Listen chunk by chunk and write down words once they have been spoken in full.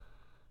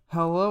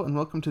Hello and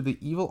welcome to the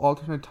Evil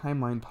Alternate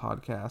Timeline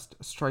podcast,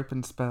 Stripe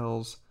and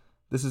Spells.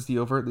 This is the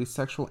overtly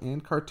sexual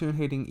and cartoon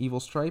hating Evil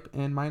Stripe,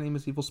 and my name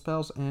is Evil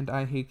Spells, and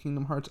I hate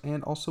Kingdom Hearts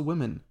and also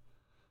women.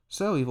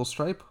 So, Evil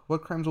Stripe,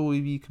 what crimes will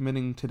we be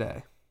committing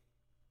today?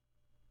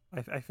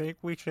 I think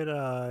we should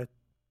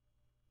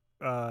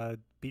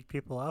beat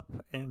people up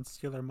and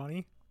steal their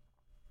money.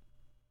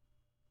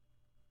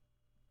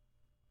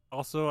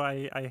 Also,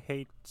 I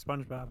hate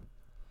SpongeBob.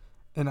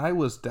 And I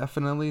was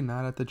definitely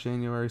not at the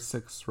January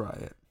 6th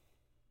riot.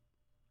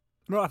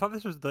 No, I thought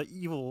this was the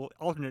evil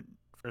alternate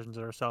versions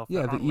of herself that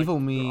Yeah, the aren't like evil our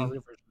me,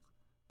 real versions.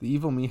 the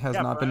evil me has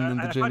Yeah, not but been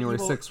in the I thought January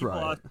 6th evil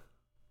us. riot.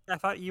 I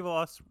thought evil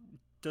us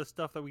does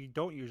stuff that we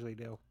don't usually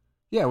do.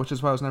 Yeah, which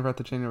is why I was never at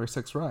the January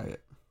 6th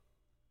riot.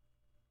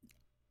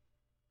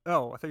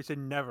 Oh, I thought you said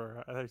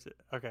never. I thought you said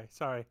okay.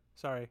 Sorry.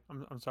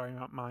 I'm sorry,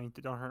 mommy.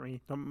 Don't hurt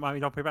me. Mommy,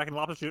 don't put me back in the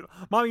lobster shoot.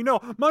 Mommy, no.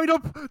 Mommy,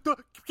 don't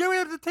get me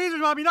out of the tasers,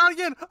 mommy. Not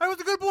again. I was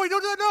a good boy.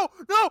 Don't do that.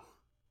 No.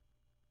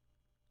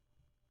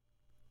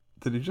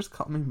 Did he just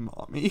call me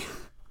mommy?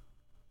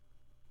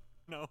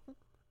 No.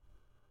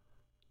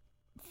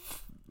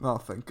 Oh,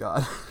 thank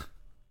God.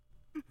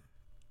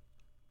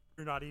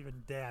 You're not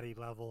even daddy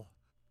level.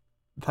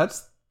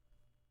 That's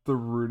the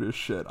rudest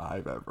shit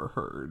I've ever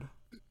heard.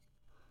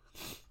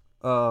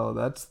 Oh,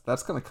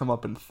 that's gonna come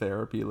up in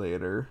therapy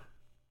later.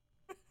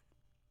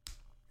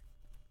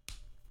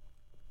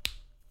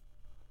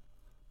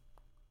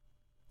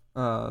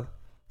 Uh,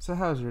 so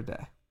how's your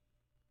day?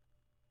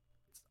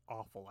 It's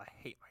awful. I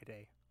hate my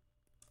day.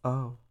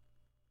 Oh,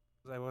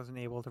 I wasn't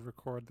able to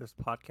record this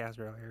podcast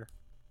earlier.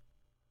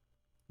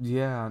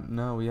 yeah,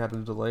 no, we had to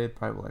delay it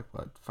by like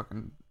what,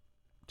 fucking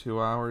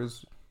 2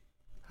 hours?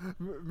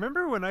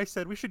 Remember when I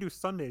said we should do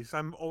Sundays?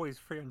 I'm always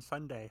free on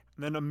Sunday.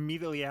 And then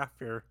immediately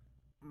after,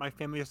 my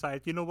family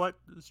decided, you know what,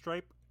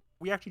 Stripe?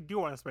 We actually do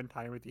want to spend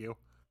time with you.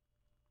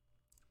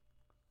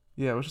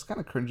 Yeah, it was just kind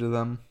of cringe of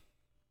them.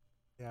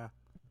 Yeah.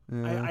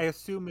 Yeah, I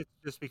assume it's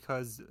just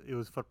because it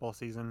was football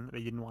season.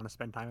 They didn't want to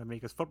spend time with me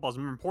because football's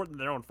more important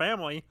than their own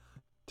family.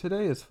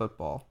 today is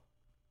football.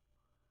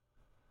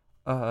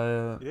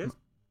 It is?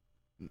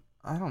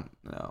 I don't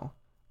know.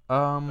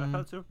 I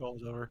thought Super Bowl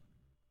was over.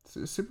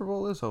 Super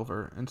Bowl is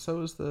over, and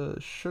so is the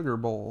Sugar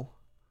Bowl,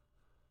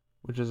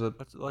 which is a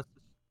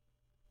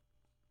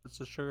Let's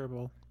the Sugar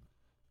Bowl.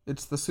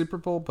 it's the Super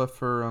Bowl, but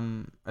for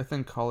I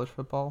think college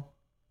football.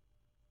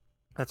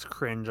 That's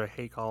cringe. I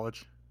hate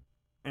college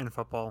and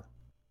football.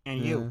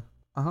 And you.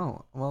 Yeah.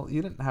 Oh, well,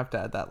 you didn't have to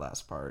add that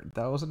last part.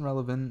 That wasn't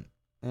relevant,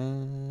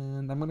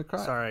 and I'm gonna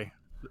cry. Sorry.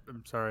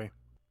 I'm sorry.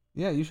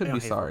 Yeah, you I should be don't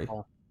hate sorry.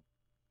 football.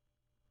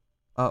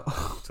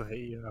 Oh, So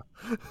hate you.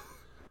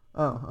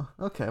 oh,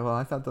 okay. Well,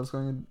 I thought that was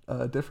going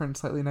a different,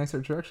 slightly nicer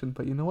direction,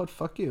 but you know what?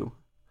 Fuck you.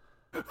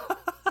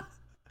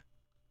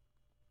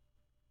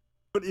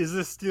 But is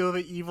this still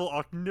the evil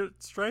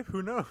alternate Stripe?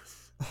 Who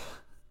knows?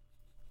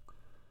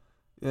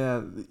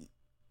 Yeah.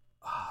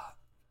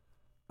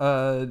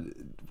 Uh,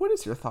 what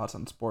is your thoughts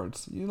on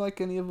sports? You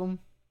like any of them?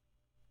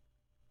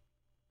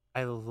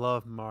 I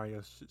love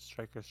Mario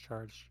Striker's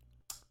Charge.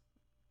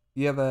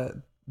 Yeah,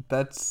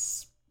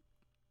 that's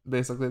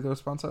basically the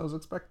response I was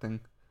expecting.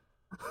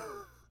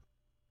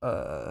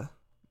 Uh,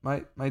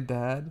 my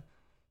dad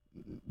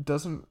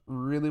doesn't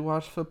really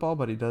watch football,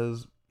 but he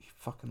does. He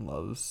fucking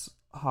loves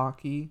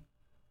hockey.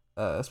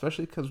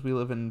 Especially because we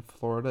live in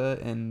Florida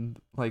and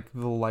like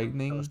the So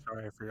Lightning,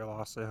 sorry for your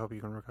loss. I hope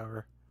you can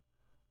recover.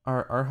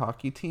 our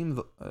hockey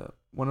team,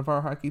 one of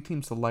our hockey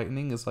teams, the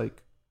Lightning, is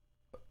like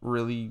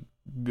really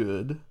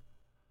good.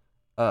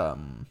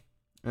 Um,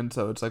 and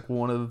so it's like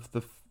one of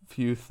the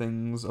few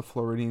things a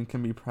Floridian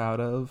can be proud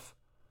of.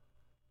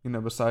 You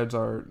know, besides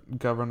our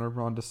governor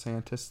Ron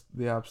DeSantis,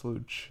 the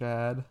absolute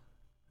Chad,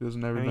 who's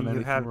never I done mean,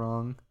 anything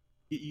wrong.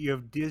 you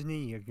have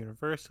Disney, you have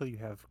Universal, you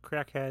have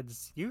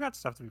crackheads. You got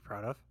stuff to be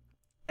proud of.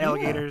 Yeah,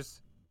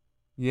 Alligators.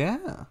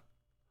 yeah.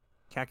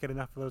 Can't get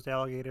enough of those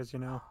alligators, you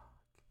know.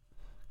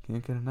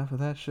 Can't get enough of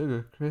that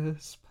sugar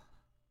crisp.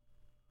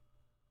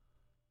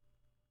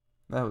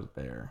 That was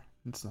bear.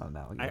 It's not an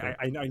alligator.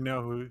 I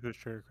know who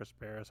Sugar Crisp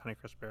Bear is, Honey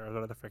Crisp Bear,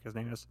 whatever the frick his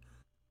name is.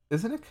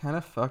 Isn't it kind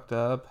of fucked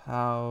up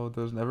how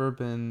there's never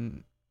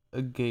been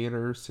a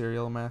gator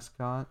cereal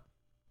mascot?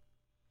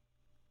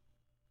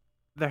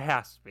 There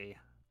has to be.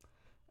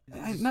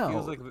 It I just feels know.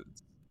 like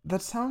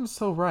That sounds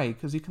so right,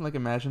 because you can like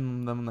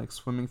imagine them like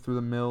swimming through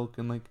the milk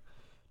and like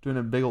doing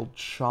a big old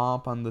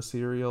chomp on the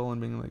cereal and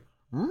being like,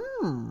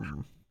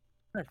 mmm.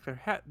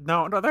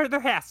 there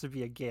has to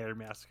be a gator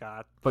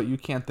mascot. But you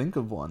can't think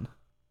of one.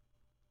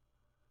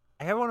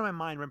 I have one in my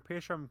mind, but I'm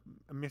pretty sure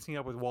I'm mixing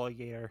up with Wally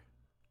Gator.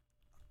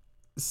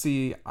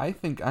 See, I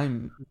think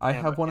I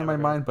have one in my Bear.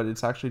 mind, but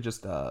it's actually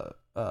just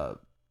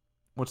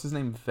what's his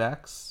name?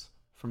 Vex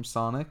from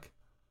Sonic?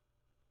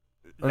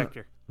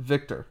 Vector.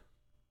 Victor.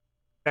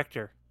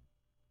 Vector.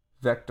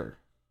 Vector.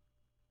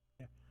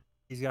 Yeah.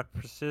 He's got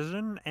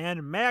precision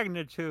and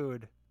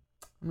magnitude.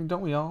 I mean,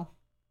 don't we all?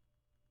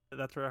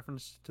 That's a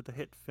reference to the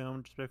hit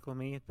film Despicable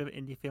Me. It's a bit of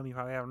an indie film. You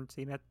probably haven't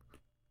seen it.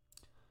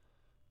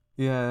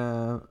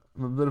 Yeah,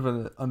 I'm a bit of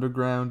an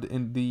underground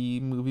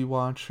indie movie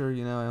watcher.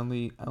 I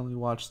only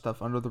watch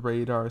stuff under the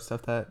radar,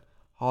 stuff that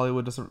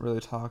Hollywood doesn't really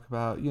talk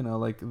about.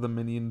 Like the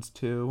Minions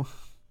too.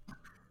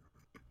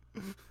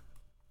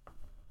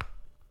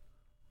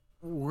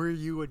 Were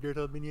you a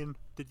Daredevil minion?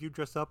 Did you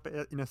dress up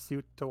in a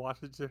suit to watch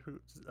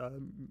the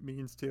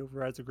Minions 2 for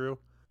Rise of Gru?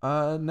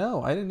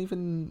 No, I didn't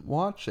even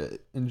watch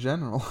it in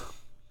general.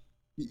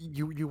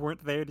 You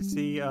weren't there to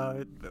see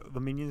the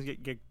Minions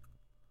get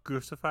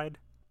crucified?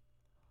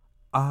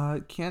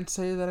 I can't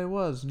say that I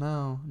was.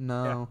 No,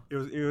 Yeah, no.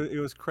 it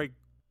was quite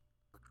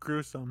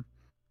gruesome.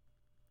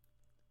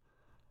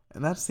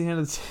 And that's the end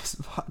of today's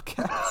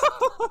podcast.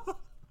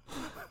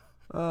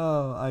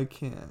 Oh, I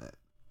can't.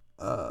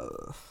 Uh,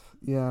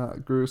 yeah,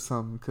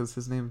 gruesome because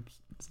his name's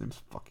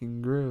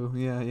fucking Gru.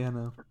 Yeah, yeah,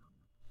 no.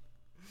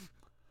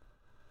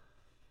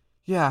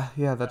 Yeah,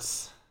 yeah,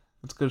 that's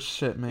good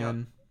shit, You know,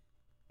 man.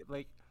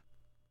 like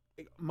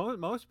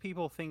most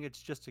people think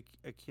it's just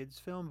a kids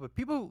film, but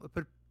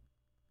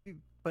you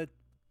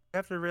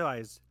have to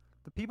realize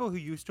the people who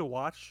used to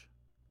watch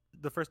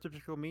the first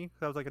Despicable Me,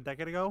 that was like a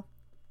decade ago,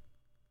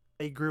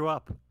 they grew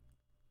up.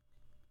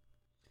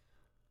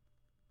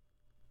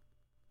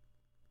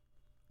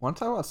 Want to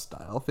talk about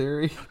style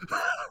theory?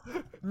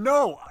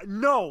 No,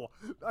 no,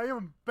 I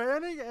am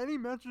banning any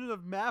mention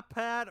of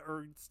MatPat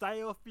or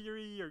style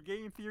theory or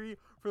game theory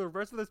for the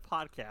rest of this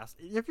podcast.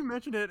 If you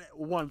mention it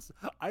once,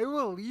 I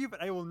will leave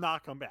and I will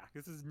not come back.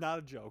 This is not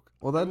a joke.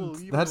 Well, I will that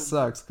leave. that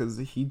sucks because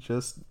he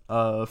just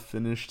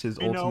finished his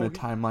I know. ultimate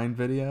timeline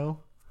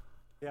video.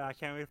 Yeah, I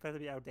can't wait for that to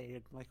be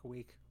outdated in like a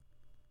week.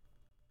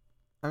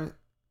 I mean,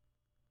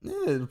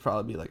 it'll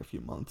probably be like a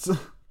few months.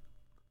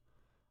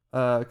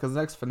 Because the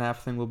next FNAF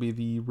thing will be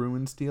the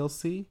Ruins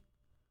DLC,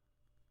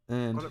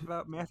 and What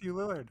about Matthew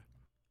Lillard?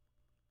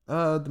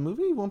 the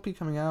movie won't be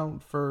coming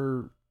out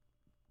for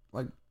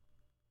like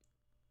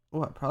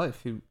what? Probably a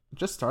few.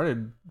 Just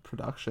started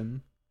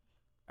production.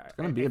 It's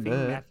gonna be I a think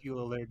bit. Matthew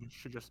Lillard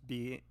should just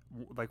be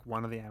like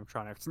one of the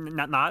animatronics,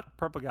 not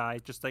Purple Guy,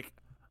 just like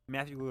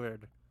Matthew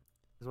Lillard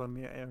is one of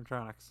the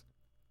animatronics.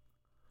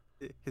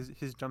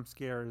 His jump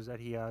scare is that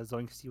he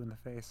zoinks you in the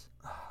face.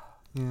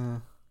 Yeah.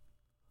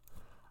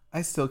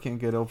 I still can't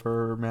get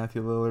over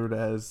Matthew Lillard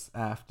as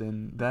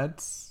Afton.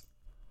 That's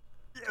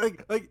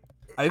Like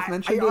I've I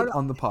mentioned it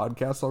on the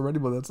podcast already,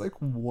 but that's like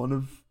one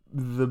of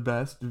the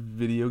best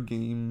video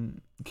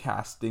game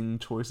casting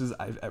choices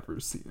I've ever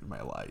seen in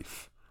my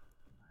life.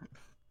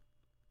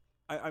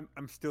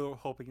 I'm still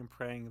hoping and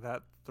praying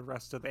that the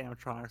rest of the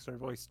animatronics are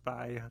voiced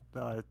by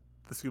the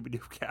Scooby Doo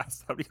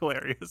cast. That'd be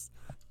hilarious.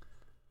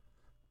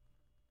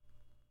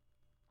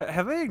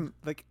 Have they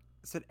like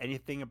said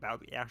anything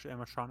about the actual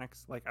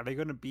animatronics? Like, are they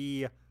going to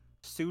be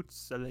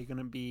suits? Are they going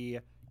to be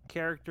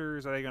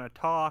characters? Are they going to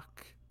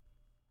talk?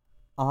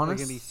 Are they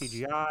going to be Honest,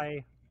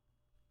 CGI?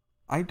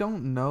 I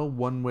don't know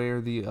one way or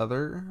the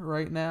other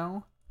right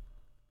now.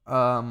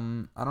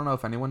 I don't know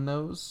if anyone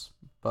knows,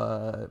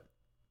 but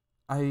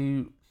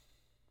I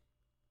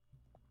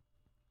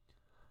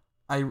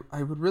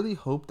I would really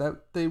hope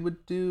that they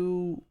would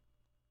do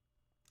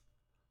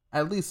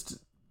at least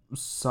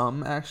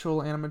some actual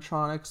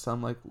animatronics,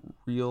 some like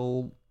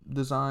real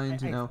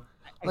designs, I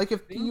Like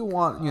if you think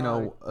want,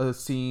 a I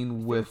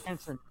scene think with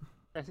Henson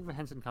I think the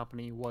Henson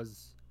Company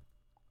was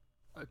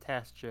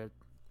attached at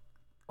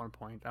one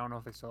point. I don't know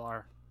if they still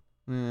are.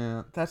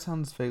 yeah, that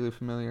sounds vaguely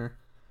familiar.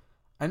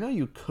 I know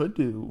you could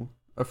do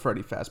a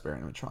Freddy Fazbear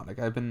animatronic.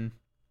 I've been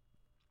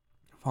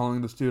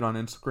following this dude on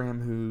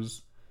Instagram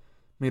who's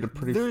made a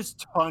pretty There's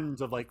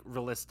tons of like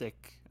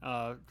realistic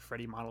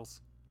Freddy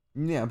models.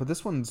 yeah, but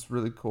this one's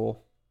really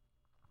cool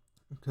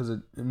because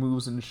it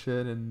moves and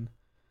shit and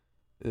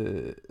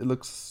it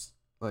looks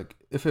like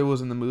if it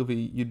was in the movie,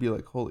 you'd be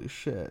like, holy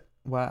shit,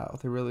 wow,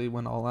 they really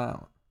went all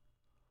out.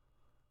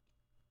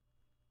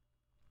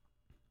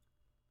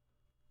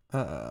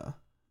 Uh,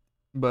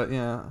 but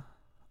yeah,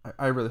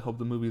 I really hope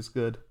the movie's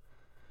good.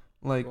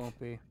 It Like, won't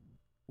be.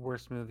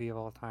 Worst movie of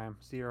all time.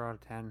 0 out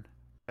of 10.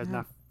 Has yeah,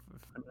 not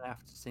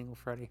enough to single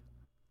Freddy.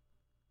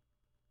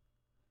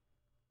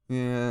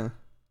 yeah.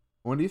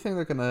 When do you think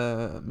they're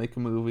gonna make a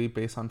movie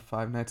based on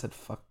Five Nights at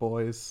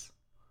Fuckboys?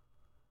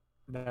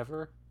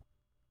 Never.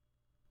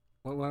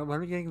 When are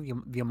we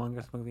getting the Among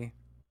Us movie?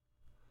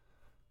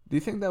 Do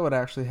you think that would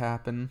actually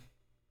happen?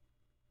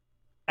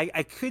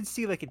 I could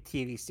see like a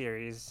TV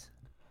series.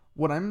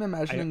 What I'm I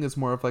imagining is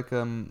more of like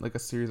a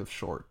series of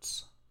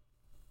shorts.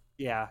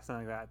 Yeah,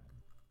 something like that.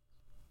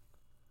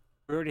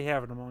 We already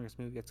have an Among Us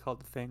movie. It's called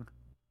The Thing.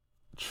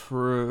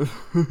 True.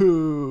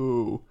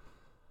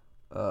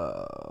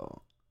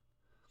 Oh,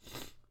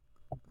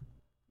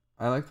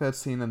 I like that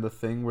scene in The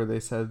Thing where they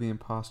said the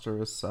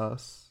imposter is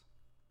sus.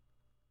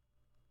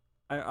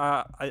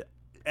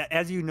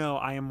 As you know,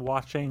 I am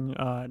watching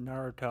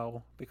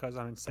Naruto because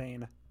I'm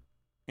insane.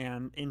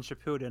 And in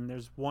Shippuden,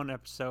 there's one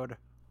episode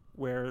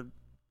where,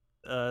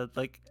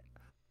 like,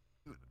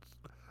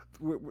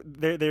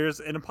 there's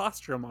an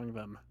imposter among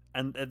them,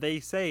 and they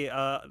say,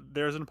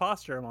 "There's an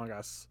imposter among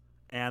us,"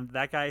 and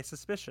that guy is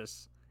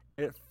suspicious.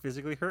 It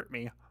physically hurt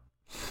me.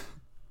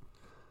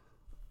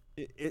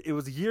 It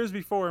was years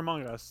before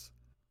Among Us.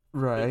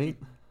 It Right.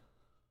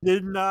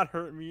 did not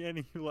hurt me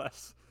any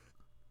less.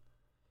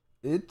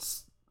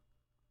 It's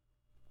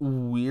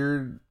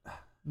weird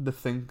to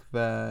think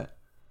that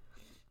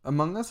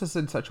Among Us is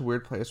in such a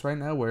weird place right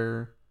now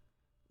where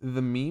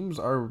the memes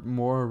are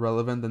more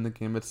relevant than the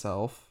game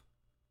itself.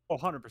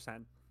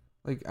 100%.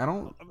 Like, I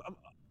don't.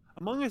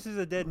 Among Us is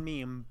a dead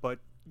meme, but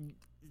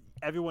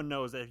everyone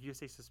knows that if you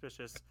say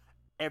suspicious,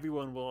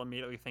 everyone will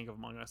immediately think of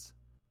Among Us.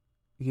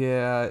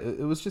 Yeah, it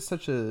was just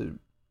such a.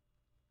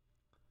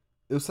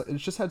 It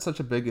just had such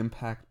a big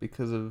impact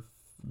because of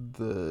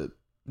the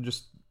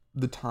just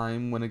the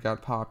time when it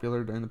got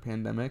popular during the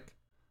pandemic.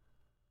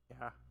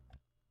 Yeah.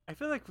 I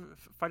feel like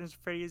Five Nights at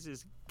Freddy's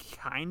is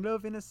kind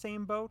of in the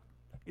same boat.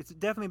 It's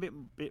definitely a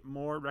bit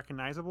more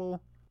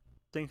recognizable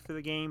thanks to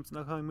the games and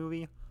the upcoming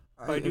movie.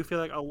 But I I do feel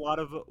like a lot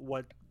of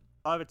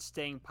its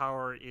staying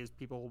power is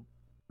people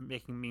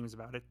making memes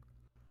about it.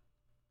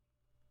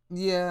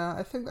 Yeah,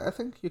 I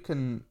think you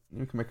can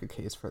make a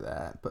case for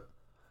that, but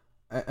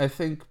I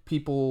think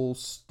people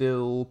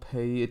still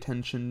pay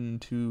attention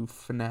to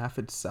FNAF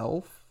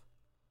itself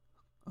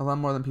a lot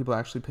more than people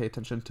actually pay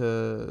attention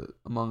to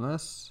Among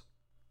Us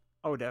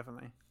Oh,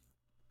 definitely.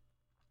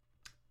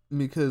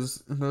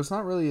 because there's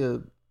not really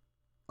a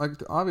like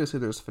obviously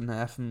there's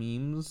FNAF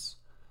memes,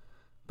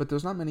 but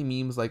there's not many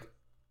memes like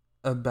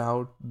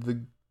about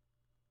the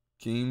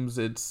games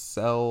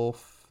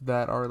itself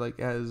that are like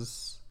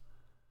as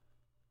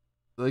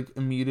like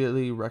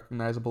immediately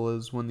recognizable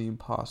as when the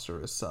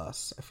imposter is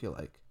sus. I feel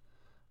like.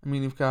 I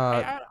mean, you've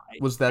I, got I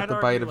was that I'd the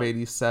bite argue of like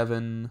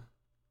 '87?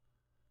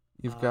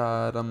 You've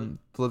got uh,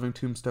 the Living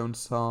Tombstone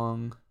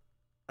song.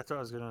 that's what I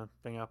was gonna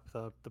bring up,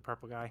 the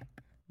purple guy.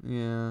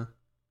 Yeah,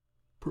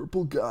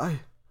 purple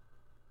guy.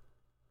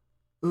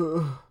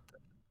 Ugh.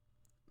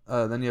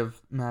 Then you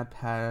have Matt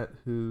Pat,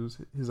 who's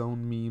his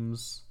own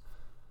memes.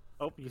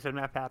 Oh, you said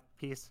Matt Pat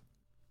piece.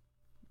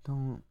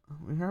 Don't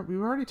we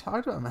already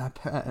talked about Matt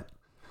Pat?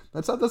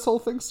 That's how this whole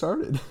thing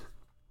started.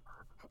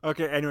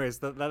 Okay,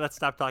 anyways, let's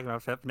stop talking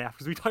about FNAF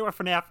because we talk about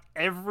FNAF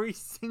every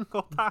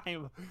single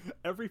time,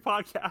 every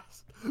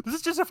podcast. This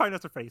is just a Five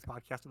Nights at Freddy's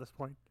podcast at this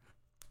point.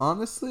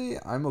 Honestly,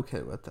 I'm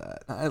okay with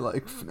that. I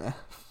like FNAF.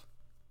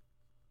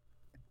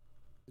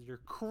 You're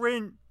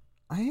cringe.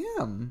 I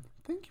am.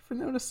 Thank you for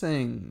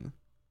noticing.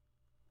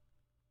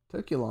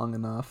 Took you long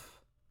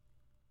enough.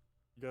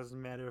 It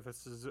doesn't matter if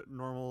this is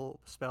normal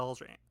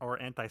spells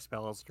or anti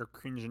spells. You're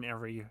cringe in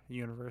every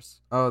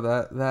universe. Oh,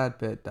 that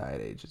bit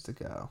died ages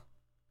ago.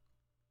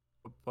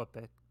 What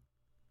bit?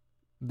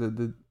 The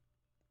the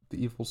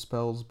evil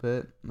spells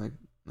bit. Like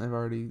I've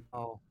already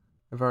Oh,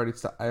 I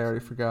already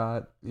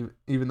forgot.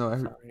 Even though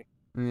sorry.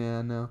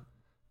 yeah, no.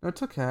 No,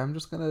 it's okay. I'm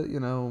just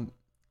gonna,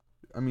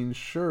 I mean,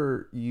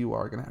 sure, you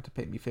are gonna have to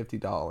pay me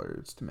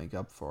 $50 to make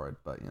up for it,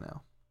 but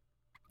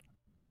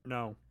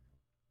No.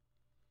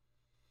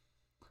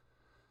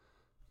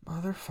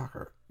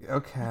 motherfucker.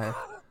 Okay.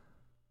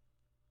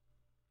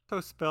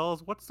 So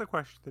spells. What's the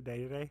question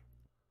today?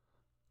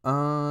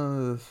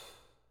 Uh,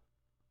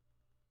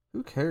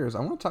 who cares? I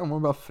want to talk more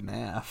about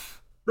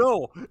FNAF.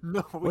 No,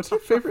 no. We What's your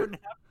talked about favorite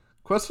FNAF.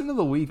 question of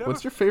the week?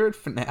 What's your favorite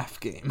FNAF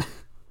game?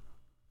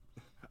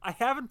 I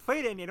haven't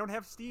played any. I don't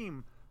have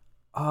Steam.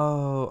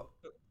 Oh,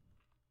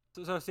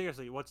 So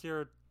seriously, what's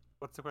the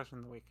question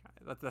of the week?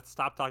 Let's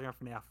stop talking about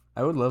FNAF.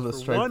 I would love a For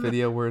Stripe one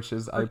video where it's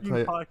just I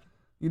freaking play.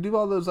 You do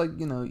all those like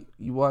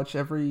you watch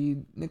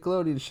every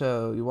Nickelodeon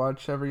show, you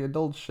watch every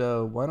adult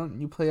show. Why don't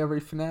you play every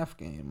FNAF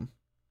game?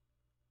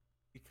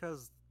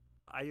 because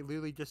I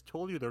literally just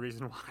told you the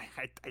reason why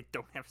I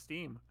don't have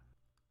Steam.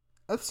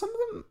 Some of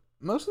them,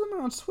 most of them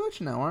are on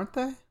Switch now, aren't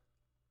they?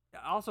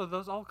 Also,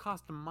 those all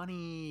cost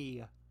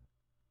money.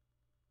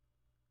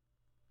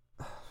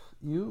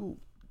 You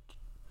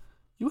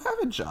you have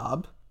a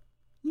job.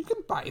 You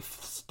can buy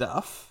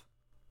stuff.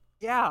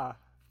 Yeah,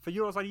 for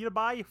you, I need to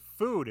buy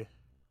food.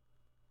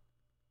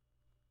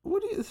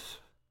 What do you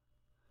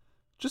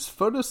just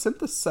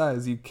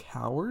photosynthesize, you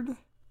coward?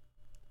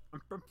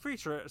 I'm pretty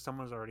sure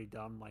someone's already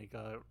done like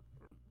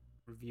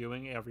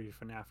reviewing every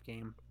FNAF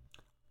game.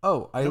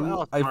 Oh, I've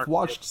Mark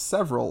watched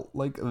several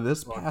like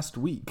this past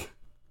week.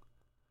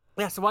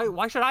 Yeah, so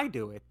why should I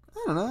do it?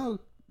 I don't know,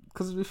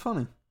 because it'd be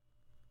funny.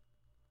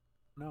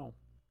 No.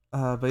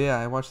 But yeah,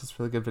 I watched this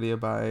really good video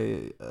by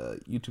a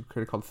YouTube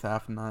creator called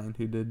Faf9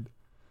 who did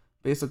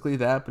basically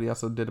that, but he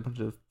also did a bunch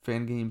of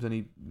fan games and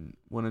he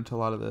went into a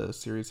lot of the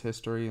series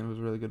history and it was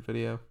a really good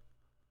video.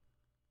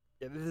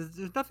 Yeah,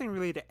 there's nothing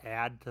really to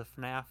add to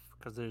FNAF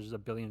because there's a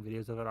billion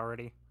videos of it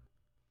already.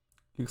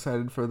 You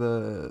excited for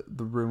the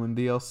Ruin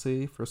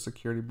DLC for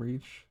Security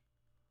Breach?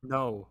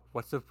 No.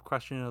 What's the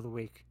question of the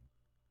week?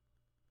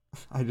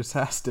 I just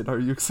asked it. Are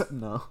you excited?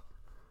 No.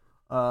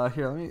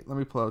 Here, let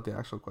me pull out the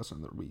actual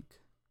question of the week.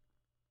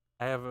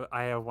 I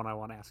have one I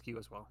want to ask you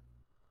as well.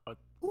 But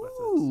let's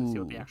see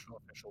what the Ooh.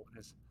 actual official one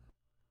is.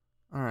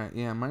 All right,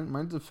 yeah,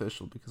 mine's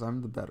official because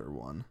I'm the better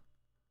one.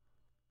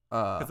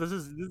 Because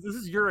this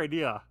is your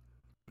idea.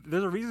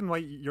 There's a reason why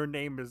your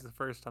name is the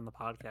first on the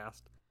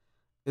podcast.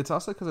 It's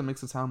also because it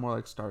makes it sound more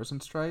like Stars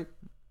and Stripe.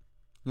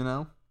 you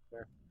know?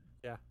 Sure.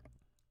 Yeah.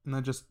 And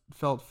that just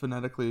felt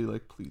phonetically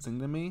like pleasing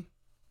to me.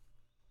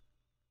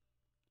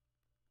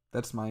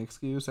 That's my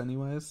excuse,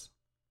 anyways.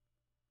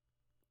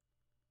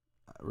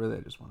 Really,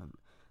 I just wanted.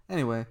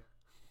 Anyway,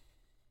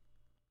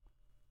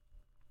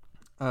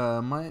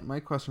 my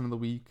question of the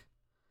week.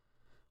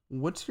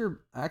 What's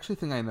your? I actually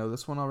think I know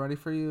this one already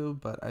for you,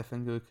 but I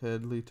think it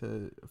could lead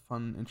to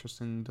fun,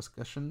 interesting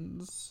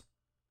discussions.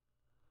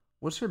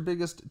 What's your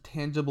biggest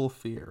tangible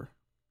fear?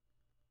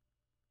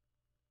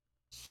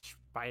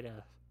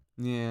 Spider.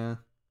 Yeah,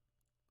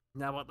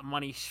 Now about the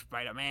money,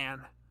 Spider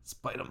Man.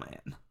 Spider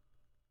Man.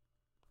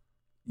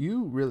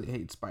 You really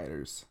hate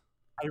spiders.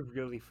 I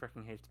really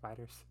freaking hate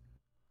spiders.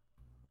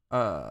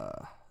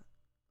 Uh,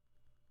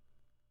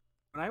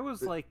 When I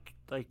was like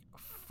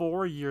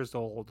 4 years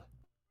old,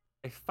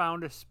 I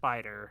found a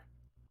spider.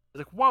 I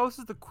was like, wow, this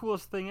is the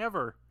coolest thing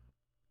ever.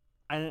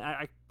 And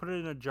I put it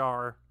in a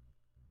jar,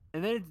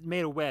 and then it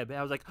made a web. And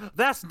I was like,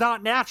 that's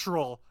not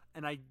natural.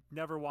 And I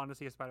never wanted to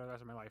see a spider the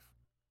rest of my life.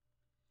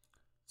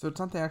 so it's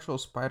not the actual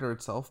spider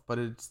itself, but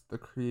it's the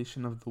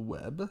creation of the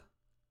web.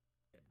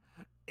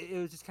 It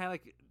was just kind of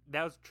like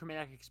that was a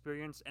traumatic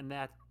experience, and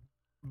that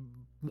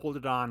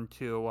molded on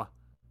to,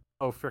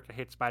 oh frick, I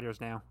hate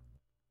spiders now.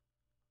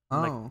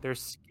 Like Oh, they're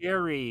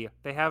scary.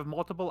 They have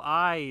multiple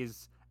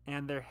eyes,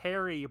 and they're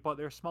hairy, but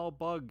they're small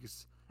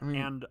bugs. I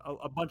mean, And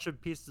a bunch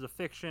of pieces of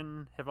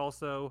fiction have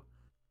also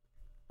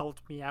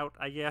helped me out,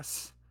 I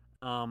guess.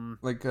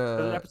 like There's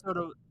an episode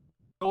of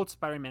the old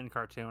Spider-Man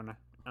cartoon.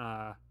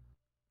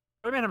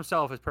 Spider-Man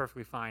himself is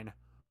perfectly fine,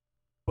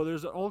 but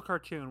there's an old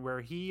cartoon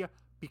where he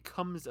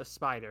becomes a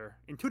spider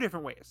in two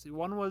different ways.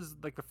 One was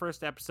like the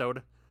first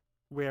episode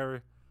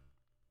where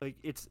like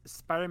it's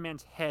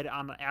Spider-Man's head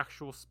on the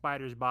actual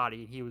spider's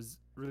body. He was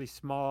really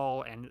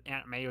small, and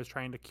Aunt May was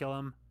trying to kill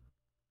him.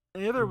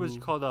 And the other was ooh,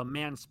 called a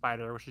man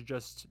spider, which is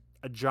just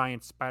a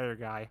giant spider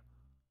guy.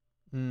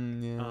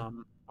 yeah.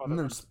 And Other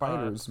there's ones.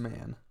 spiders,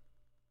 man.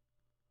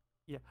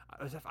 Yeah,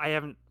 I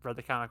haven't read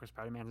the comic where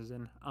Spider-Man is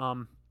in.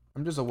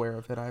 I'm just aware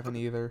of it. I haven't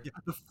either. Yeah,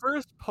 the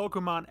first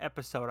Pokemon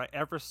episode I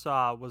ever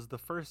saw was the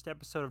first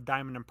episode of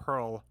Diamond and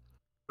Pearl,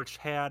 which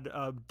had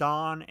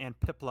Dawn and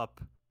Piplup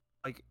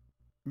like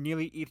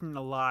nearly eaten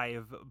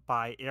alive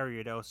by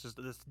Ariados.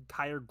 This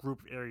entire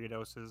group of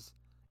Ariadoses,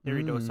 Mm.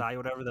 Ariadosi,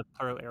 whatever the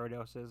plural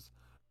Ariados is.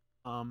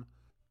 Um,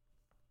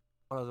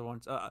 what other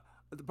ones?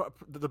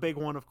 The big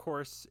one, of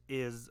course,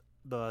 is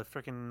the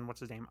freaking what's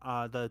his name?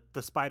 The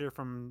spider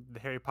from the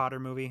Harry Potter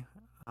movie.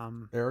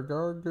 Um,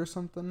 Aragog or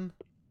something?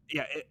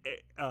 yeah,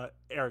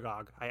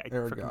 Aragog. I freaking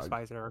Aragog.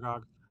 despise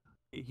Aragog.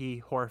 He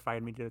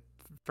horrified me to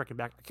freaking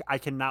back. I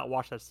cannot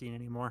watch that scene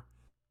anymore.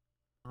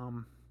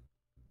 Um,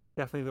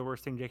 Definitely the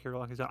worst thing J.K.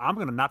 Rowling has done. I'm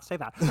gonna not say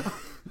that.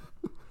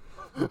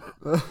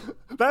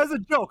 That is a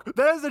joke.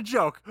 That is a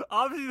joke.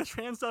 Obviously, the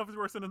trans stuff is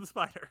worse than the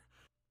spider.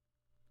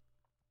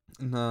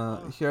 No,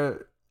 Uh,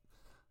 here,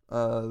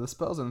 the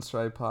Spells and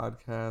Stride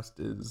podcast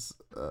is,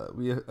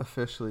 we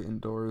officially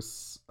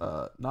endorse,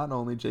 not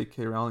only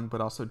J.K. Rowling,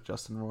 but also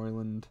Justin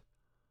Roiland.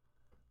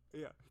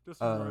 yeah,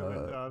 Justin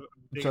Roiland, Uh,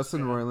 biggest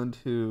Justin fan. Roiland,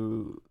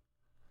 who,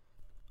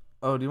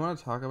 oh, do you want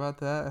to talk about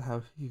that?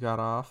 How he got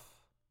off?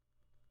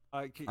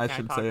 I Can I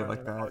should talk say it about like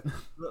it?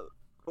 that.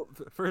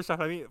 First off,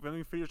 let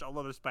me finish all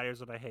other spiders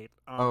that I hate.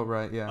 Oh,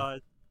 right, yeah. Uh,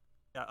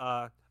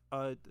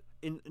 yeah,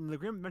 in the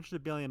Grim Adventures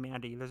of Billy and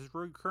Mandy, there's this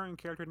recurring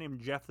character named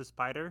Jeff the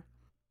Spider,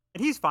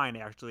 and he's fine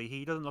actually.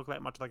 He doesn't look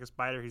that much like a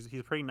spider. He's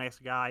a pretty nice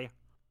guy.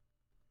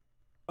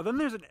 But then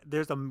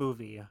there's a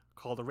movie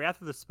called The Wrath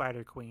of the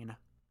Spider Queen.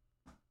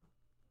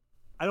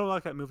 I don't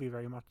like that movie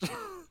very much.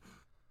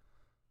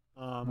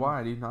 um,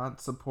 Why do you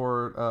not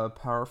support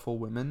powerful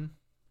women?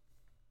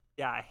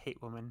 yeah, I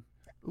hate women.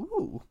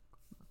 Ooh,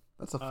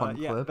 that's a fun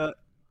Yeah, clip.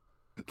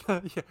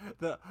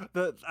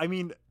 yeah, I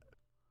mean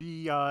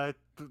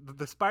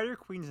the Spider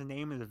Queen's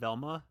name is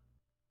Velma,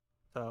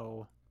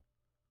 so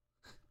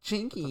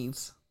that's a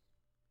Jinkies.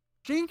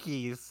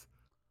 Jinkies.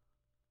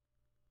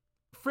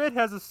 Fred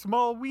has a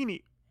small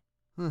weenie.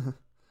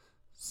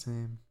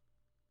 Same.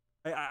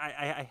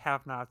 I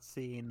have not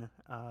seen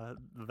the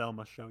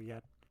Velma show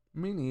yet.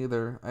 Me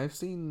neither. I've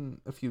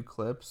seen a few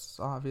clips,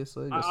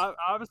 obviously. Just I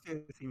obviously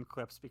have seen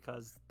clips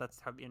because that's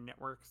how the internet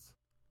works.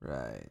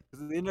 right.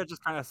 Because the internet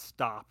just kind of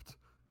stopped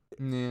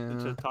Yeah.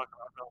 to talk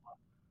about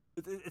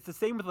Velma. It's the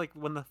same with like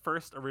when the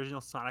first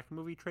original Sonic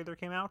movie trailer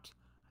came out.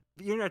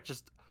 The internet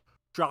just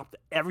dropped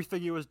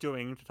everything it was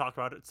doing to talk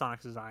about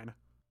Sonic's design.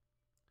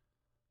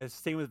 It's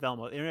the same with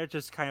Velma. The internet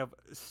just kind of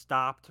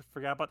stopped,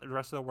 forgot about the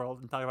rest of the world,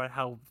 and talked about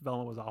how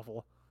Velma was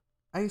awful.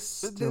 I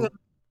still.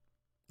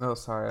 Oh,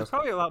 sorry. There's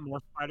probably a lot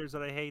more spiders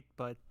that I hate,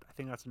 but I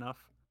think that's enough.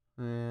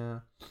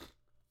 Yeah.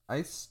 I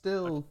Like,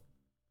 still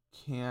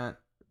can't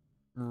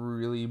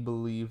really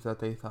believe that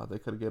they thought they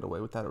could get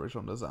away with that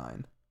original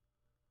design.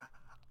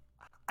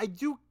 I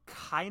do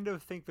kind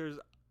of think there's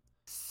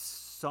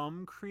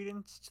some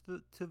credence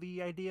to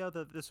the idea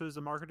that this was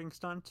a marketing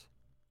stunt.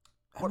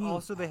 I But mean,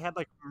 also they had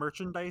like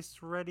merchandise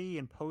ready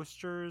and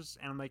posters,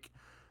 and like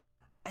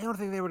I don't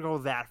think they would go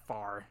that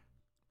far.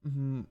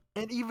 mm,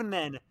 And even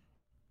then,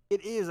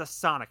 it is a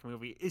Sonic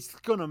movie. It's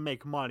gonna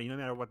make money no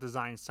matter what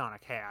design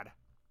Sonic had.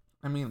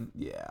 I mean,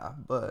 yeah,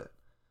 but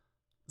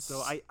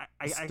So I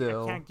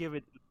still, can't give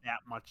it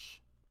that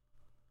much.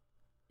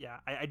 Yeah,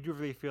 I do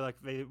really feel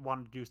like they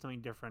wanted to do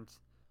something different,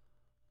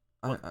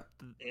 I, but I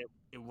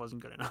it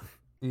wasn't good enough.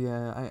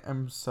 yeah,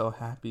 I'm so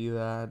happy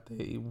that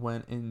they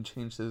went and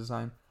changed the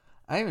design.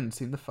 I haven't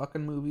seen the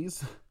fucking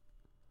movies,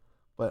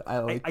 but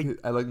I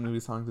I like movie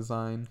song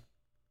design.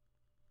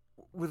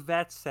 with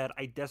that said,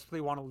 I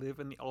desperately want to live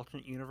in the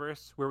alternate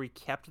universe where we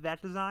kept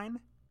that design,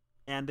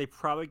 and they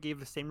probably gave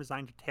the same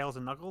design to Tails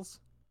and Knuckles.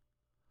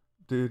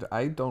 Dude,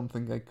 I don't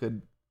think I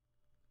could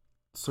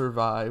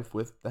survive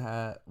with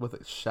that with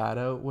a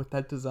shadow with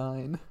that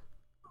design.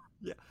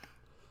 Yeah,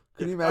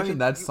 Can yeah. you I imagine mean,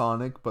 that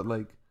Sonic, but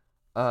like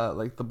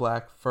the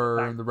black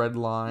fur back, and the red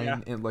yeah,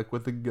 line and like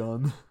with a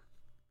gun?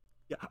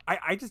 yeah.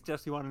 I just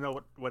desperately want to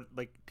know what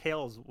like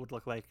Tails would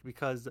look like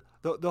because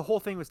the whole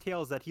thing with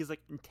Tails that he's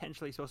like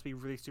intentionally supposed to be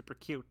really super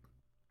cute.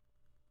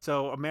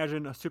 So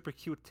imagine a super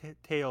cute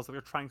Tails that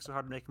they're trying so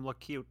hard to make him look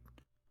cute,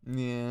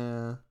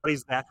 Yeah, but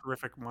he's that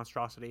horrific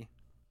monstrosity.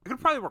 It could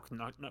probably work with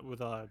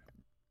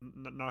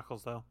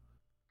Knuckles though.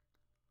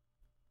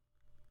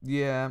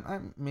 yeah.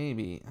 I'm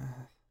maybe.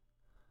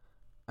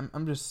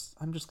 I'm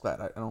just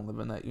glad I don't live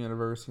in that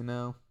universe. You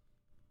know.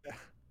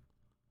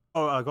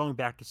 Oh, going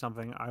back to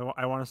something,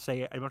 I want to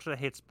say, as much as I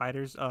hate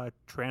spiders,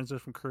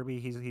 Transit from Kirby,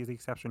 he's the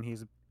exception.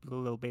 He's a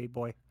little baby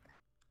boy.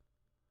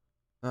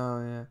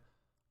 Oh yeah.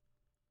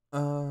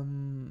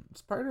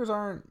 Spiders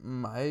aren't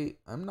my.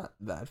 I'm not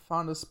that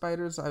fond of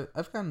spiders.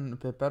 I've gotten a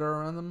bit better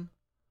around them.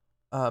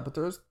 But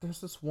there's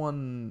this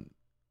one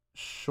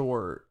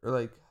short or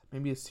like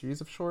maybe a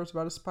series of shorts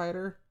about a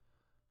spider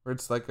where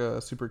it's like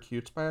a super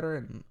cute spider,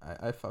 and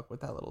I fuck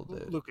with that little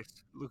dude.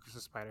 Lucas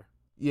the spider.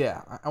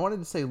 Yeah, I wanted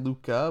to say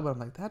Luca, but I'm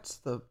like, that's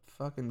the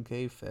fucking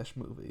gay fish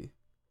movie.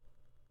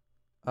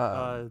 Um,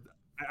 Uh,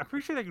 I'm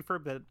pretty sure they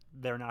confirmed that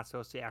they're not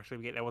supposed to actually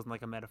be. That wasn't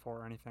like a metaphor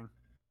or anything.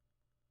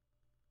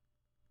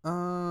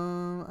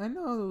 I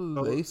know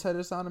So they said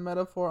it's not a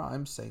metaphor.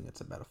 I'm saying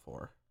it's a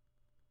metaphor.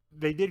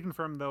 they did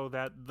confirm though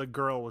that the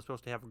girl was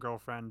supposed to have a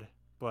girlfriend,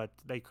 but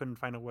they couldn't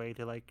find a way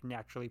to like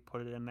naturally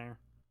put it in there.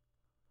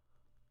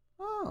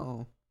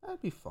 Oh,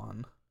 that'd be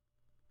fun.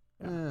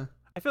 Yeah, Yeah,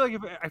 I feel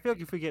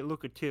like if we get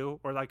Luca 2,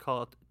 or I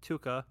call it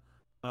Tuca,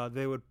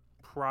 they would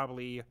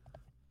probably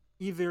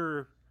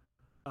either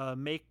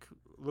make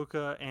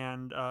Luca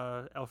and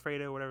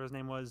Alfredo, whatever his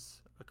name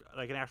was,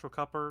 like an actual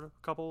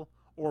couple,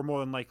 or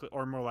more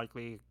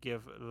likely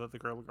give the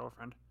girl a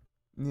girlfriend.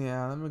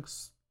 yeah, that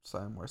makes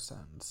some more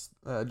sense.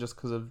 Just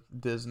because of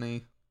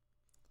Disney.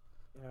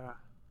 Yeah.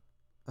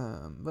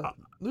 Uh, But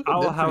Luca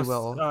Owl did pretty House,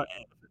 well.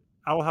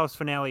 Owl House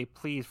finale.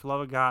 Please, for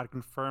love of God,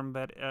 confirm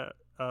that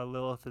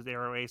Lilith is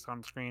Arrow Ace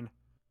on screen.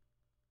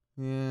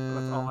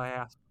 That's all Yeah. I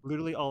ask.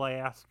 Literally all I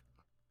ask.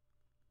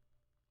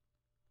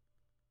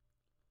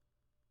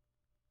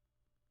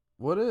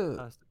 What a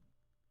Uh,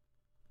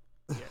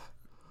 yeah.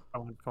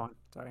 Go on.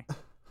 Sorry.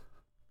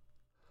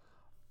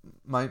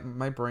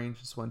 my brain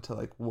just went to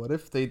like, what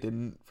if they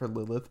didn't for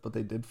Lilith, but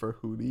they did for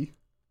Hootie?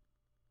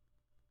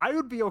 I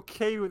would be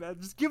okay with that.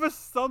 Just give us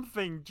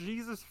something.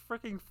 Jesus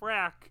freaking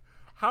frack.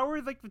 How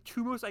are like the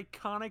two most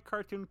iconic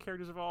cartoon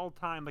characters of all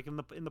time, like in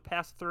the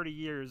past 30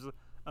 years,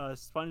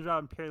 SpongeBob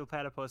and Perry the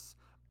Platypus,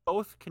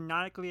 both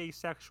canonically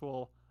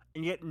asexual,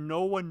 and yet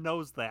no one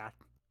knows that?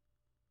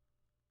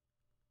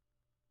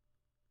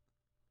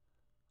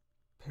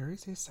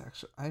 Perry's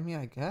asexual. I mean,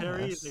 I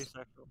Perry is guess.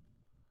 asexual.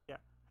 Yeah,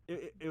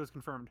 it was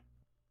confirmed.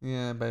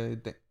 Yeah,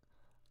 that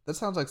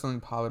sounds like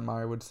something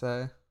Meyer would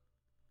say.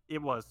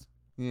 It was.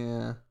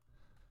 Yeah.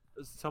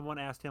 Someone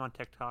asked him on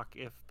TikTok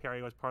if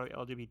Perry was part of the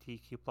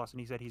LGBTQ plus, and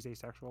he said he's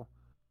asexual.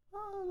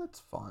 Oh, that's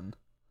fun.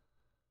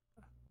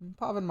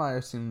 Meyer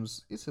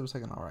he seems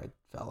like an alright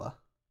fella.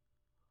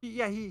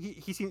 Yeah,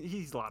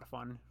 he's a lot of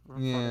fun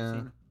from what I've Yeah.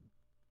 seen.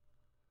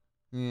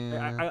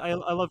 Yeah. I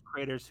love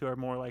creators who are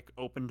more like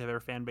open to their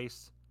fan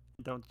base,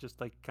 and don't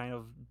just like kind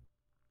of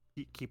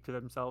keep to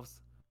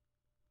themselves.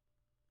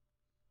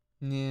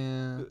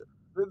 Yeah.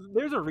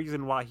 There's a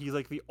reason why he's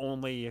like the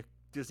only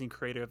Disney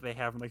creator they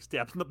have like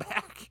stabbed in the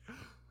back.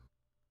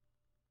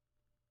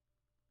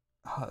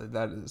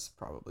 That is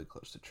probably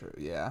close to true.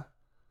 Yeah.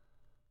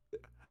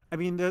 I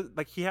mean,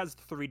 like he has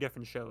 3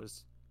 different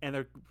shows, and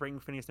they're bringing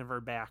Phineas and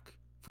Ferb back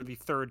for the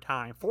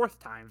fourth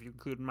time if you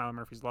include Mile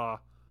Murphy's Law.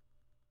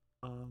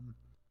 Um,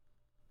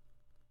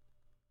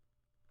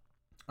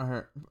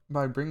 Alright.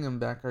 By bringing them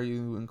back, are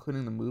you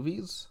including the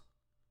movies?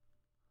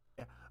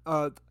 yeah.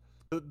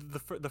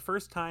 The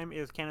first time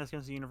is Candace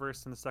Against the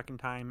Universe, and the second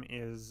time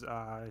is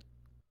the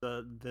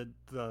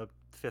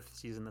 5th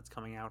season that's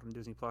coming out on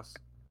Disney Plus.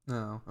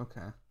 No.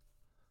 Okay.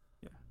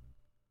 Yeah.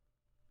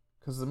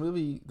 Because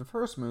the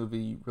first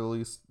movie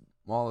released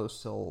while it was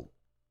still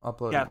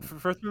Yeah, uploading.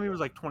 first movie was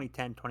like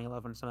 2010,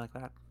 2011, something like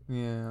that.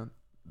 Yeah.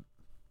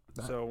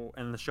 That. So,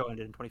 and the show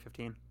ended in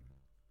 2015.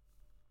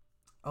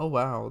 Oh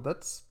wow,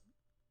 that's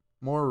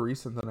more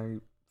recent than I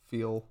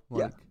feel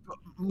Yeah, like.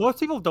 most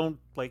people don't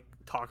like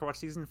talk about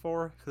season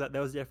 4 because that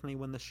was definitely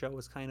when the show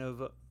was kind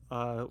of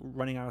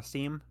running out of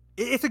steam.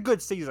 It's a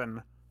good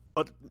season,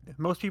 but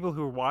most people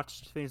who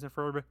watched Phineas and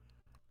Ferb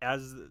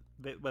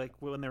like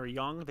when they were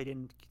young, they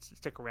didn't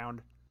stick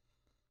around.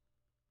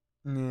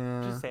 Which is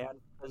Yeah. sad.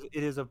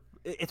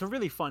 It's a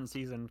really fun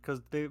season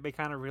because they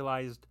kind of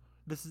realized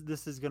this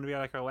is going to be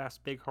like our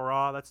last big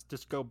hurrah. Let's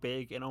just go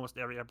big, and almost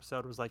every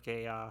episode was like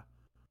a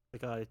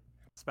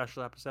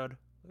special episode,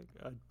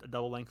 like a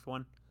double length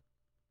one.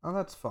 Oh,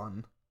 that's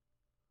fun.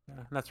 Yeah,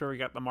 and that's where we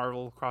got the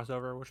Marvel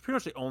crossover, which is pretty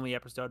much the only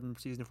episode in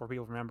season 4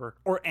 people remember,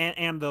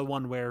 and the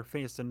one where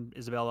Phineas and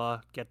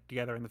Isabella get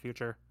together in the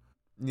future,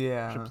 which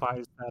Yeah.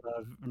 implies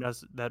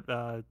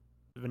that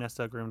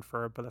Vanessa groomed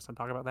Ferb, but let's not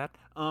talk about that.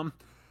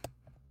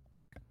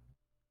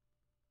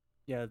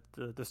 Yeah,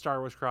 the Star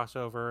Wars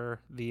crossover,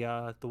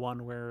 the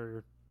one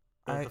where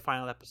the I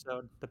final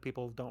episode that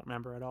people don't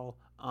remember at all,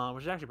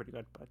 which is actually pretty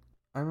good, but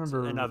I it's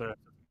remember another.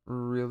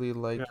 really You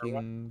remember what?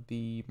 liking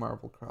the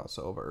Marvel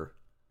crossover.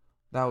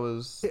 That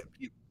was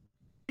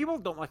People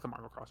don't like the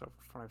Marvel crossover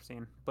from what I've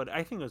seen, but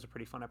I think it was a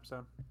pretty fun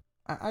episode.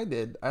 I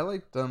did. I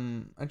liked I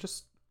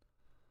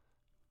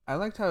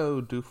liked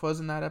how Doof was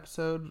in that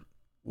episode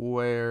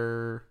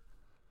where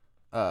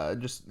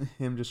just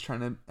him just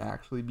trying to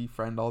actually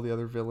befriend all the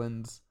other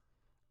villains.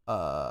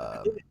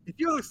 Uh It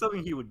feels like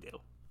something he would do.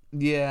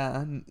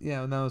 yeah,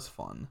 that was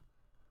fun.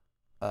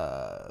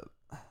 Uh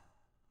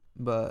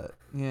but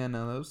yeah,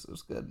 no, that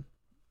was good.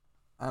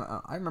 I don't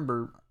know, I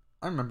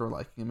remember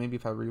liking it. Maybe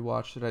if I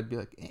rewatched it I'd be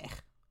like, eh.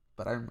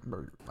 But I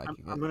remember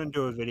liking I'm it. gonna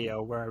do a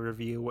video where I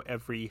review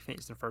every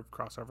Phineas and Ferb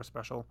crossover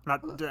special,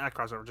 not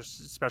crossover,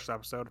 just special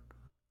episode.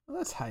 Well,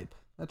 that's hype.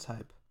 That's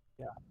hype.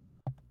 Yeah,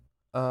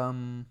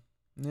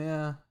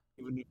 Yeah.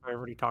 even if I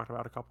already talked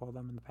about a couple of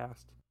them in the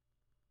past.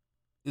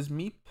 Is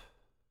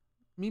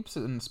Meep's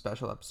in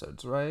special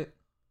episodes, right?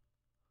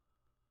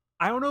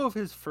 I don't know if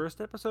his first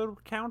episode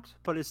would count,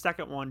 but his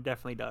second one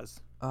definitely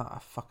does. I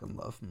fucking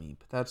love Meep.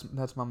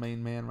 That's my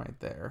main man right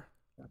there.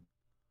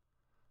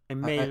 I I,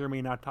 may I or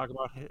may not talk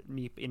about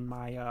Meep in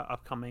my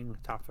upcoming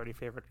top 30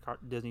 favorite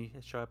Disney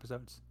show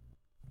episodes.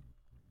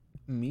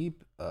 Meep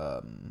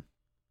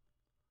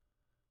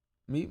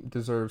Meep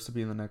deserves to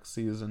be in the next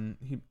season.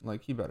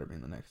 He better be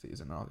in the next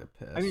season or I'll get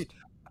I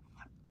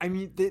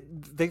mean,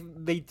 pissed.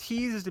 they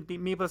teased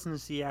Meepless in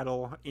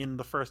Seattle in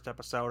the first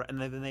episode,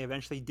 and then they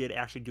eventually did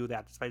actually do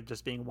that, despite it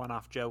just being a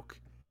one-off joke.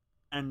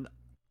 And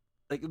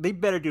like they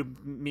better do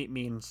Meet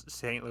Me in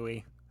St.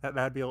 Louis.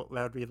 That'd be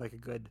like a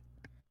good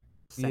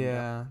send-up.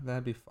 Yeah,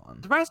 that'd be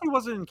fun. Surprisingly, it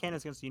wasn't in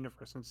Candace Against the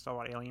Universe since it's all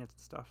about aliens and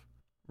stuff.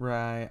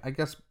 Right. I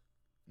guess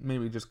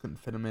maybe we just couldn't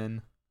fit him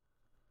in.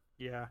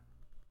 Yeah.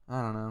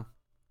 I don't know.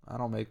 I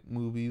don't make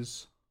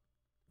movies.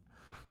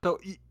 So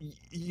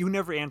you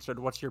never answered.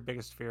 What's your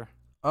biggest fear?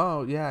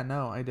 Oh, yeah,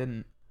 no, I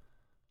didn't.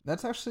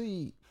 That's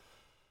actually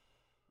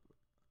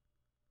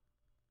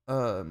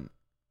um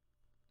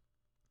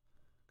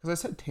because I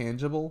said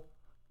tangible,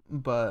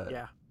 but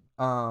Yeah.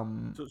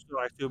 um So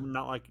I assume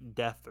not like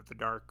Death of the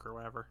Dark or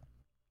whatever.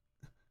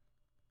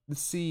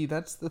 see,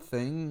 that's the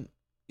thing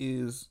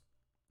is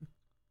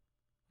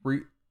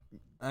re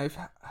I've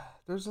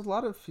there's a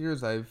lot of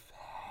fears I've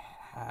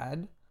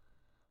had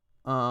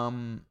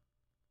um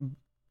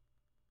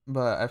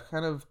but I've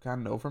kind of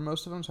gotten over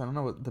most of them, so I don't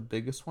know what the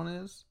biggest one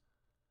is.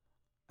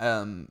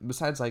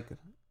 Besides like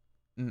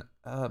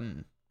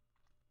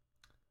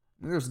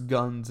there's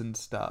guns and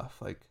stuff.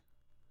 Like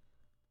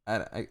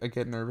I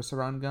get nervous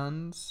around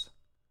guns,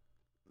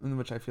 in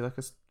which I feel like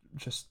is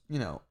just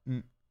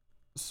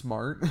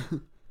smart.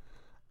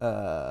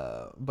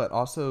 But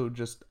also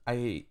just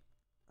I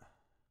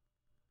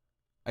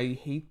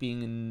hate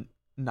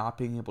not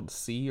being able to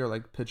see or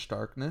like pitch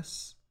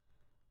darkness.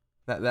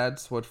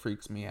 That's what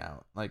freaks me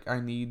out. Like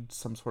I need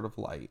some sort of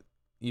light,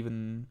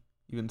 even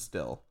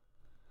still.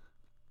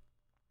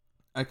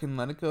 I can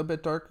let it go a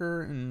bit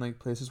darker in like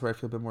places where I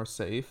feel a bit more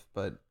safe,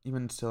 but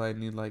even still, I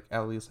need like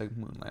at least like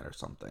moonlight or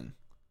something.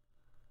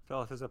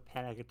 Phyllis has a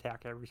panic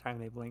attack every time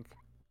they blink.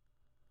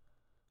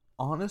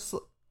 Honestly,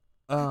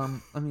 I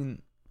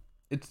mean,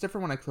 it's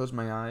different when I close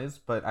my eyes,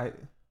 but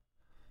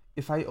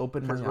if I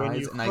open my Because when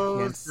eyes you and I can't,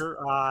 close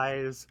your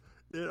eyes,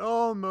 it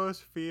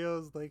almost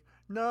feels like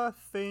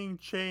nothing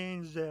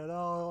changed at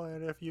all.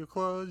 And if you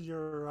close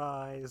your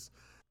eyes,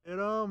 it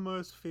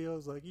almost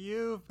feels like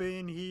you've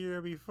been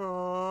here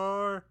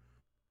before.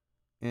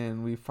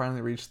 and we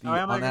finally reached Now,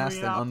 the am I going to be unasked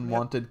an and optimist?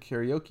 unwanted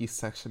karaoke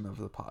section of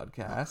the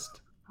podcast.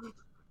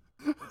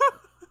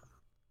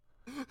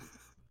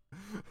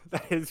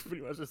 That is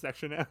pretty much a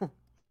section now.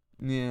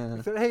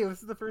 Yeah, So, hey,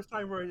 this is the first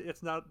time where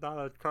it's not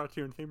a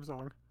cartoon theme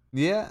song.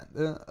 yeah.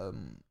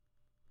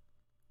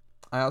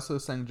 I also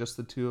sang "Just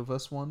the Two of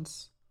Us"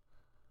 once.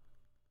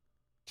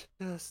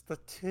 Just the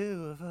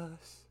two of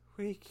us.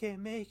 We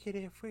can make it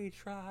if we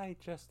try.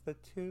 Just the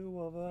two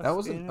of us. That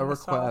wasn't a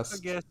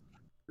request.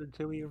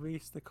 Until we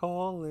reach the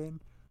call in.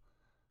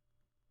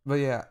 But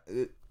yeah,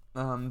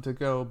 to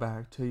go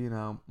back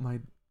to my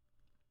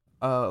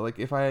like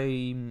if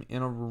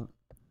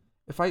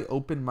if I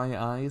open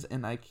my eyes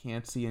and I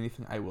can't see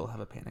anything, I will have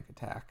a panic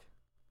attack.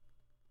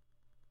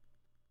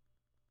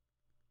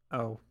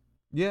 Oh.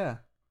 Yeah,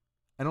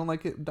 I don't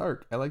like it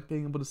dark. I like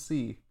being able to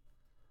see.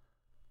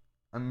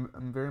 I'm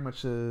very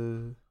much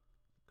a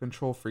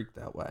control freak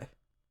that way.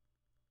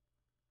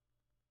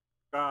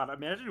 God,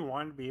 imagine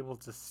wanting to be able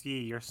to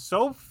see. You're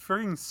so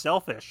freaking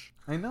selfish.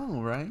 I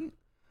know, right?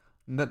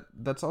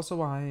 That's also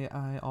why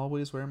I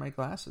always wear my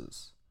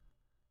glasses.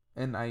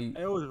 And I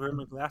always wear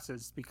my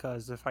glasses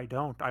because if I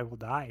don't, I will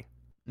die.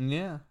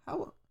 yeah,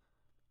 how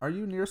are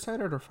you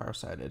nearsighted or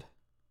farsighted?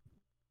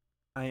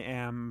 I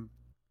am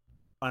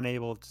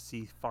unable to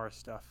see far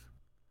stuff.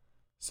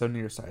 So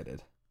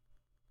nearsighted.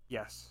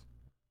 Yes.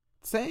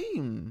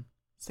 Same.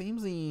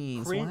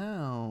 Samesies. Great.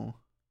 Wow.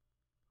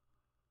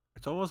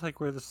 It's almost like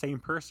we're the same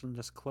person,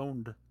 just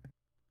cloned.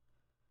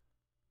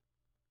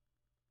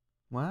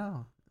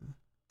 Wow.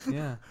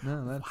 Yeah,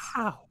 no, that's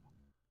Wow.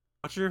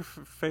 What's your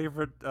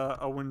favorite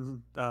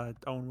Owen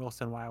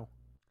Wilson? Wow.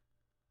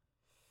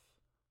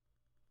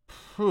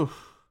 whew,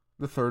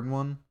 the third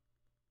one.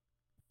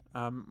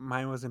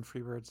 Mine was in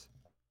Freebirds.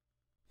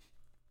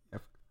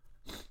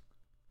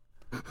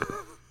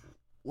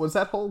 Was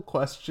that whole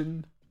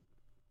question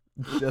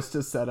just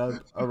to set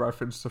up a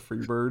reference to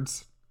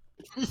Freebirds?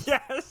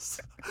 Yes.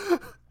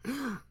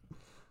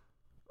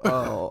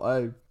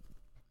 Oh,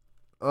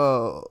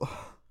 oh.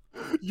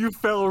 You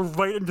fell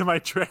right into my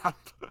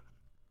trap.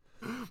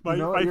 You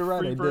know what? My You're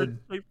right. I Freebird.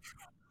 did.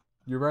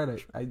 You're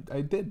right.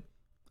 I did,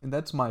 and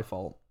that's my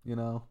fault.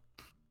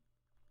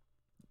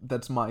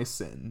 That's my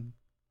sin.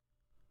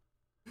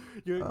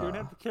 You're gonna Uh,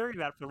 have to carry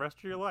that for the rest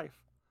of your life.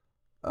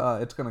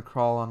 it's gonna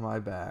crawl on my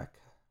back.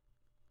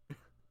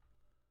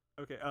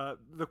 Okay.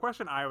 The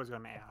question I was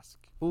gonna ask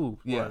Ooh,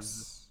 was,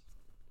 yes.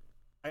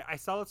 I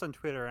saw this on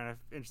Twitter and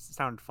it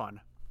sounded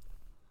fun.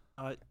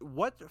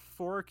 What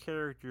four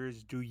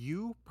characters do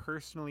you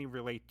personally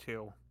relate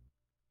to?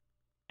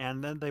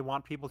 And then they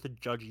want people to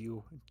judge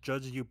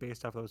you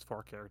based off those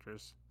four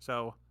characters.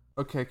 So,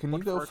 Okay, can you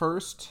what go four?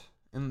 first,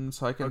 and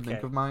so I can think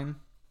Okay, of mine?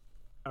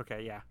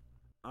 okay, yeah.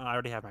 I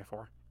already have my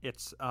four.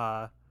 It's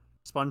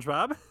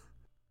SpongeBob,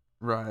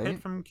 Pit Right,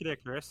 from Kid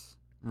Icarus,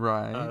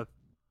 right. uh,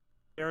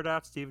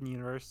 Peridot, Steven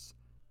Universe,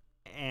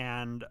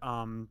 and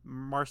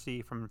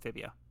Marcy from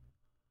Amphibia.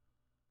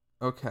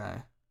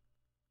 Okay.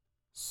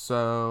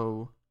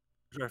 So,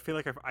 I feel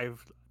like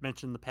I've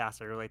mentioned in the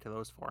past I relate to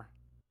those four.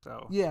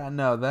 So, yeah,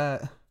 no,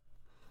 that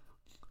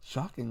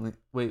shockingly.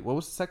 Wait, what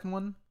was the second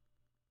one?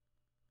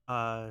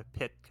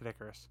 Pit, Kid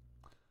Icarus.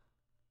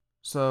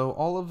 So,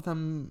 all of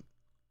them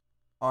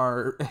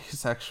are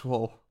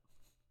asexual,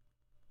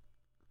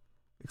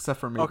 except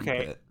for maybe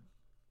Okay, Pit.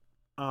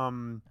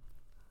 um,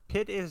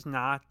 Pit is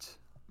not.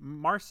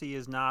 Marcy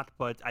is not,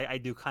 but I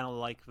do kind of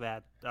like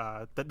that.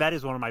 That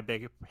is one of my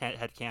big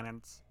head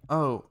canons.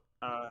 Oh,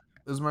 Uh,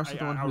 is Marcy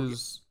the one I'll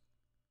who's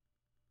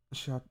is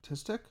she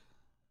autistic?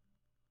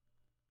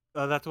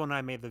 that's the one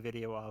I made the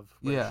video of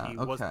where Yeah, she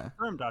was okay.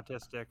 confirmed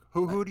autistic. I,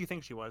 Who do you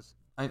think she was?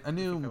 I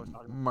Do you think I knew was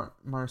talking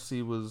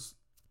Marcy was.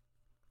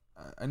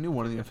 I knew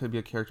one of the amphibia?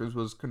 amphibia characters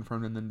was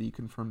confirmed and then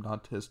deconfirmed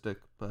autistic,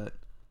 but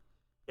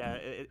Yeah,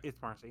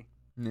 it's Marcy.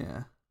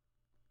 yeah.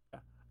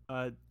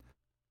 Yeah.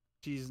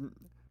 She's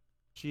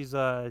she's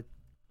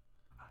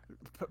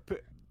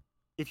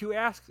if you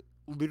ask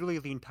literally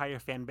the entire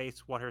fan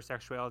base what her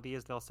sexuality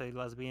is, they'll say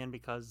lesbian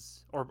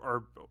because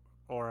or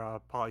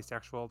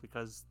polysexual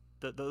because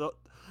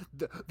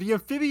the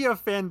amphibia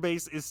fan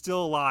base is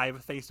still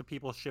alive thanks to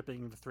people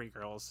shipping the three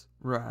girls.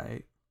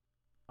 Right.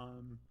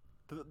 Um,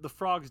 the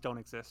frogs don't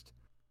exist.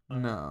 Uh,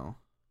 No.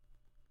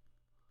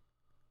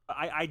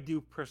 I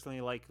do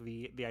personally like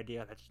the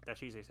idea that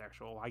she's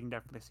asexual. I can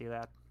definitely see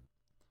that.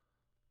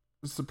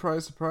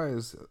 Surprise,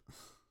 surprise.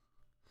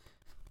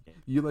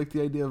 You like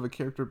the idea of a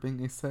character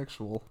being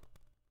asexual.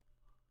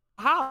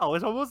 How?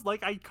 It's almost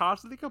like I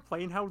constantly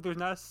complain how there's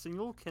not a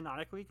single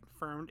canonically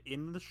confirmed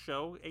in the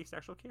show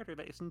asexual character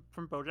that isn't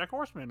from BoJack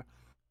Horseman.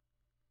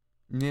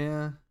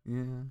 Yeah,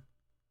 yeah.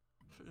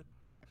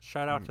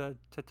 Shout out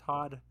to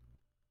Todd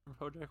from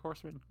BoJack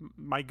Horseman,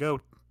 my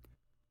goat.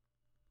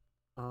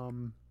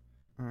 Um,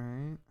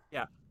 Alright.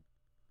 yeah.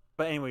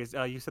 But anyways,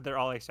 you said they're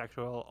all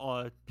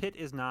asexual. Pit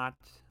is not,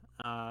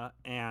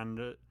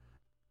 and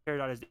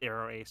Peridot is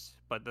Arrow Ace,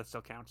 but that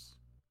still counts.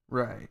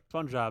 Right.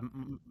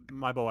 SpongeBob,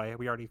 my boy,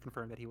 we already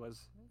confirmed that he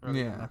was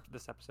earlier in Yeah.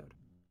 this episode.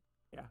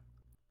 Yeah.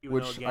 Even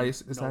though, Which again,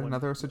 is no that one.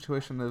 another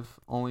situation of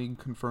only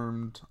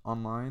confirmed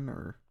online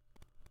or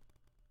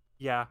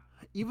Yeah.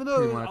 Even though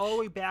pretty it was much all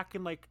the way back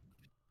in like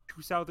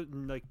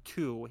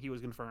 2002, he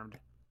was confirmed.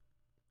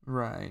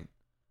 right.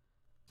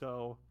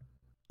 So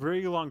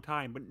very long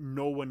time, but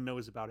no one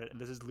knows about it. And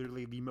this is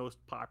literally the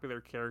most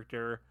popular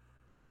character,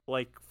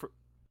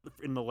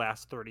 in the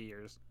last 30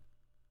 years.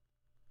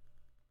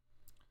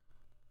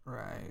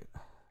 Right.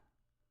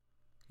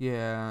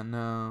 Yeah,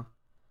 no.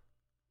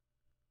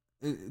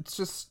 It's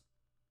just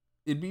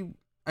it'd be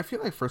I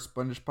feel like for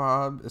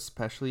SpongeBob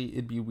especially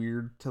it'd be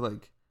weird to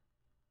like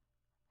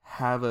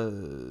have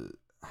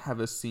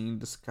a scene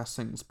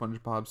discussing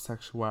SpongeBob's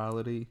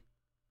sexuality.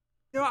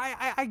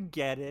 I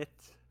get it,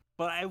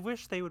 but I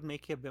wish they would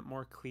make it a bit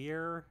more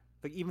clear.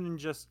 Like even in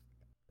just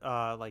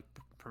like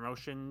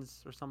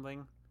promotions or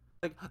something.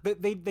 Like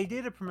they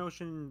did a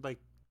promotion like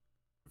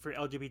for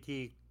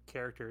LGBT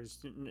characters.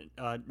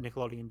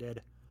 Nickelodeon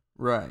did,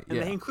 Right. and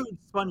Yeah. they included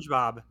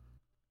SpongeBob,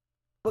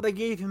 but they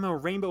gave him a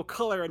rainbow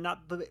color and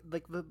not the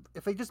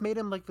If they just made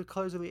him like the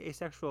colors of the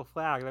asexual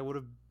flag, that would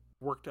have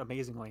worked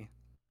amazingly.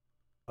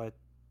 But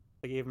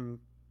they gave him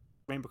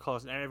rainbow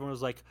colors, and everyone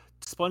was like,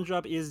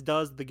 "SpongeBob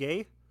does the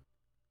gay."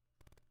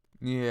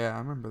 Yeah, I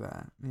remember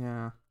that.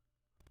 Yeah.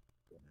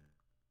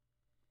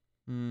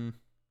 Hmm.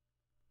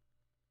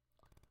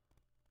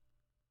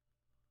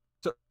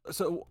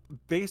 So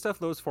based off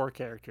those four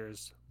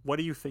characters, what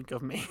do you think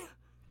of me?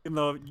 Even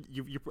though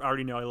you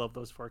already know I love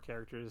those four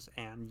characters,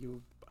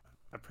 and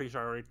I'm pretty sure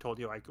I already told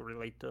you I could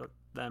relate to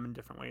them in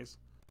different ways.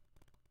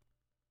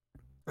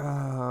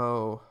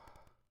 Oh.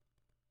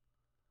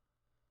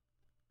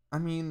 I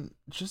mean,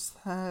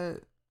 just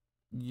that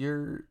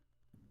you're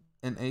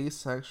an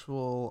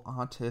asexual,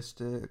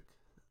 autistic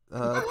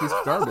piece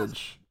of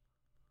garbage.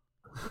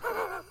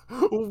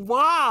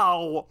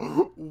 Wow!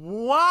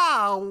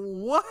 Wow!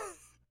 What?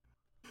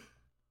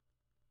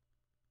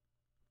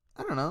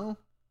 I don't know.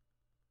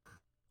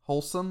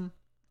 Wholesome.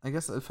 I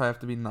guess if I have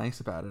to be nice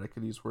about it, I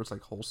could use words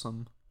like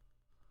wholesome.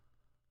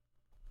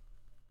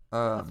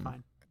 That's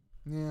fine.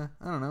 Yeah,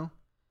 I don't know.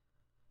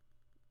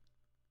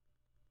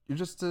 You're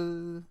just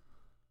a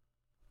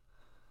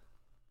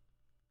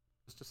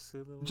Just a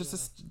silly little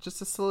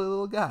just a silly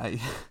little guy.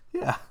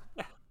 Yeah.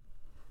 Yeah.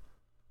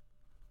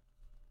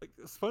 Like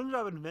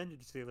SpongeBob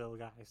invented silly little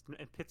guys,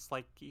 and Pitt's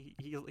like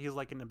he's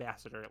like an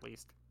ambassador at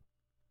least.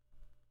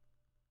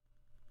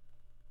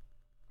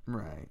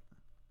 Right.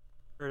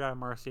 Pterodot and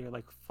Marcy are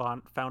like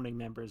founding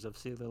members of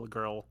Silly Little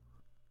Girl.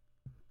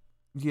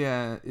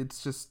 Yeah,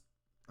 it's just.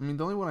 I mean,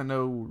 the only one I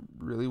know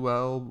really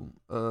well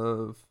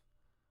the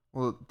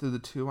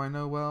two I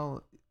know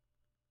well.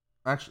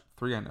 Actually,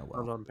 three I know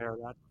well. On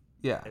Pterodot.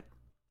 Yeah,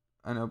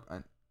 I know.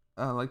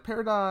 Like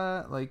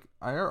Peridot, like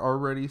I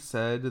already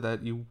said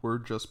that you were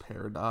just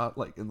Peridot,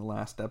 like in the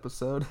last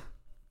episode.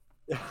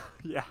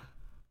 Yeah.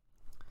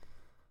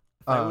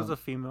 If I was a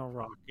female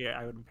rock, yeah,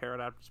 I would be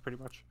Peridot pretty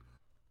much.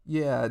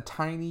 Yeah,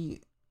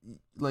 tiny.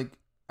 Like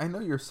I know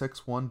you're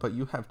 6'1", but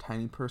you have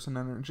tiny person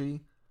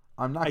energy.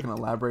 I'm not gonna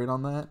elaborate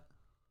on that.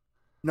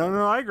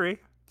 No, I agree.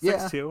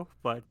 6'2", Yeah.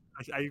 but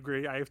I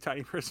agree. I have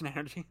tiny person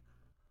energy.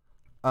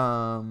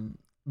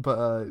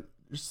 But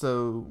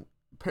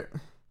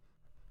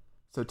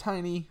so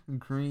tiny,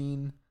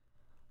 green,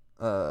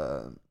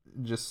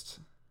 just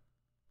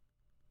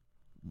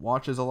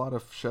watches a lot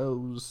of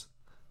shows.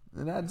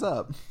 It adds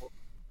up.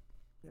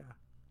 Yeah.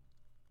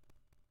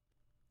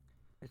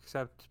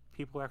 Except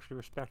people actually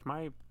respect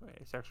my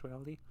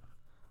sexuality.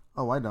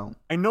 Oh, I don't.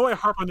 I know I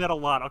harp on that a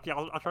lot. Okay,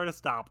 I'll try to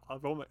stop. I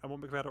won't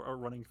make that a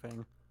running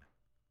thing.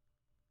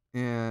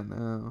 Yeah,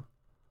 no.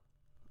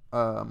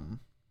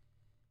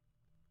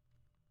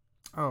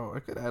 Oh, I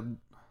could add.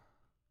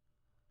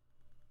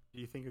 Do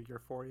you think of your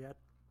 4 yet?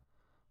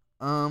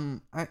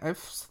 I've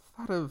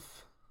thought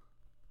of.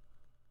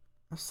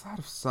 I've thought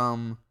of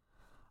some.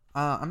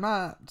 I'm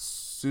not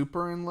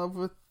super in love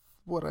with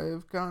what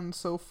I've gotten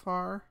so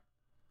far.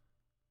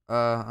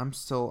 I'm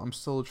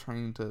still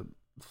trying to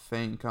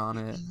think on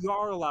it. You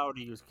are allowed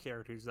to use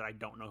characters that I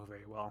don't know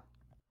very well.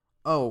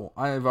 Oh,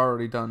 I've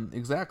already done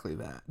exactly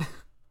that.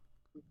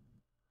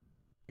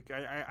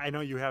 I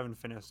know you haven't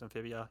finished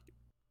Amphibia,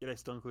 yet I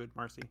still include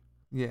Marcy.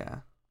 Yeah.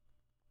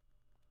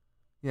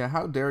 Yeah,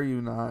 how dare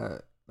you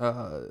not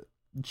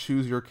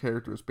choose your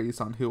characters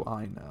based on who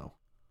I know?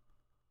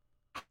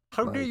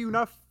 How dare you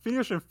not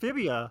finish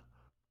Amphibia?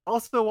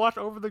 Also watch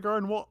Over the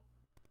Garden Wall.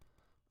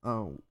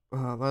 Oh,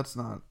 let's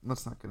not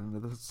get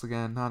into this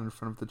again. Not in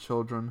front of the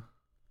children.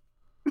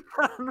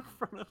 Not in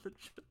front of the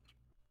children.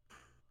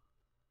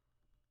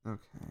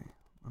 Okay.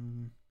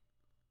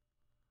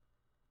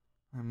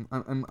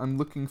 I'm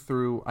looking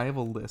through. I have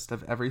a list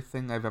of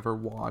everything I've ever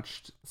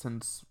watched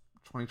since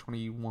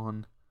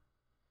 2021,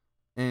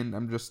 and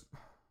I'm just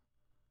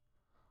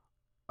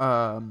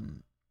Oh,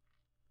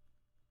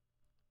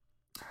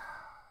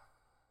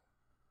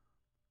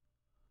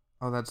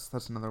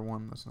 that's another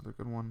one. That's another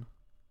good one.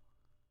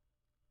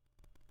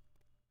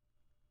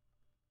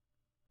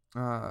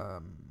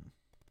 Can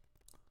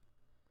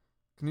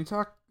you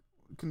talk?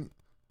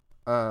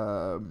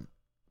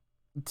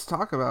 Let's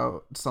talk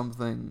about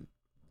something.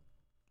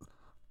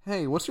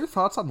 Hey, what's your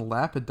thoughts on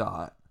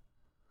Lapidot?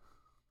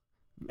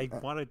 I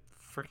want to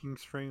freaking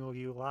strangle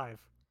you alive.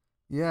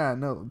 Yeah,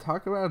 no,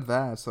 talk about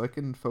that so I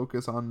can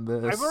focus on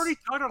this. I've already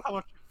talked about how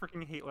much I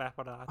freaking hate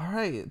Lapidot.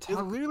 Alright, It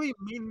literally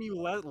made me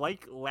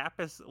like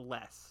Lapis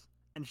less.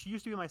 And she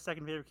used to be my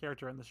second favorite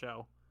character in the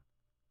show.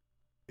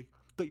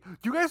 Like,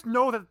 do you guys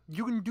know that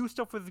you can do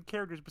stuff with the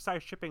characters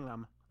besides shipping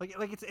them? Like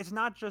it's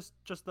not just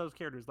those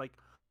characters. Like,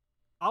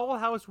 Owl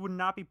House would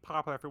not be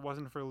popular if it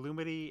wasn't for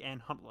Lumity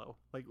and Huntlow.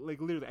 Like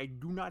literally, I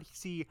do not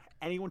see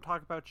anyone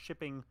talk about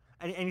shipping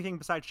anything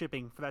besides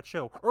shipping for that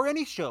show or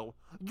any show.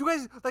 You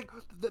guys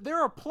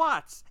there are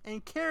plots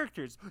and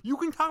characters. You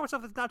can talk about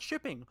stuff that's not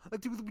shipping.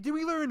 Like, did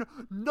we learn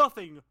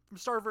nothing from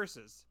Star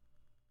Versus?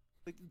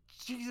 Like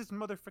Jesus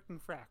motherfucking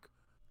frack.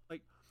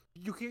 Like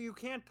you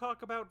can't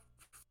talk about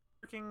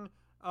freaking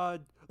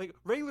like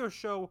regular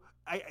show.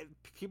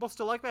 People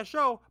still like that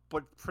show,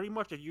 but pretty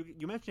much if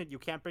you mention it, you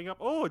can't bring up.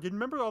 Oh, didn't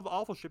remember all the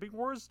awful shipping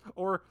wars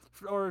or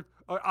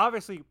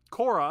obviously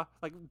Korra.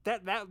 Like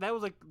that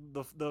was like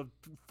the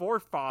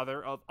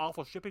forefather of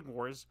awful shipping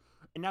wars,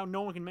 and now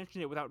no one can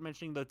mention it without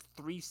mentioning the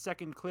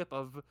 3-second clip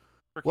of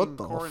What freaking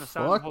the Korra and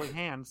Asami fuck? holding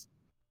hands.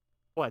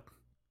 What?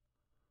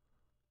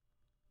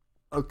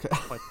 Okay.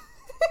 What?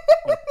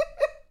 What?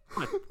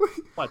 What?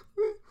 What?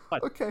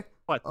 What? Okay.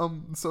 What?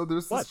 So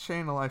there's this What?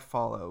 channel I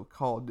follow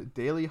called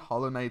Daily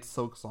Hollow Knight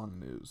Silksong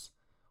News,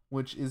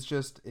 which is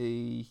just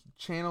a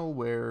channel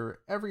where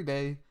every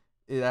day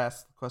it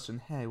asks the question,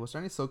 "Hey, was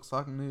there any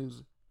Silksong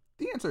news?"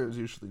 The answer is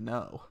usually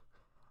no.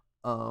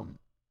 Um,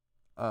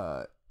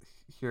 uh,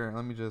 Here,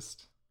 let me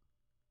just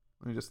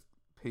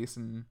paste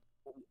and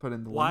put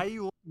in the Why link. are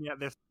you looking at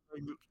this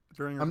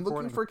during I'm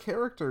looking recording? for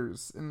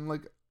characters and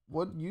like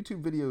what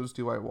YouTube videos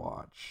do I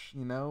watch?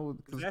 You know,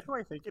 Is because that who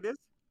I think it is?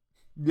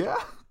 yeah,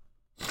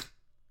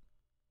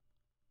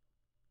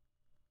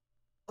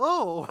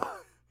 Oh,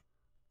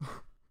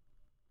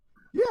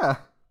 yeah.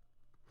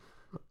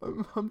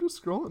 I'm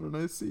just scrolling and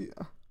I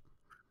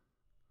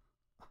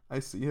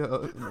see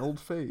an old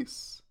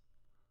face.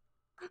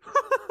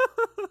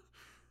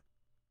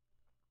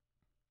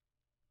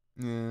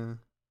 Yeah.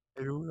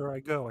 everywhere I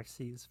go, I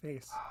see his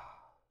face.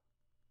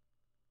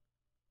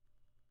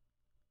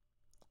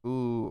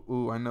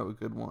 Ooh, I know a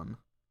good one.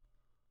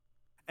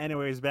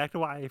 Anyways, back to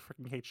why I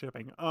freaking hate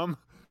shipping.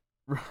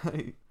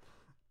 Right.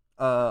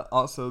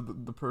 Also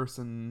the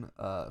person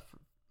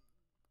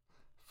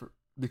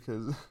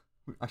because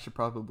I should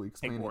probably Egg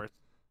explain it. Wars.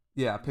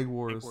 Yeah, Pig Egg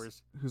Wars.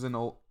 Wars. Who's an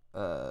old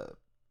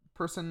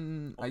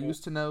person I Oh,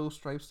 used to know.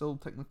 Stripe still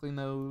technically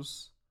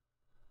knows.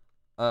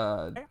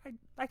 Uh,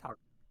 I talk.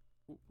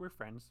 We're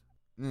friends.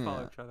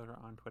 Follow yeah. each other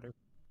on Twitter.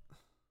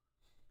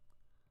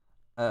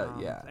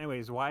 Yeah.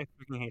 Anyways, why I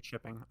freaking hate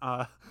shipping?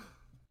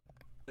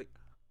 Like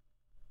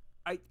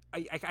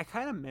I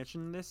kind of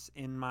mentioned this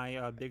in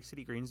my Big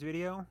City Greens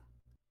video,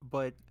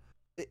 but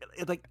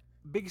like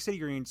Big City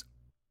Greens,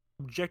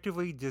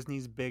 objectively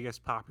Disney's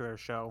biggest popular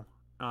show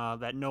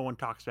that no one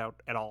talks about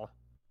at all.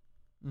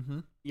 Mm-hmm.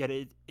 Yet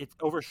it's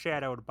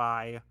overshadowed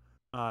by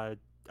uh,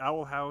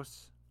 Owl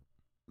House,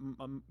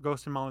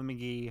 Ghost and Molly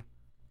McGee,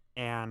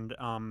 and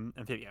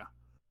Amphibia.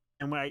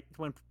 And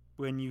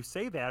when you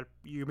say that,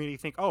 you immediately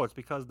think, oh, it's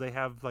because they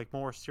have like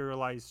more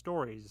serialized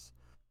stories.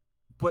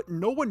 But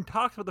no one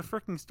talks about the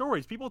freaking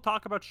stories. People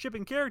talk about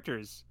shipping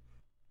characters.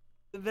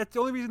 That's the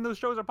only reason those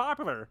shows are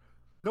popular.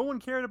 No one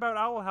cared about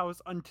Owl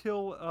House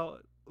until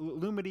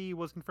Lumity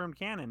was confirmed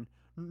canon.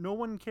 No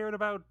one cared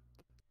about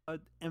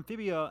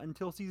Amphibia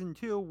until season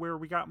 2, where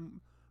we got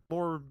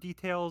more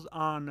details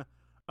on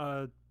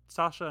uh,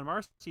 Sasha and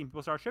Marcy, and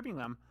people start shipping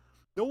them.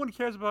 No one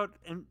cares about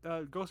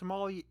Ghost and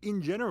Molly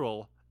in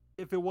general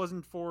if it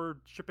wasn't for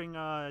shipping.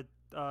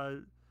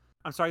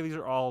 I'm sorry, these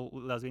are all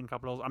lesbian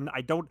couples.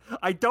 I don't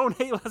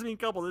hate lesbian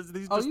couples.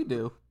 These are Oh, just you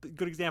do.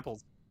 good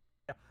examples.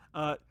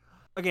 Yeah.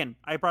 Again,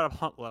 I brought up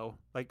Huntlow.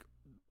 Like,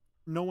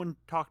 no one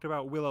talked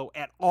about Willow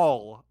at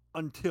all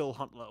until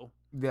Huntlow.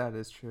 Yeah, it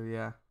is true.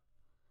 Yeah.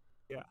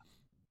 Yeah,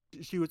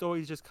 she was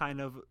always just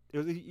kind of. It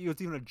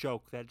was even a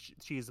joke that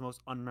she is the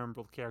most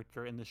unmemorable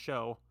character in the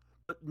show.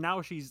 But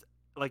now she's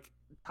like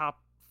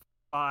top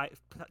 5,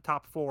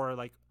 top 4,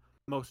 like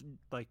most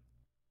like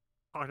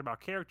talked about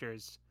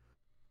characters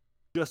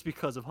just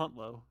because of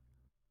Huntlow.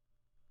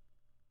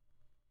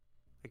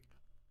 Like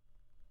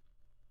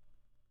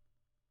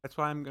that's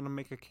why I'm gonna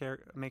make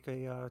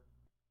a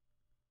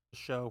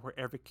show where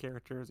every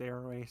character is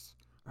Arrow Ace.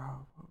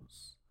 Oh, what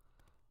was?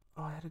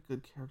 Oh, I had a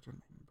good character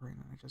named Brain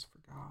and I just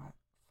forgot.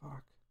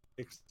 Fuck.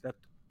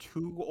 Except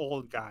 2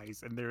 old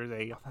guys, and there's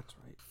a Oh, that's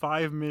right.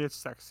 5-minute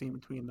sex scene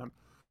between them.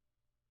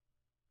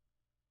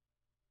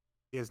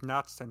 It is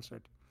not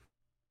censored.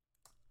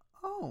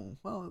 Oh,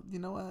 well, you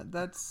know what?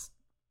 That's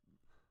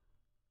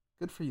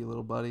good for you,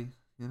 little buddy.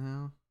 You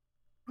know?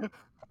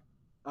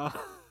 uh,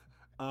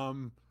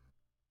 um,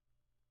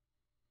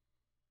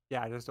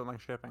 yeah, I just don't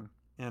like shipping,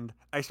 and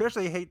I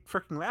especially hate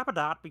freaking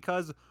Lapidot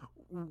because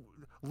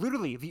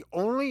literally the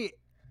only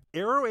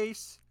Arrow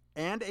Ace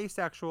and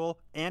asexual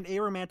and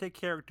aromantic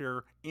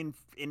character in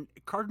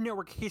Cartoon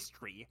Network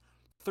history,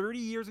 30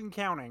 years and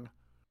counting,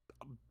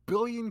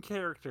 billion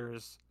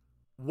characters,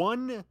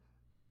 one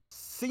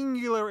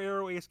singular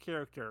Arrow Ace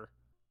character,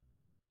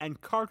 and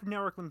Cartoon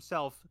Network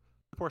themselves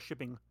support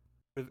shipping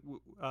with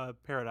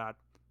Peridot.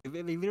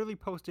 They literally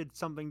posted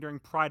something during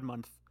Pride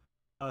Month,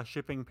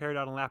 shipping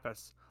Peridot and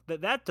Lapis.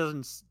 That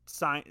doesn't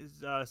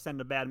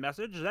send a bad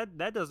message.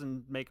 That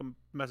doesn't make a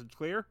message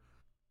clear.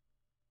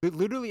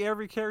 Literally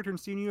every character in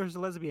Steven Universe is a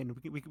lesbian.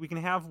 We can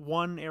have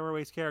one Arrow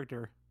Ace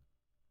character.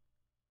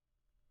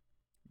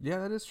 Yeah,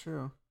 that is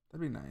true.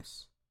 That'd be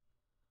nice.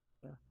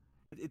 Yeah.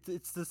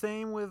 It's the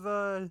same with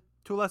to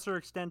a lesser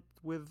extent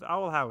with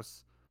Owl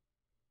House.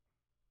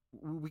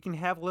 We can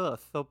have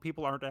Lilith, though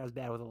people aren't as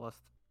bad with Lilith.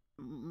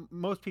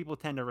 Most people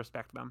tend to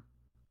respect them,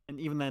 and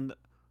even then,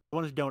 The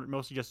ones who don't,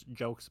 mostly just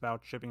jokes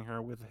about shipping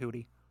her with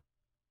Hootie.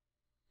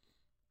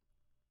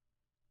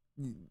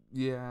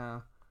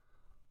 Yeah,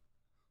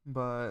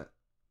 but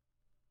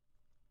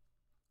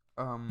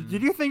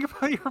Did you think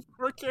about your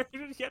 4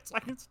 characters yet? So I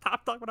can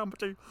stop talking about how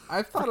much I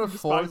I've thought freaking of 4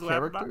 despise Lapidot.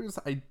 characters.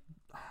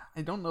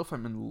 I don't know if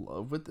I'm in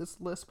love with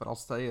this list, but I'll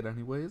say it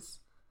anyways.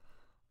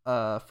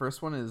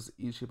 First one is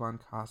Ichiban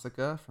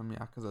Kasuga from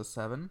Yakuza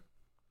 7,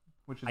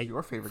 which is I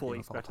your favorite fully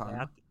game of all expected that.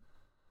 time.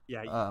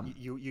 Yeah, Um,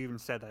 you even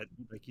said that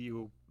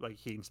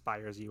he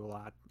inspires you a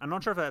lot. I'm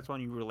not sure if that's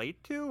one you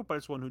relate to, but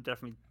it's one who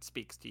definitely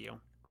speaks to you.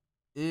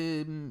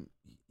 in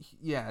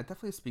yeah, it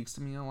definitely speaks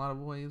to me in a lot of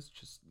ways,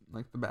 just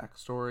like the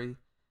backstory.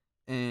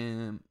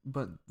 And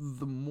but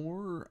the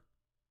more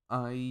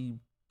I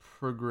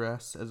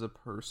progress as a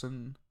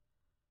person,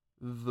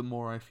 the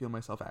more I feel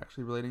myself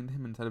actually relating to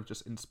him instead of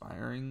just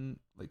inspiring.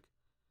 Like,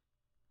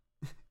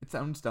 it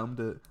sounds dumb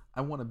to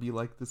I want to be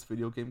like this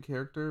video game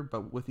character,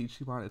 but with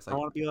Ichiban, it's I like,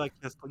 want to be like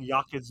this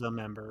Yakuza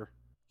member.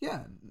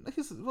 yeah,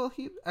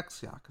 he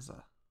ex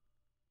Yakuza.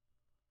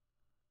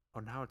 Oh,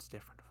 now it's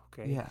different.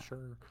 Okay, Yeah,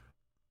 sure.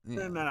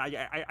 No,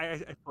 yeah.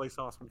 I fully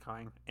saw this one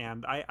coming,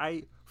 and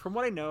from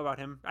what I know about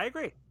him, I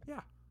agree.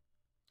 Yeah.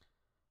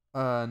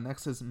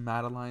 Next is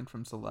Madeline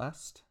from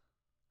Celeste.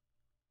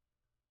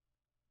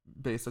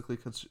 Basically,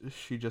 because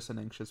she just an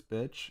anxious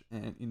bitch,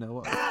 and you know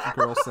what,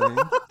 girl, same.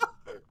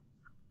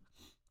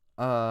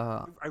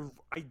 Uh,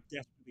 I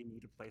definitely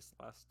need to play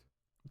Celeste.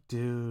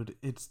 dude,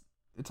 it's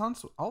on.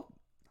 I'll.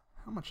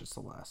 How much is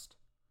Celeste?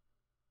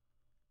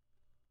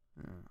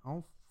 Yeah,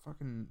 I'll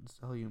fucking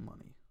sell you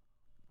money.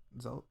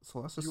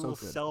 Celeste is You so will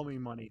good. sell me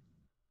money.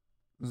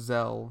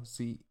 Zell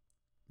Z.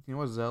 You know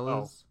what Zell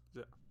Oh, is?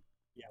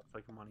 yeah, it's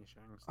like a money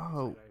sharing site,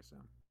 Oh, I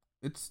assume.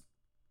 it's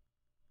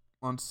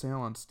on sale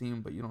on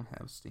Steam, but you don't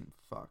have Steam.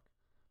 Fuck.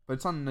 But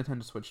it's on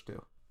Nintendo Switch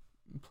too.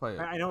 Play it.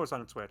 I know it's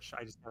on Switch.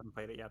 I just haven't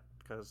played it yet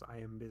because I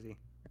am busy.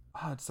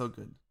 Oh, it's so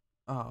good.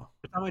 Oh.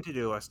 It's on my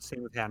to-do list.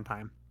 Same with Hand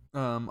Time,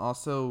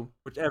 Also,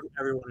 which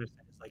everyone has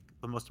said is like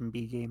the most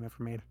MB game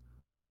ever made.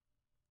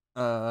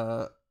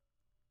 uh,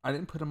 I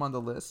didn't put him on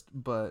the list,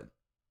 but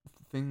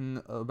the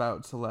thing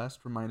about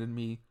Celeste reminded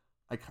me.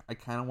 I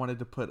kind of wanted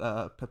to put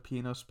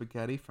Peppino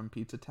Spaghetti from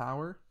Pizza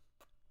Tower.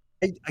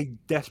 I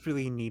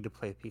desperately need to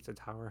play Pizza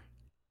Tower.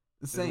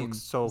 It looks Same,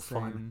 so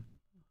fun. same.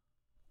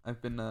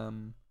 I've been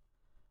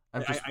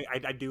I've just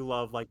I do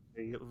love like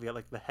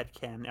the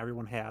headcanon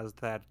everyone has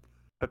that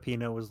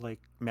Peppino was like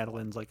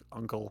Madeline's like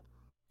uncle.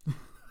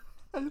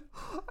 I,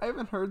 I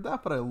haven't heard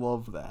that, but I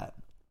love that.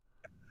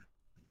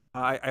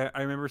 I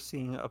remember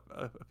seeing a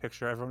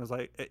picture. Everyone was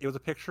like, it was a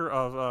picture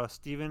of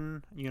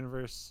Steven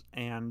Universe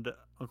and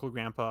Uncle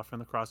Grandpa from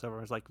the crossover.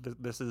 It was like,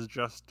 this is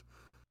just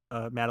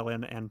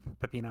Madeline and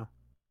Peppino.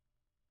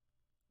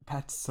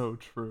 That's so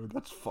true.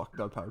 That's fucked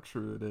up how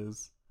true it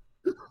is.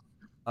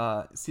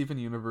 Steven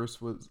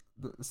Universe was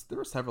there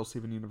were several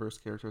Steven Universe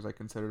characters I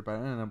considered, but I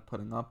didn't end up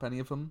putting up any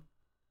of them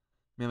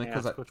mainly May I because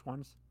ask which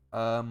ones?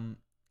 um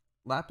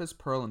Lapis,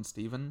 Pearl, and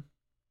Steven.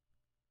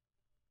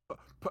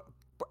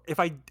 If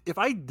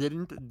I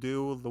didn't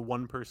do the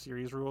one per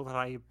series rule that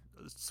I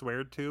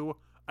swear to,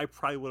 I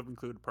probably would have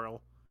included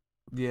Pearl.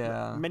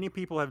 Yeah, Many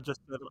people have just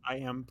said I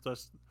am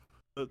just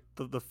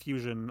the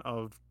fusion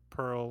of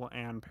Pearl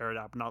and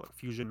Peridot, not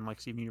fusion in like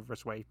Steven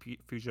Universe way,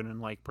 fusion in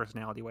like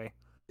personality way.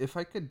 if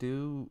I could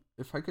do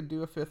a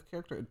fifth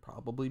character, it'd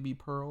probably be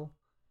Pearl.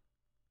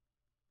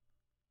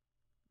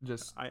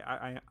 Just I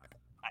I I,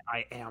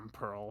 I am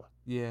Pearl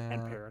and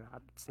yeah,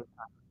 Peridot.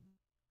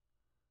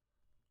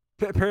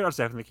 Peridot's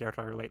definitely the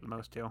character I relate the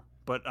most to.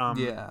 But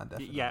yeah,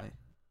 yeah, definitely.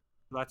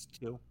 that's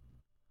two.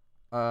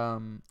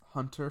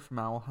 Hunter from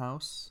Owl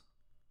House.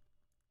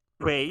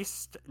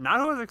 Based, not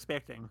what I was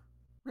expecting.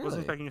 Wasn't Really?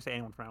 expecting you to say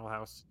anyone from Owl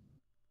House.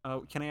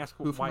 Can I ask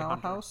Who from why Owl Hunter?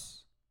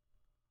 House?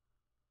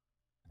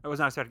 I was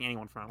not expecting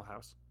anyone from Owl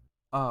House.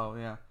 Oh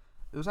yeah,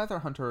 it was either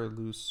Hunter or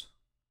Loose.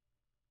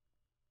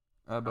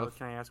 Both.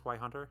 Can I ask why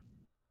Hunter?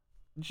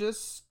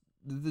 Just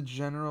the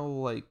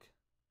general like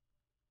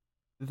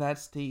that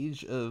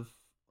stage of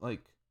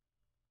like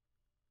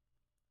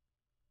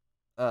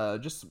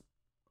just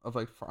of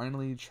like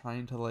finally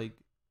trying to like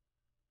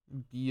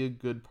be a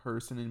good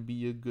person and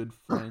be a good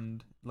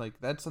friend. Like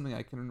that's something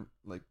I can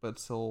like, but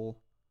still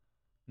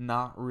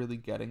not really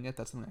getting it.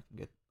 That's something I can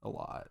get a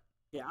lot.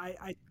 Yeah,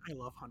 I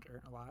love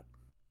Hunter a lot.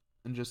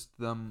 And just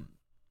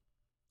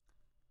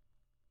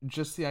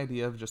the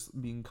idea of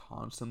just being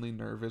constantly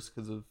nervous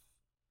because of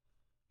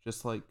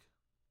just like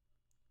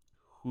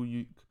who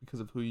you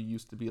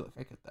used to be. Like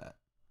I get that.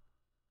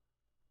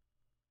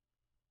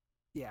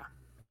 Yeah.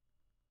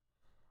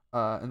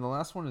 And the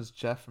last one is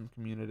Jeff from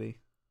Community.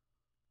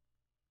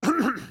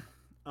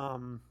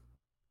 um,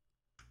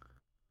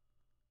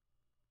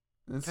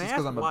 And it's can I just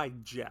because ask I'm a why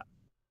Jeff?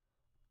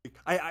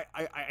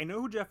 I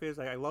know who Jeff is.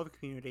 I love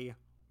Community.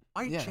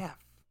 Why yeah. Jeff?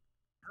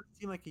 Doesn't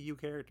seem like a you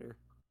character.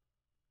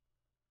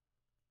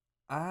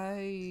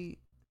 I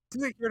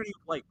Seems like a character you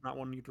like, not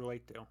one you'd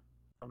relate to.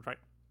 I'm trying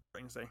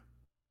to say.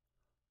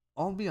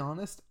 I'll be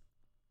honest.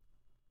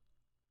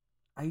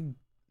 I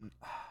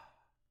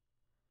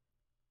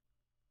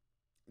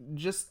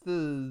just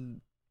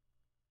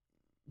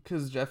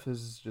because Jeff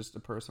is just a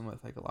person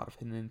with like a lot of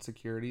hidden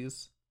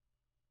insecurities.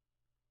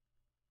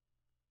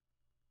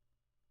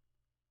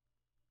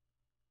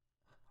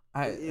 It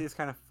I is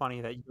kind of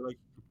funny that you like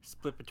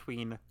split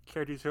between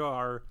characters who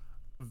are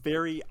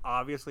very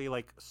obviously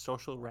like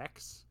social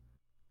wrecks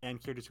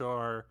and characters who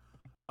are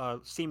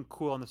seem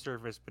cool on the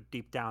surface, but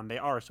deep down they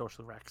are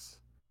social wrecks.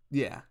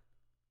 Yeah,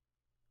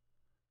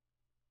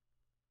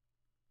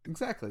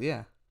 exactly.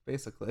 Yeah,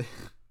 basically.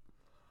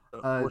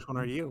 uh, Which one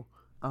are you?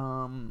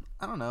 I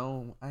don't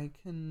know. I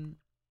can.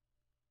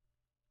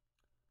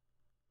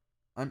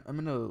 I'm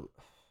gonna.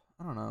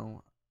 I don't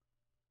know.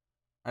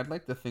 I'd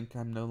like to think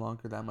I'm no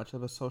longer that much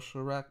of a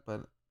social wreck,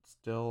 but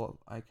still,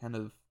 I kind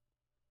of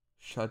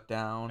shut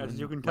down As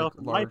you in can tell like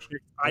from my large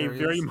pick, I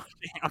very areas. much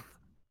am.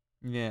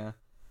 Yeah.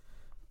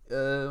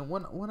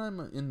 When I'm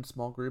in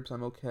small groups,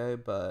 I'm okay,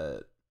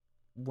 but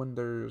when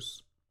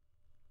there's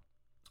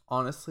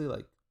honestly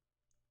like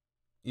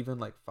even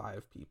like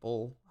 5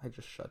 people, I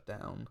just shut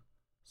down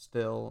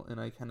still, and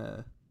I kind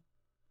of,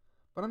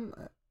 but I'm,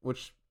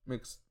 which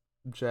makes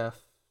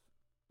Jeff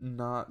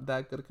not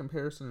that good a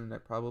comparison, and I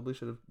probably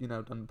should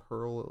have done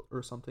Pearl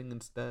or something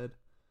instead.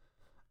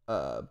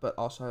 But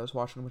also I was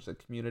watching a bunch of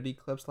community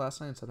clips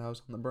last night, so that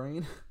was on the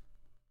brain.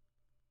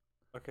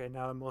 Okay,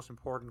 now the most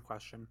important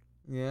question: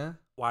 Yeah.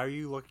 why are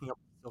you looking up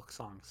Silk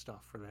Song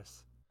stuff for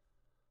this?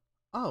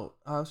 Oh,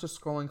 I was just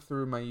scrolling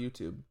through my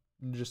YouTube,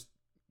 just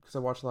because I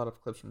watch a lot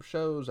of clips from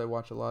shows. I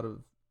watch a lot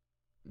of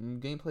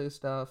gameplay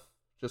stuff,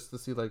 just to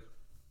see like,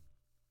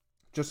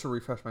 just to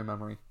refresh my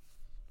memory.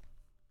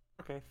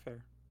 Okay,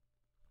 fair.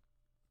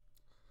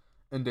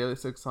 And Daily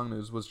Six Song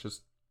News was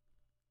just,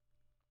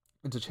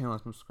 it's a channel I'm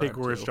Big subscribed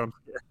worst to. jump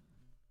scare.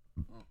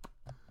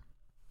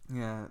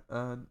 Yeah,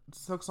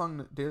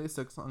 Daily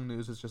Six Song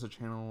News is just a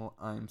channel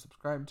I'm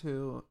subscribed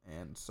to,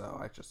 and so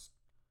I just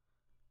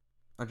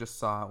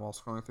saw it while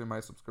scrolling through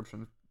my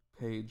subscription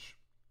page.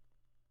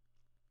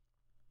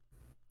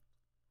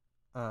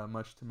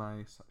 Much to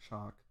my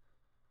shock.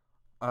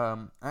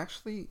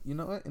 Actually, you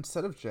know what?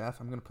 Instead of Jeff,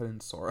 I'm gonna put in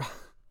Sora.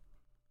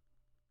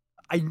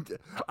 I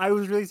I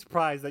was really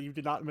surprised that you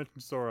did not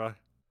mention Sora.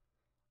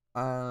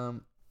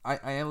 um,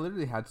 I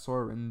literally had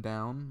Sora written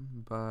down,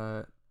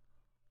 but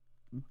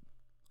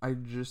I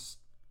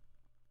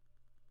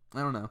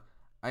don't know.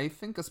 I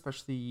think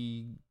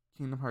especially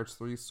Kingdom Hearts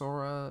 3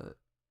 Sora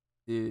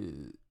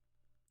is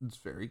it's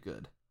very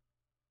good.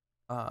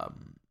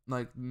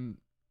 Like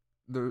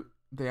they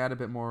they add a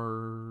bit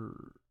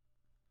more.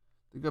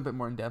 They go a bit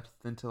more in depth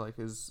into like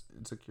his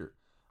insecure.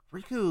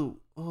 Riku.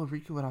 Oh,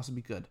 Riku would also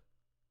be good.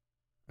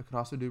 I could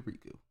also do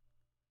Riku.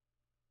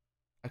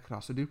 I could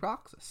also do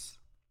Roxas.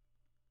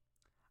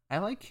 I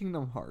like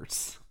Kingdom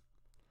Hearts.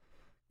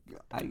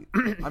 I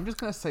I'm just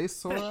gonna say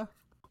Sora,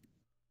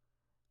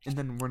 and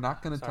then we're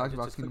not gonna Sorry, talk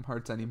about just quick. Kingdom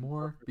Hearts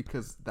anymore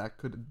because that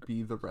could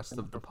be the rest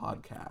of the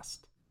podcast.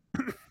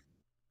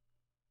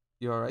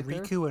 You all right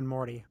there? Riku and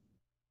Morty.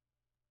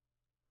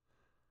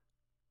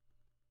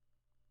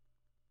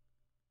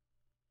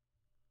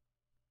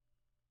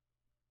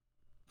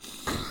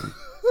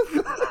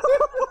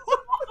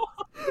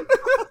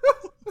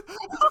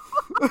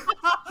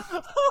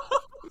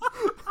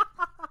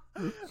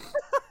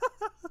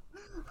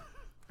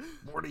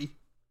 Morty,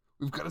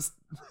 we've got to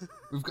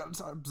we've got to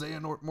stop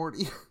Xehanort,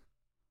 Morty.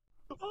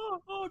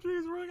 Oh,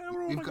 jeez, Rick, I don't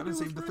know if We've I got can to do this,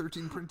 save the Rick.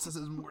 13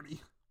 princesses,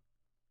 Morty.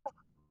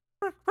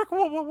 Rick,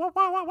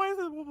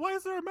 why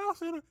is there a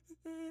mouse in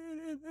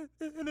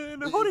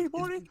a hoodie,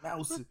 Morty? It's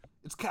mouse. Rick,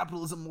 It's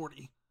capitalism,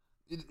 Morty.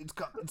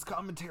 It's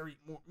commentary,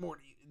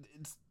 Morty.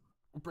 It's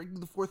breaking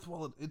the fourth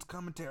wall. It's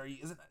commentary.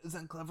 Isn't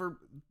that clever?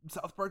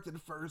 South Park did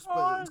it first,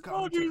 but it's oh, jeez, I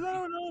commentary.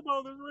 don't know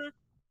about this, Rick.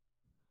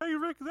 Hey,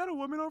 Rick, is that a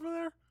woman over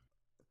there?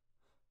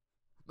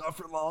 Not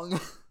for long.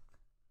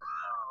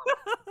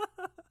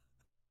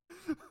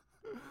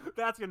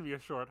 That's gonna be a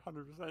short,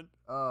 100%.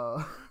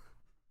 uh,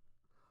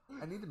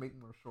 I need to make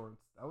more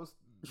shorts. I was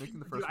making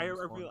the Dude, first one was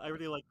fun. I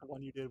really like the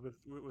one you did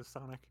with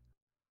Sonic.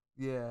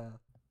 Yeah.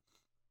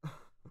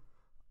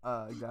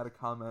 I got a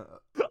comment.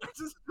 I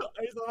just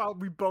love how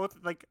we both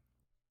like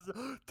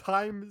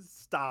time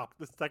stopped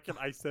the second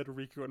I said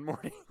Riku and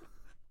Morty.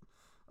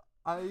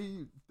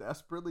 I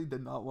desperately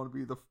did not want to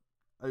be the.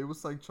 I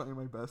was like trying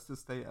my best to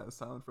stay as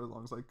silent for as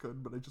long as I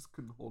could, but I just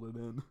couldn't hold it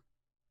in.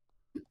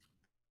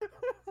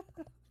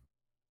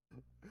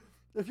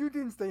 If you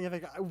didn't say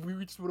anything,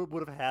 we just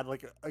would have had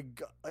like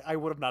I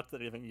would have not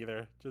said anything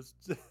either. Just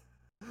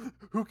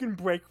who can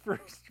break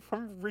first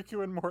from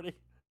Riku and Morty?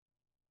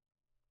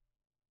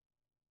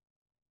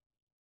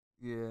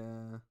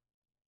 Yeah.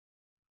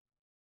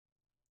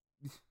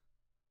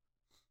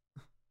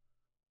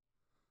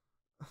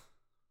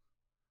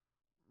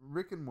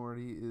 Rick and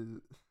Morty is.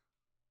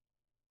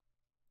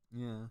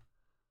 Yeah.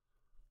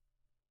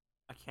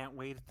 I can't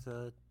wait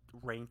to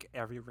rank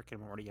every Rick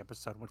and Morty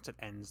episode once it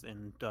ends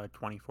in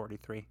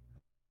 2043.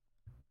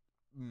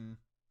 Mm.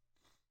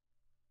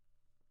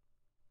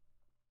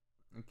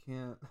 I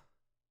can't.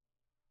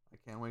 I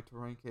can't wait to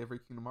rank every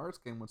Kingdom Hearts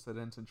game once it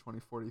ends in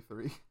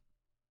 2043.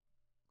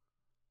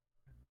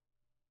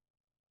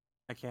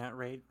 I can't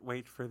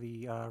wait for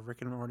the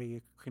Rick and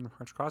Morty Kingdom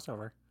Hearts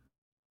crossover.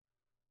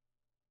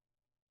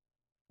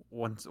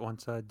 Once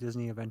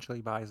Disney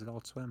eventually buys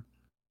Adult Swim.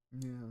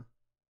 Yeah.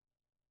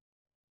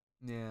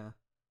 Yeah.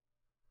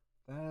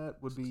 That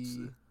would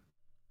be.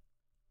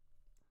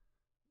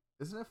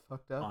 Isn't it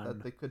fucked up that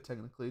Fun. they could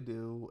technically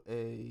do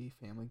a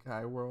Family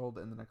Guy world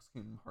in the next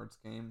Kingdom Hearts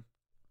game?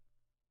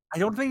 I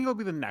don't think it'll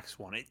be the next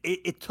one.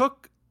 It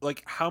took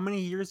like how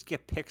many years to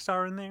get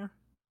Pixar in there?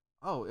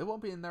 Oh, it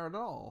won't be in there at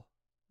all.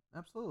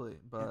 Absolutely, Yeah.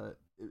 but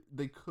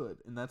they could,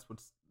 and that's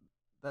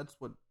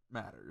what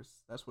matters.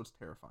 That's what's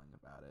terrifying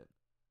about it.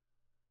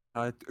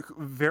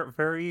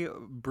 Very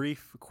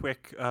brief,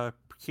 quick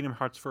Kingdom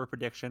Hearts 4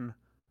 prediction.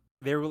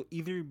 There will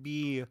either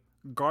be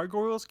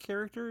Gargoyles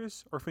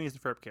characters or Phineas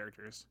and Ferb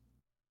characters.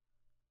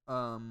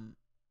 Um,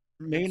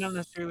 Maybe not it's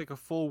necessarily like a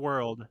full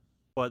world,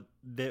 but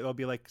there'll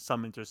be like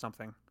summons or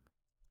something.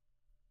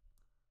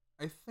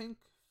 I think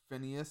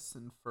Phineas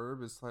and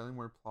Ferb is slightly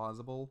more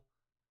plausible,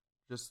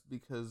 just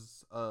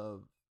because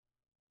of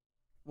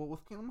well,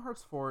 with Kingdom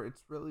Hearts 4,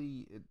 it's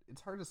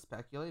hard to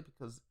speculate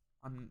because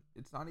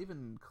it's not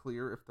even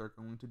clear if they're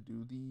going to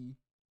do the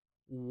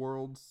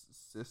world's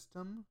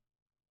system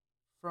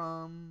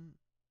from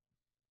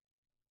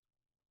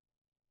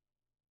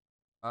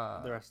The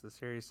uh rest of the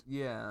series.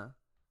 yeah.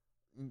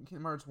 In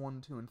Kingdom Hearts 1,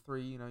 2, and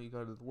 3, you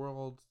go to the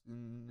world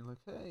and you're like,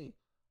 hey.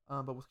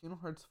 But with Kingdom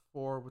Hearts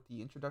 4, with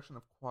the introduction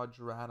of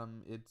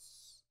Quadratum,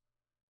 it's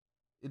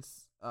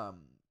it's gonna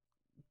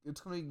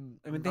be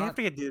I mean, they have not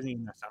to get Disney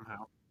in there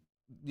somehow.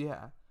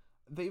 yeah.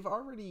 They've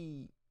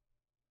already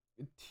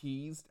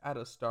teased at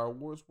a Star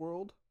Wars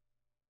world,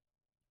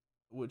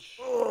 which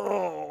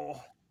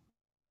Oh,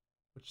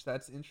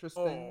 that's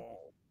interesting. oh.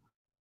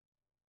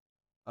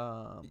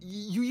 Um,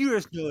 You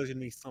just know there's gonna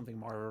be something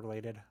Marvel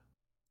related.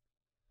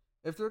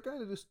 if they're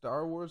gonna do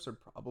Star Wars, they're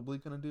probably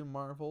gonna do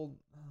Marvel.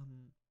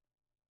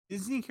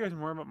 Disney cares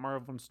more about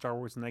Marvel and Star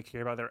Wars than they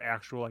care about their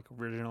actual like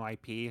original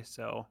IP.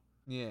 So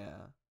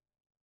Yeah.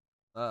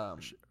 Um,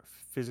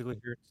 physically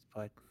hurts,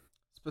 but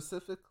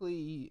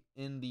specifically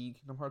in the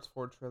Kingdom Hearts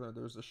 4 trailer,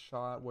 there's a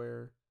shot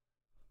where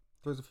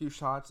there's a few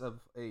shots of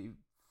a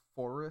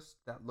forest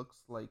that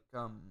looks like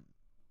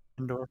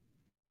Endor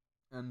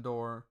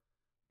Endor,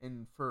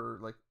 and for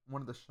like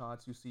one of the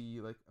shots you see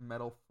like a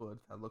metal foot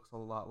that looks a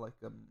lot like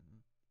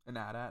an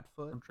AT-AT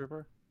foot.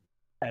 Stormtrooper.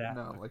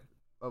 No, like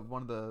of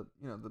one of the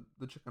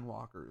the chicken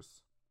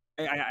walkers.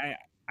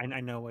 I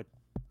know what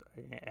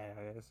it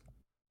is.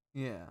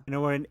 Yeah, I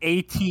know what an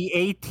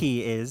AT-AT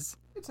is.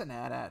 it's an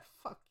AT-AT.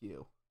 Fuck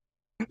you.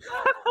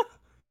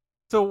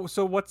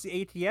 So what's the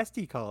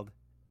ATST called?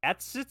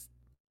 That's just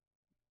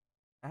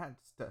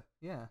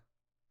Yeah.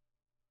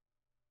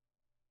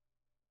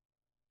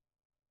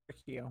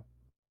 you.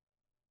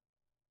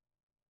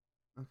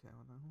 Okay,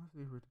 well, I'm not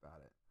be rude about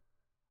it.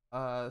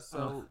 Oh,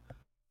 So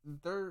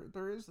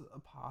there is a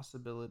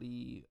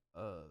possibility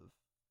of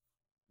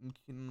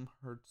Kingdom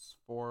Hearts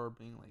 4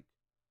 being like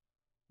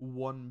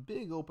one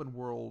big open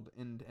world,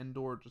 and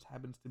Endor just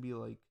happens to be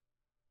like,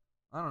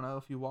 I don't know,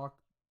 if you walk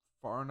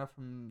far enough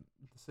from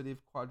the city of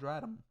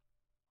Quadratum.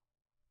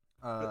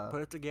 Uh,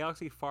 but it's a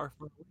galaxy far,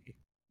 far away.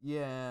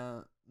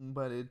 yeah,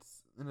 but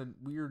it's in a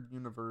weird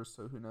universe,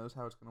 so who knows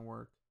how it's gonna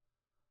work.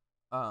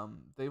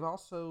 They've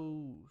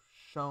also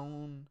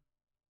shown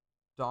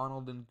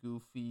Donald and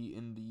Goofy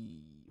in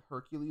the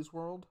Hercules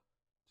world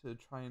to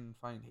try and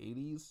find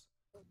Hades.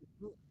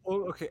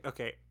 Oh,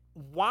 okay.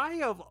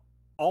 Why of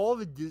all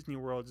the Disney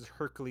worlds is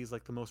Hercules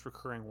like the most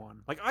recurring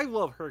one? Like I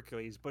love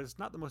Hercules, but it's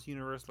not the most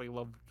universally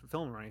loved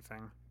film or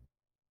anything.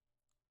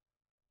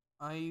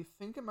 I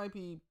think it might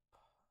be.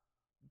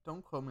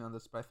 Don't quote me on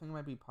this, but I think it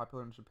might be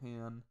popular in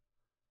Japan,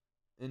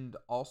 and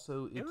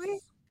also Really?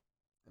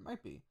 it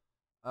might be.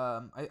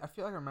 I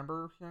feel like I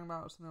remember hearing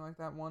about something like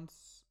that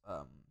once.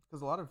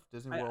 Because a lot of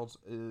Disney I worlds,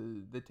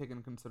 they take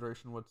into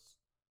consideration what's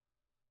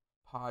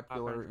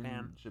popular in popular Japan.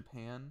 in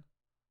Japan.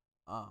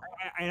 Um,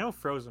 I know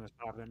Frozen is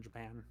popular in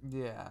Japan,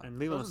 yeah, and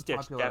Lilo and Frozen's Stitch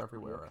popular definitely.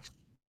 everywhere.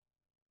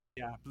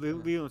 Yeah, Yeah,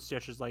 Lilo and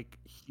Stitch is like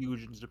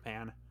huge in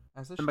Japan,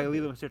 as it and by should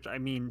Lilo be. and Stitch I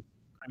mean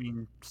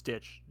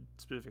Stitch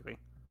specifically.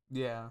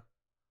 Yeah.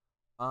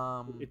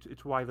 Um,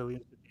 It's why the Lilo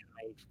and Stitch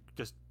anime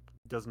just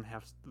doesn't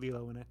have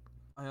Lilo in it.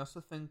 I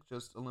also think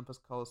just Olympus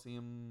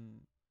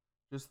Coliseum,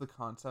 just the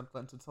concept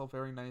lends itself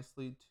very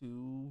nicely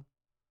to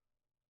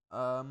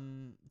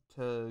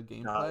Does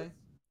gameplay,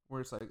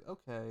 where it's like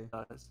okay,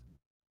 does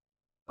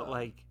but um,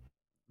 like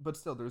but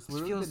still, there's this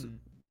literally feels been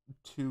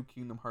two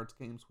Kingdom Hearts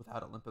games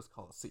without Olympus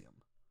Coliseum.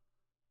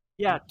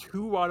 yeah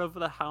 2 out of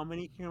the how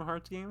many Kingdom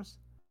Hearts games?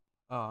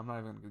 Oh, I'm not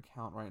even gonna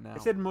count right I now.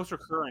 said most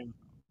recurring.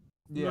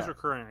 Most Yeah,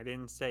 recurring. I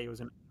didn't say it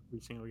was in every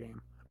single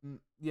game.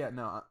 yeah,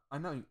 no, I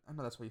know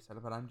that's what you said,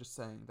 but I'm just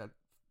saying that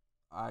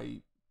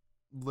I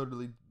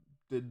literally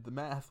did the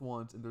math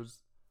once, and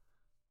there's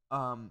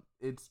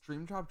it's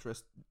Dream Drop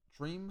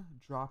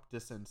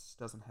Distance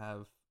doesn't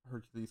have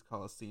Hercules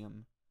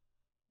Coliseum,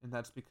 and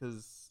that's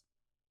because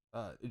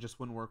it just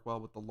wouldn't work well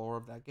with the lore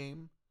of that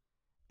game.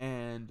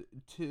 And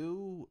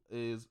two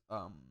is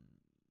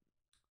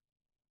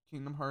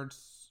Kingdom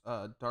Hearts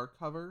Dark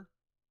Cover,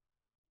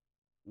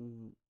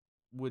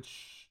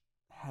 which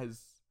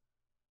has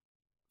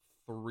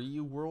 3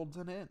 worlds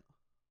in it.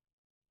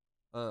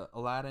 Yeah.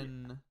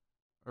 Aladdin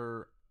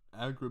or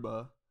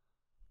Agrabah,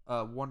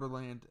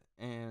 Wonderland,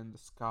 and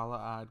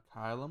Scala ad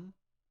Kylam.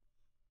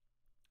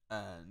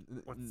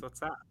 And What's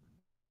that?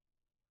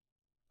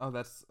 oh,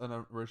 that's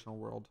an original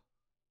world.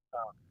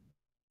 Oh.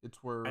 It's I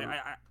where,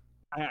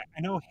 I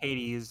I know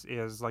Hades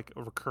is like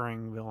a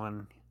recurring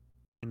villain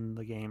in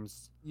the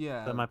games. That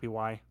yeah, might be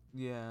why.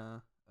 yeah,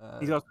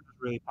 He's also just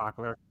really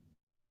popular.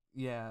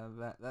 yeah.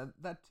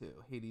 That too.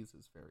 Hades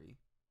is very,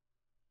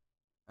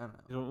 I don't know,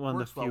 He's one of the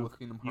works well with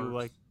Kingdom few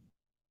like Hearts.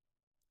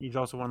 he's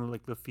also one of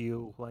like the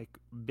few like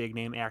big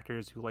name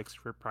actors who likes to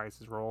reprise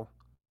his role.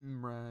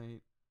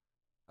 Right.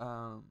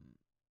 Um,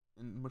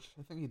 in which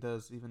I think he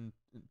does even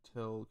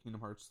until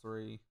Kingdom Hearts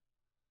 3.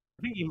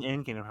 I think even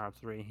in Kingdom Hearts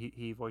 3,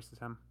 he voices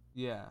him.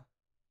 Yeah,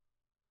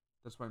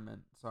 that's what I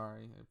meant.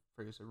 Sorry, I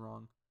phrased it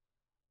wrong.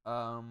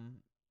 Um,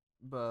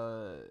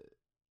 but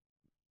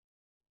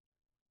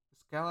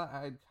Scala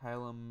ad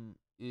Kylam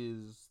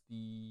is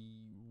the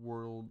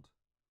world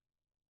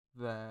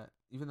that,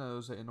 even though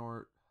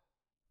Xehanort,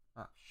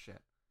 ah,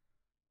 shit.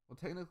 Well,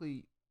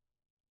 technically,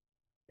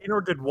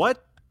 Xehanort did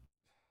what?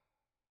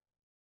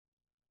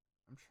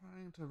 I'm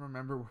trying to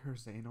remember where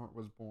Xehanort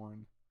was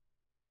born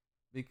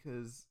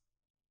because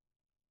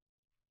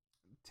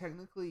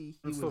technically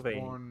he In was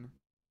Sylvania. born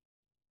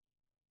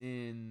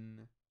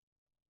in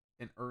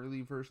an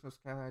early version of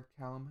Scala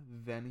Callum.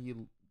 Then he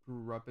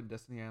grew up in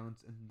Destiny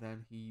Islands, and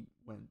then he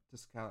went to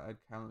Scala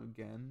Callum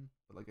again,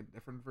 but like a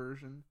different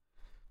version.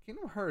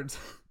 Kingdom Hearts.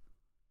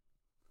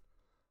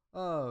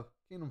 Oh,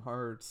 Kingdom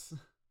Hearts.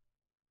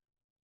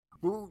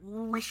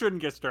 We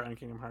shouldn't get started on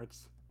Kingdom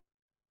Hearts.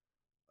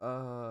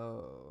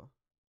 Oh,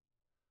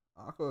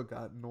 Aqua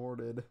got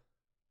Norded.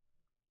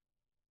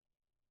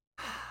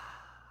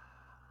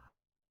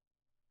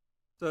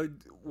 So,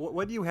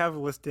 what do you have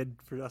listed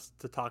for us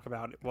to talk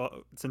about?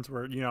 Well, since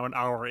we're an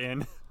hour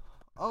in,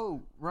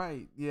 Oh,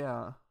 right,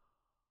 yeah.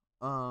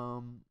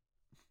 Um,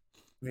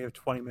 we have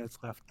 20 minutes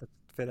left to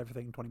fit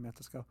everything in 20 minutes.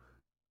 Let's go.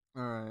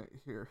 all right,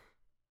 here.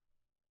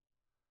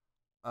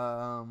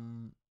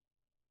 Um,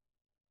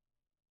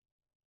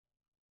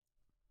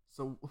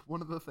 so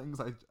one of the things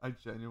I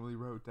genuinely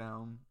wrote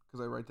down,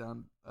 because I write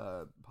down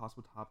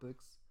possible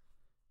topics,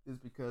 is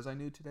because I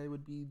knew today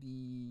would be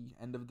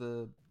the end of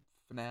the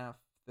FNAF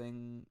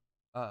thing.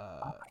 Oh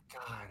Uh, my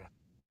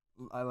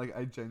god.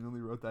 I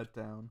genuinely wrote that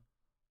down.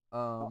 We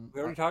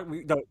already talked.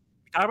 We talked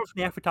about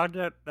FNAF. We talked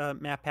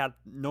about Map Pad.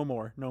 No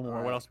more. No All more.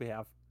 What right. else do we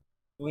have?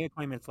 We only have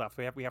 20 minutes left.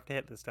 We have to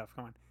hit this stuff.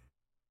 Come on.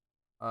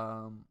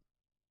 Um,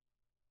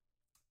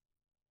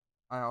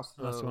 I Unless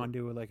you also want to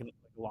do like a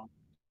long.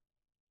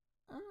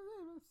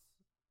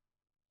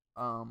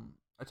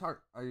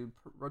 eh,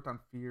 wrote down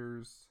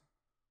fears.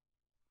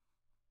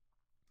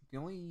 The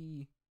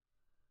only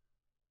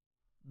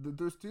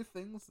there's 2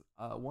 things.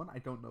 One I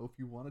don't know if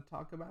you want to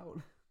talk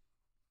about.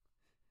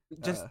 Uh,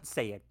 Just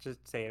say it.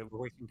 Just say it. We're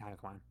wasting time.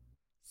 Come on.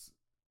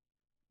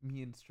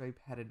 Me and Stripe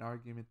had an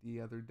argument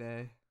the other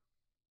day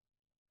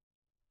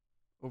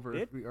over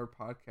Did? if our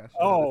podcast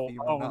should have a Oh, theme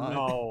or oh not.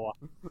 no.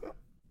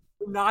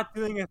 We're not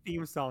doing a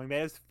theme song.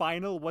 That is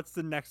final. What's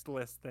the next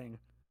list thing?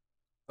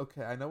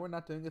 Okay, I know we're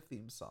not doing a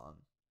theme song,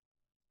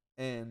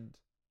 and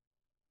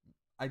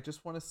I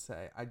just want to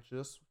say, I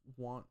just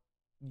want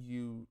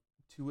you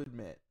to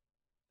admit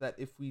that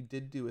if we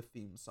did do a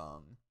theme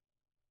song,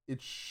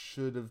 it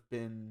should have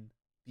been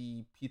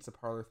the Pizza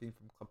Parlor theme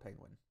from Club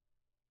Penguin.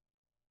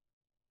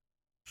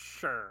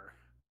 Sure.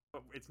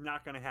 But it's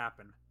not going to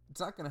happen. It's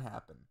not gonna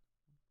happen,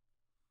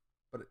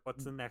 but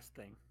What's the next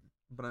thing?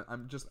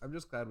 I'm just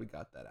glad we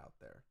got that out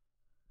there.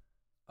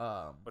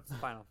 Um, What's the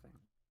final thing?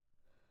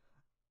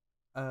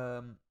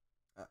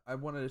 I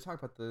wanted to talk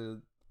about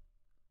the.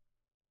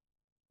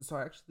 So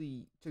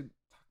actually, to talk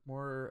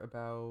more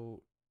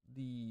about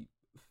the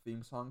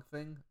theme song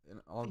thing, and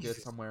I'll get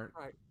Jesus. somewhere.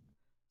 Right.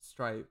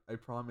 Stripe, I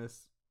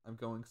promise, I'm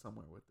going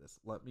somewhere with this.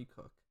 Let me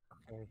cook.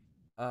 Okay.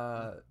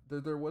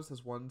 There was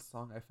this one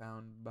song I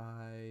found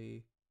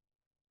by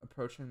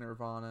Approaching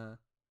Nirvana,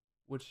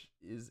 which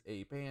is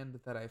a band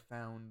that I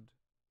found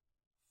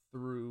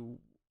through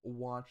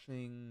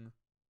watching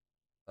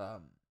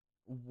um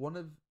one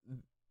of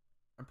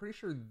I'm pretty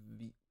sure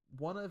the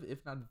one of,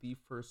 if not the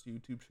first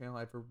YouTube channel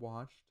I ever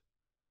watched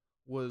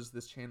was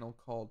this channel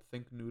called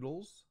Think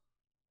Noodles.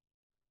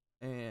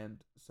 And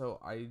so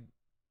I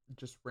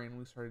just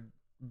randomly started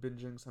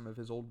binging some of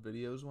his old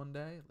videos one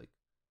day, like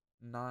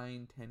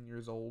 9, 10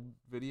 years old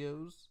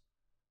videos,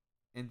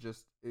 and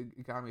just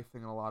it got me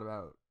thinking a lot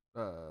about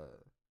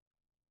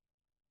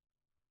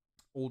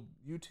old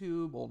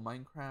YouTube, old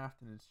Minecraft,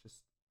 and it's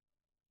just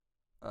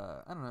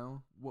I don't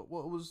know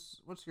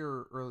what's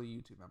your early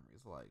YouTube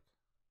memories like?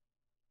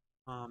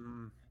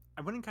 Um,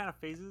 I went in kind of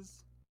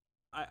phases.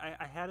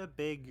 I had a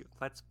big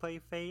Let's Play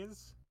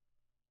phase.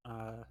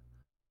 Uh,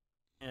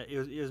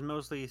 it was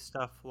mostly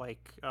stuff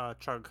like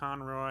Chug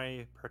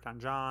Conroy, Perton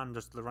John,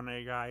 just the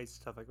Runaway guys,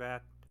 stuff like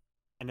that.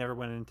 I never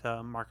went into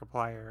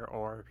Markiplier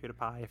or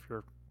PewDiePie. If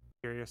you're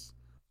curious,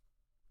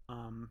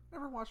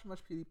 Never watched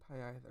much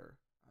PewDiePie either.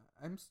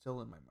 I'm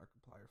still in my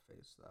Markiplier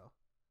phase though.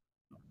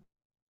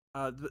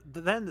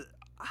 then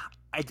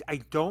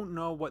I don't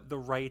know what the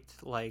right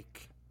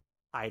like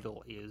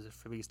title is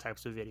for these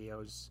types of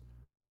videos.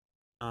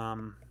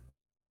 But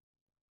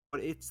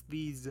it's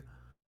these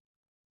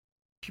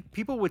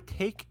people would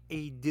take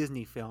a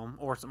Disney film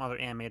or some other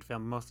animated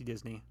film, mostly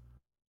Disney,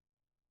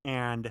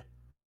 and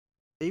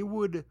they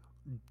would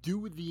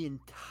do the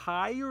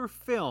entire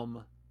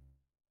film,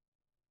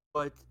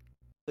 but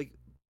like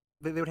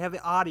they would have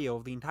the audio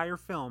of the entire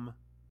film,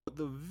 but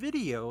the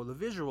video, the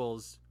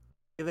visuals,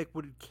 they like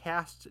would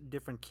cast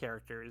different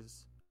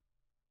characters.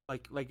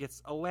 Like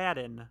it's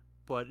Aladdin,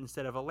 but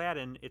instead of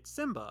Aladdin, it's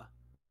Simba.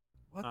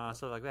 What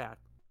Stuff like that.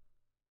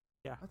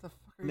 Yeah. what the fuck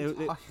are And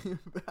you talking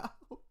about?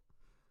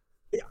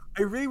 yeah,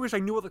 I really wish I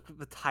knew what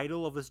the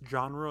title of this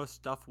genre of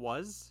stuff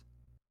was.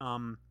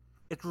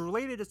 It's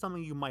related to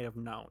something you might have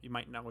known. You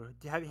might know.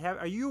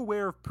 Are you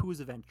aware of Pooh's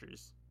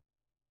Adventures?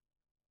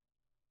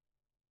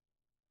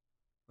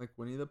 Like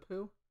Winnie the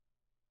Pooh?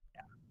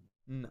 Yeah.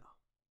 No.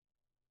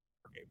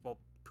 Okay. Well,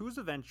 Pooh's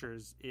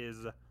Adventures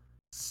is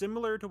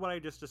similar to what I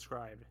just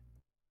described,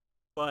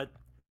 but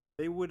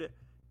they would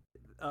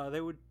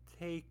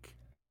take.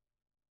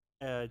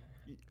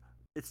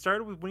 It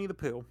started with Winnie the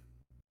Pooh,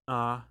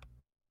 and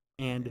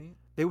Okay.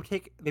 they would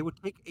take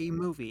a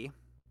movie,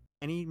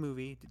 any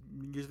movie,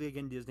 usually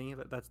again Disney.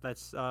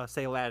 That's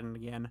say Aladdin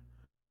again,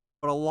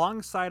 but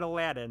alongside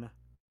Aladdin,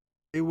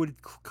 they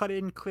would cut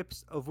in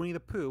clips of Winnie the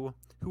Pooh,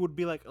 who would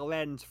be like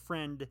Aladdin's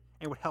friend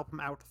and would help him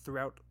out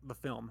throughout the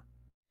film.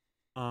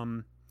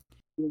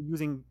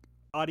 Using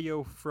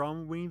audio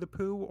from Winnie the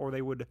Pooh, or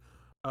they would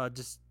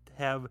just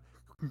have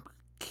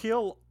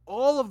kill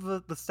all of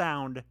the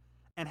sound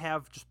and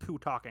have just Pooh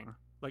talking,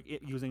 like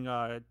it using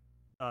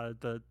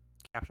the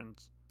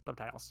captions,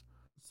 subtitles.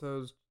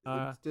 So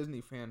it's Disney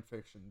fan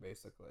fiction,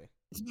 basically.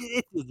 It's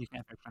Disney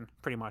fan fiction,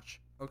 pretty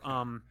much.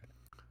 Okay.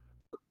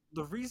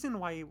 The reason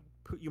why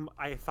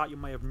I thought you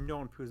might have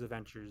known Pooh's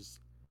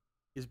Adventures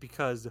is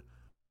because it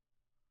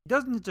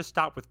doesn't just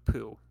stop with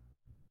Pooh.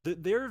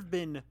 There have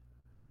been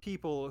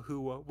people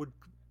who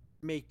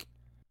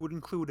would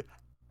include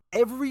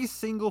every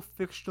single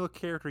fictional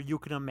character you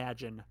can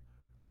imagine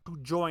to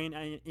join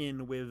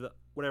in with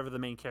whatever the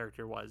main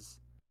character was.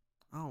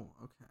 Oh,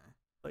 okay.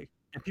 Like,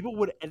 and people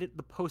would edit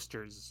the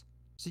posters.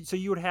 So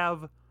you would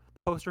have the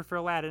poster for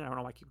Aladdin. I don't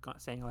know why I keep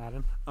saying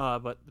Aladdin.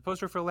 But the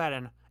poster for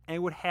Aladdin, and it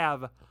would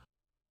have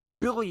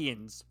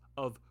billions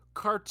of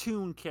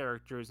cartoon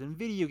characters and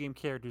video game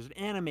characters and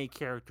anime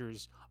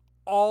characters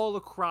all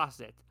across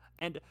it.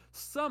 And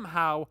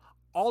somehow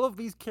all of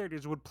these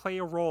characters would play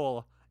a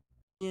role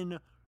in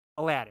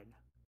Aladdin.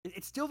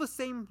 It's still the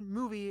same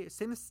movie,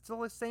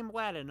 still the same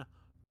Aladdin,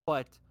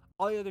 but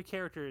all the other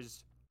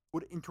characters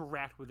would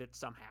interact with it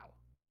somehow.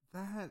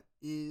 That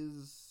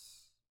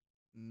is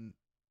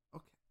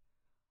okay.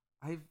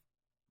 I've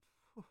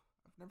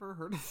never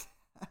heard of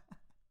that.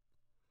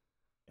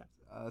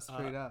 Yeah.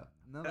 Straight up.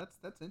 No, that's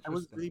interesting. I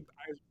was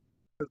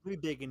really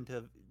big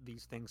into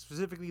these things,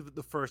 specifically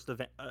the first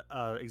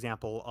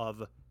example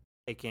of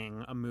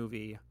taking a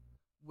movie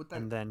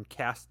and then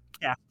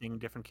casting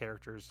different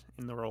characters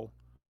in the role.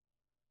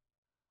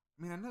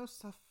 I mean, I know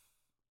stuff.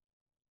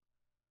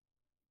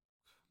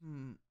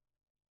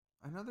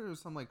 I know there was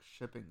some like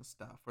shipping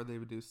stuff where they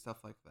would do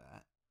stuff like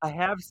that. I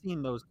have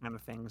seen those kind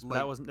of things,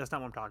 but Like, that's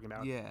not what I'm talking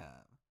about. Yeah,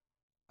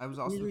 I was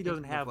It also usually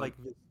doesn't thinking have of like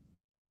this.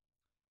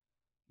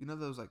 you know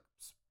those like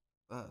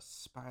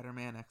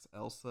Spider-Man X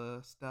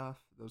Elsa stuff,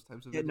 those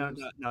types of Yeah,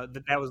 videos. no.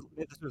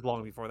 This was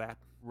long before that.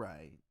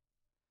 Right.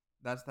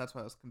 That's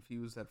why I was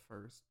confused at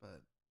first,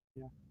 but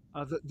yeah.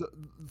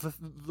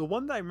 The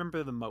one that I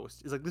remember the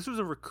most is like this was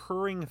a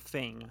recurring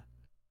thing,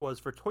 was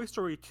for Toy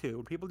Story 2.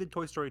 When people did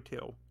Toy Story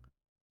 2,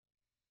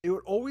 they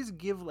would always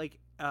give like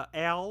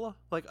Al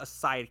like a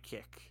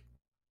sidekick.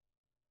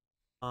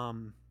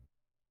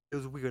 It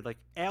was weird. Like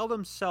Al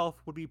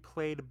himself would be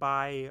played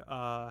by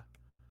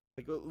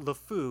like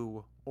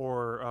LeFou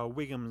or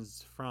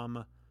Wiggums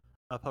from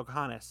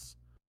Pocahontas.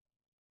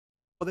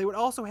 But they would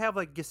also have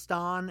like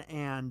Gaston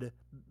and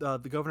the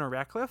Governor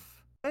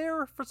Ratcliffe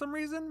there for some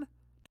reason, to,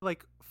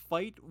 like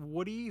fight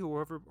Woody,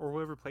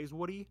 whoever plays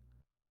Woody.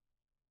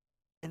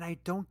 And I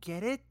don't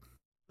get it.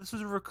 This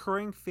was a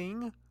recurring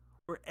thing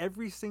where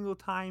every single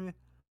time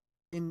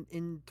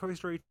in Toy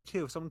Story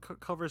 2, if someone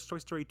covers Toy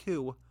Story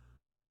 2,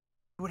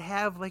 it would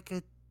have like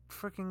a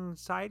freaking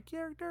side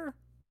character.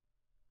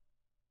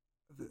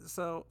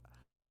 So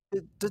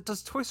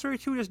does Toy Story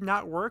 2 just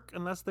not work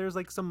unless there's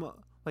like some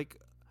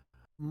like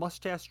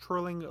mustache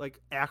twirling like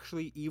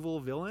actually evil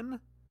villain?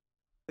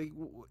 Like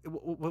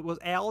was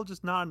Al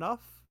just not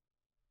enough?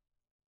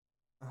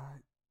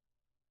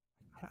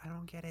 I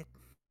don't get it.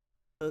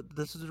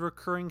 This is a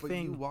recurring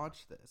thing. But you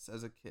watched this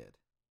as a kid.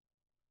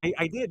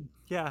 I did,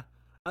 yeah.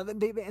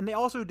 They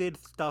also did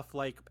stuff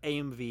like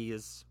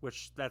AMVs,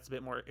 which that's a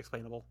bit more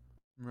explainable.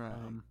 Right.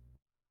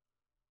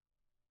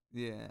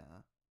 Yeah.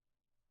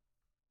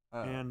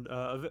 And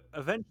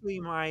eventually,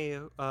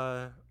 my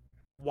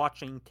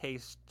watching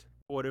taste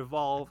would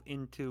evolve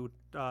into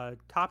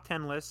top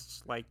 10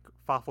 lists like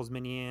Faffel's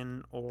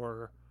Minion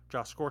or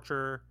Josh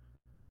Scorcher,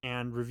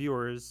 and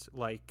reviewers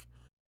like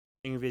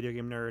Being a Video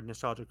Game Nerd,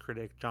 Nostalgia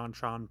Critic, John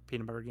Tron,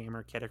 Peanut Butter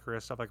Gamer,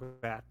 Keticarus, stuff like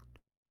that.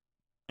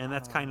 And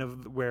that's kind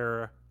of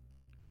where,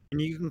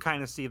 and you can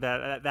kind of see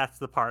that that's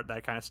the part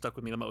that kind of stuck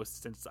with me the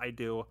most, since I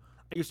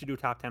used to do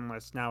top 10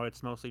 lists. Now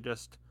it's mostly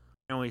just,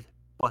 I only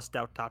bust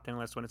out top 10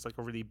 lists when it's like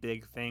a really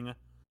big thing.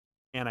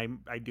 And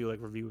I do like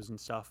reviews and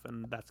stuff,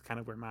 and that's kind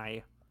of where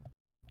my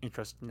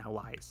interest now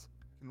lies.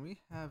 Can we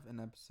have an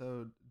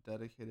episode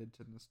dedicated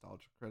to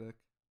Nostalgia Critic?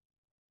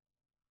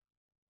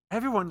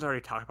 Everyone's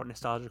already talked about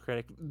Nostalgia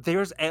Critic.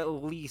 There's at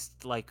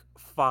least like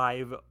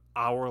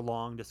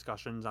 5-hour-long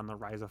discussions on the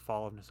rise and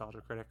fall of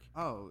Nostalgia Critic.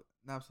 Oh,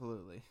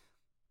 absolutely.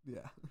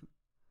 Yeah.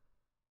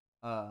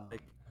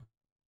 Like,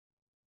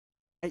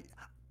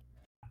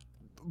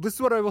 this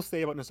is what I will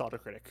say about Nostalgia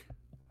Critic.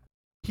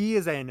 He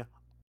is an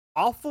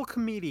awful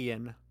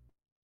comedian,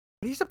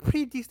 but he's a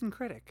pretty decent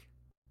critic.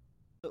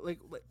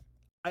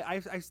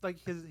 I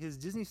like his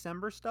Disney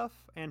December stuff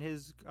and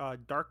his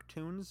Dark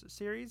Toons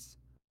series.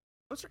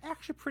 Those are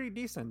actually pretty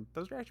decent.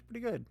 Those are actually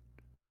pretty good.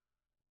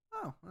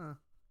 Oh,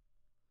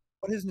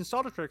 but his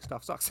Nostalgia Critic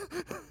stuff sucks.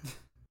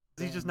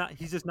 He's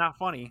just not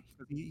funny.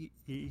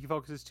 He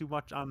focuses too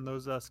much on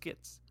those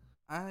skits.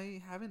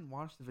 I haven't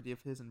watched the video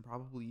of his in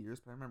probably years,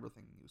 but I remember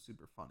thinking he was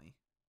super funny.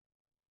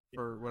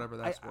 For whatever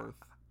that's worth.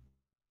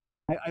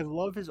 I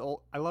love his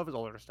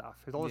older stuff.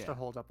 His older stuff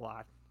holds up a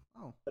lot.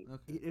 Oh,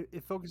 okay.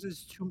 It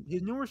focuses too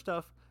his newer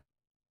stuff,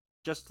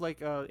 just like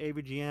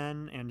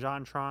AVGN and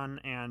JonTron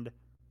and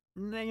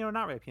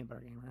not really Peanut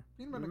Butter Gamer.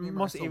 Peanut Butter Gamer,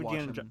 mostly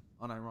AVGN and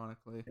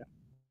unironically.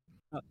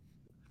 Yeah.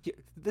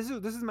 This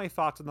is my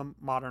thoughts on the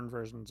modern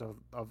versions of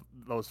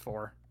those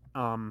four.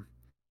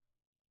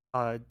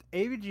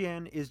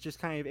 AVGN is just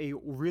kind of a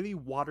really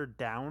watered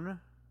down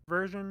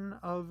version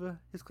of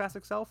his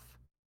classic self.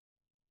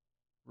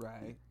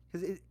 Right.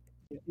 Because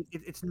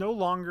it's no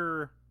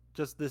longer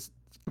just this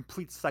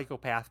complete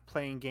psychopath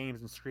playing games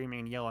and screaming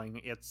and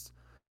yelling. It's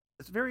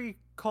very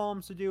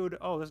calm, subdued.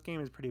 Oh, this game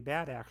is pretty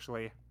bad,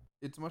 actually.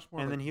 It's much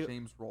more like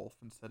James Rolfe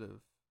instead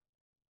of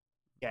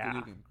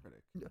video game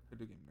critic,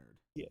 video game nerd.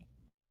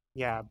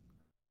 Yeah,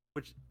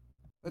 which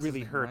that's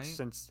really hurts, right?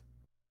 Since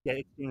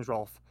it's James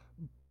Rolfe,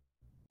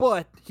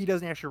 but he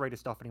doesn't actually write his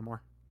stuff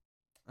anymore.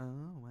 Oh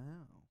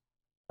wow!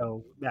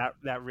 So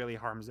that really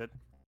harms it.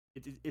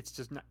 It's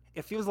just not.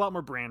 It feels a lot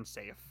more brand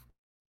safe,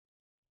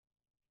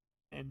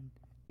 and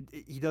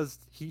he does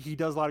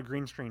a lot of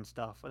green screen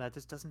stuff, and that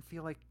just doesn't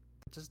feel like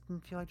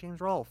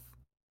James Rolfe.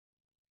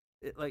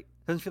 It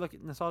doesn't feel like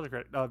Nostalgia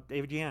Critic,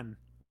 AVGN.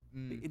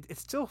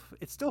 It's still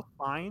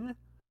fine,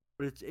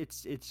 but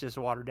it's just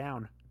watered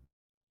down.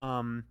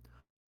 On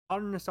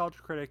Nostalgia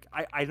Critic,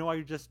 I know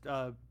I just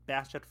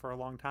bashed it for a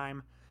long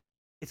time.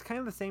 It's kind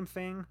of the same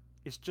thing.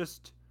 It's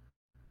just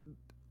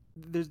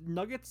there's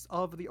nuggets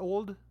of the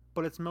old,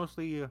 but it's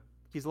mostly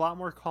he's a lot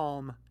more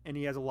calm and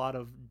he has a lot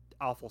of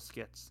awful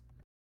skits.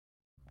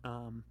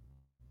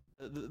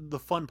 The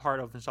fun part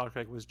of Nostalgia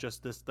Critic was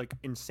just this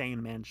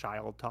insane man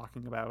child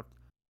talking about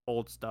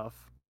old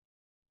stuff.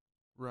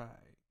 Right.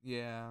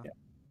 Yeah.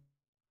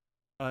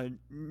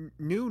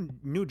 New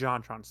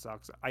JonTron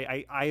sucks.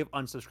 I have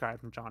unsubscribed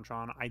from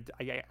JonTron.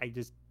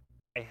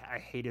 I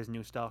hate his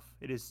new stuff.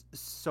 It is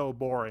so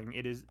boring.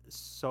 It is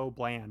so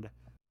bland.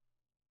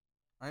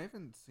 I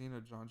haven't seen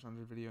a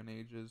JonTron video in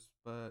ages,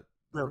 but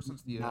ever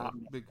since the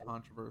big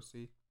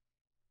controversy.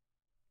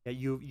 Yeah,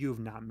 you've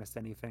not missed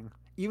anything.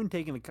 Even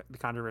taking the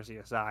controversy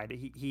aside,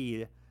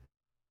 he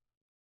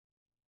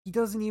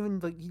doesn't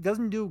even he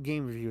doesn't do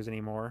game reviews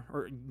anymore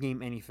or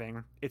game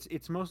anything.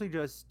 It's mostly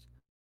just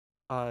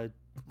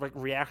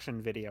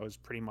reaction videos,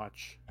 pretty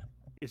much.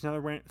 It's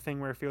another thing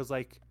where it feels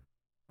like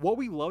what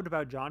we loved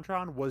about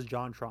JonTron was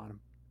JonTron,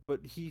 but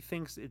he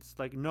thinks it's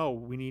no,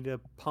 we need to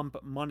pump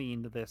money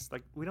into this.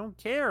 We don't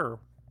care.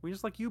 We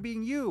just like you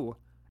being you,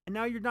 and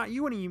now you're not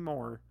you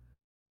anymore.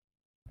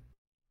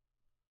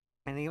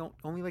 And he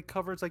only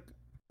covers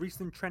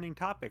recent trending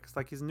topics.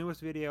 His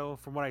newest video,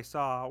 from what I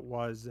saw,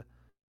 was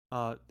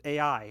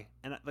AI,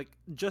 and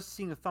just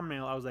seeing the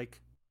thumbnail, I was like,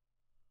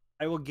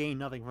 I will gain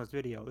nothing from this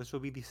video. This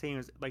will be the same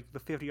as the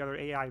 50 other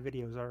AI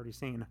videos I've already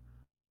seen.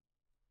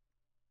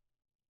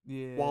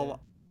 Yeah.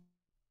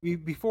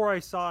 Before I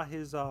saw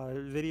his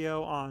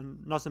video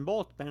on Nuts and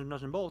Bolts, Banjo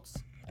Nuts and Bolts,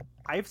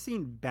 I've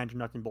seen Banjo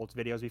Nuts and Bolts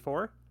videos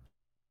before,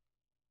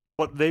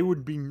 but they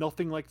would be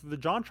nothing like the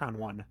JonTron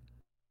one.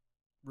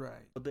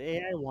 Right. But the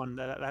AI one,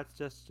 that's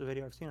just a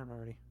video I've seen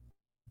already.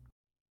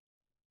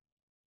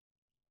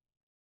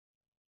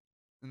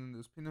 And then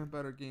there's Peanut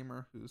Butter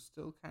Gamer, who's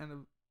still kind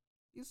of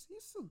he's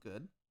still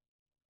good.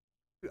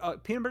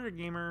 Peanut Butter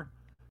Gamer,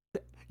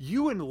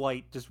 you and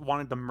Light just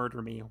wanted to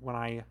murder me when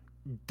I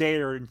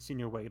dared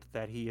insinuate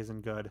that he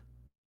isn't good.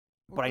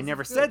 Well, but I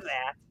never said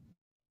that.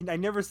 I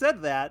never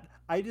said that.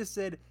 I just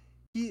said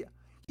he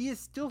is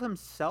still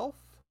himself,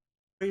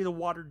 but he's a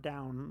watered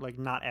down,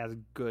 not as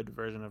good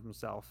version of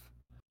himself.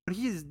 but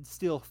he is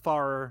still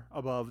far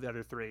above the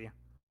other three,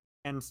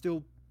 and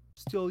still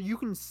you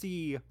can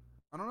see.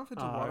 I don't know if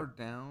it's watered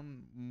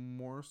down,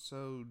 more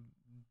so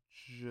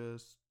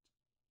just,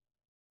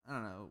 I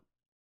don't know,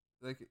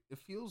 like it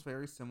feels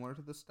very similar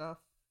to the stuff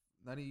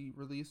that he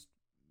released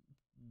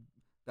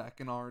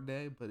back in our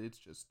day, but it's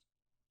just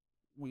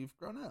we've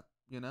grown up,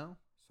 you know?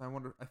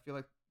 So I feel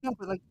like No,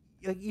 but like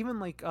even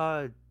like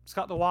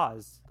Scott the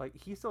Woz, like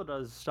he still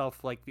does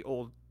stuff like the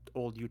old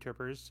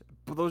YouTubers,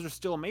 but those are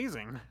still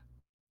amazing.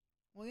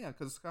 well, yeah,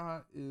 cuz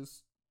Scott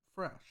is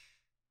fresh.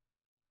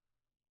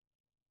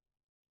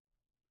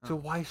 So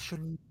why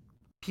shouldn't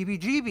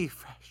PBG be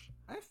fresh?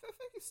 I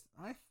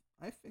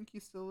think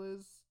he still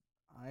is.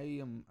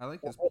 I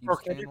like his Or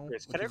Peeps channel, Cadet which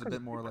is a is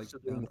bit more pretty much like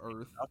still down doing to the same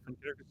earth. stuff, and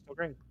Cadet is still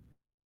great.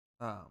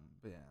 But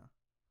yeah,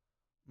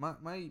 my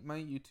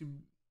YouTube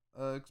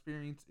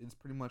experience is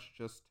pretty much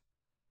just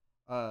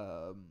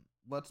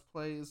let's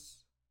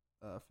plays.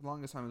 For the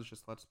longest time, it was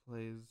just let's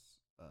plays.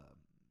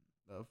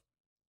 Of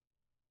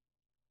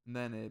and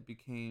then it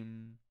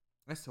became.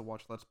 I still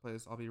watch let's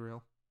plays. I'll be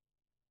real.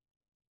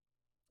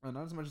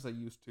 Not as much as I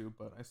used to,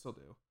 but I still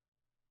do.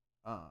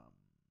 Um,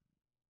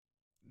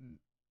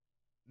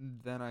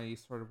 then I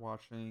started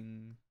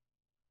watching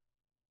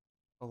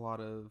a lot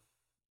of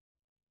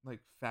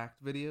like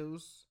fact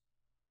videos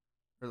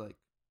or like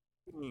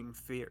I mean,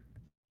 fear.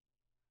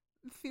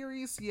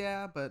 theories,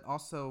 yeah, but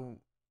also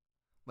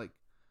like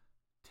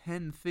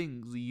 10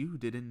 things you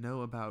didn't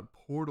know about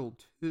Portal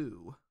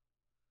 2.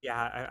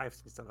 Yeah, I've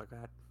seen stuff like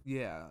that.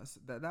 Yeah,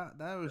 that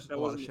was a That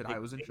lot of wasn't a shit I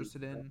big was thing.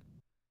 interested in.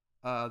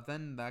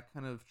 Then that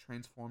kind of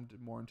transformed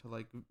more into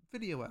like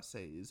video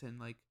essays and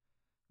like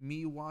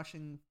me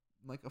watching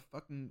like a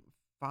fucking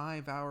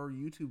 5-hour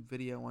YouTube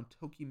video on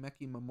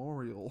Tokimeki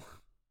Memorial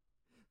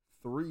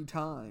 3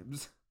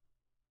 times.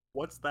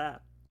 What's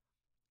that?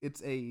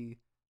 It's a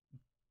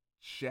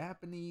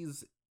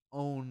Japanese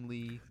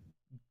only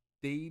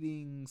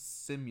dating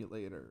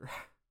simulator.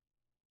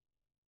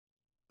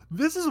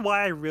 This is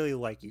why I really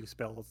like you,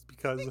 Spells,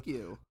 because Thank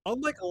you.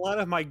 unlike a lot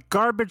of my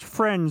garbage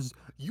friends,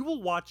 you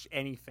will watch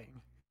anything.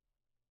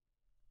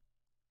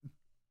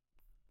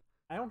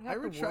 I don't I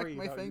have to retract worry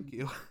my about thank you.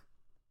 you.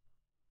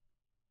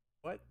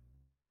 What?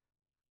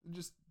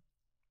 Just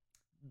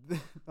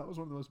that was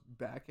one of the most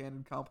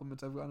backhanded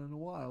compliments I've gotten in a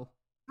while.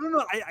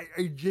 No.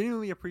 I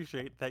genuinely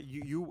appreciate that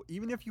you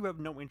even if you have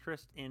no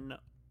interest in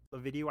the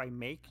video I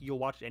make, you'll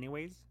watch it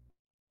anyways.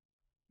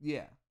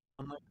 Yeah.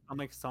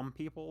 Unlike some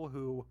people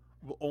who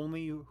will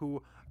only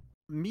who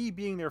me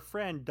being their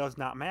friend does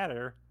not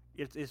matter.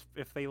 It's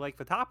if they like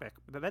the topic.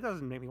 But that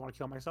doesn't make me want to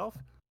kill myself.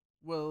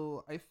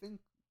 Well, I think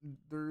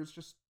there's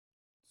just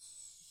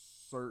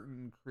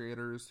certain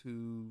creators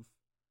who've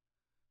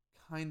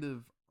kind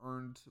of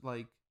earned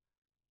like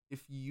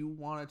if you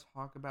want to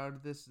talk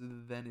about this,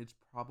 then it's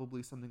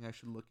probably something I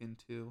should look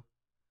into.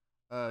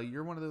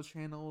 You're one of those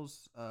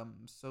channels.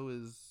 So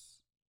is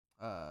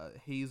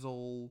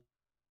Hazel,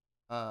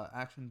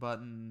 Action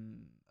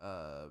Button,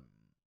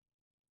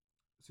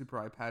 Super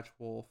Eye Patch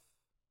Wolf.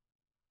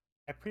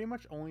 I pretty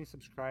much only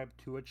subscribe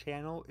to a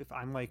channel if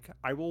I'm like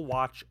I will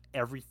watch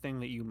everything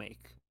that you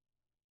make.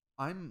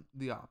 I'm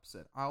the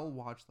opposite. I'll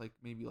watch like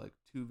maybe like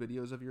 2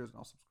 videos of yours and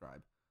I'll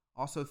subscribe.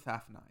 Also,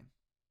 Thaf9,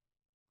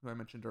 who I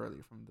mentioned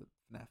earlier from the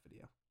FNAF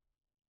video.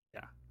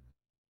 Yeah.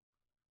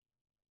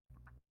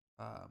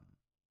 Um,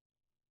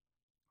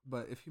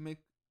 but if you make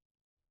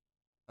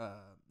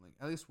like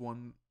at least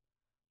one,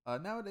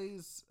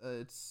 nowadays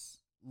it's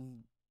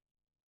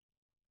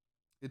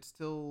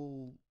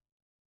still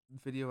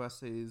video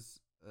essays,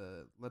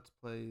 let's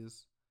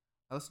plays.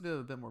 I listen to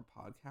a bit more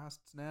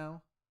podcasts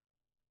now.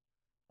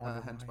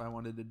 Hence why I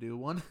wanted to do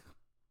one.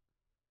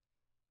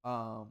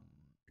 Yeah,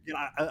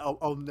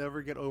 I'll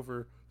never get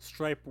over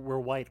Stripe. We're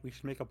white. We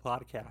should make a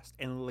podcast,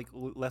 and like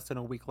less than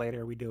a week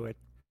later, we do it.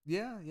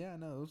 Yeah,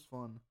 no, it was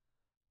fun.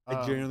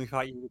 I genuinely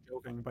thought you were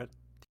joking, but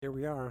here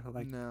we are,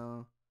 like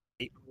No.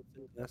 8 months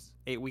into this,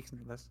 8 weeks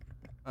into this.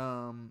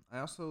 I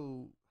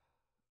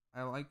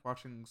like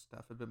watching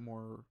stuff a bit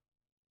more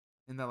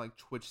in that like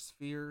Twitch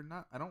sphere.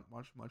 Not I don't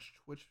watch much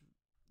Twitch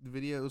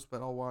videos,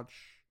 but I'll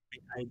watch.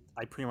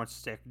 I pretty much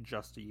stick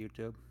just to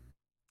YouTube.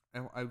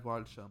 I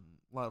watch a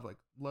lot of like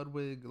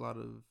Ludwig, a lot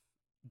of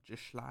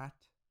Gislat,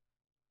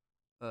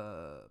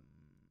 um,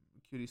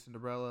 Cutie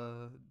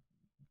Cinderella,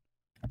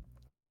 a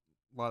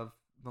lot of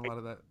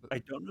that. I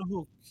don't know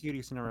who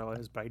Cutie Cinderella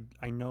is, but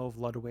I know of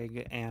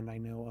Ludwig and I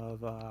know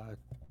of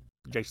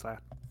J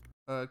Slat.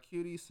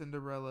 Cutie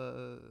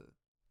Cinderella.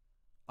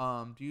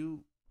 Do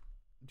you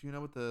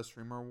know what the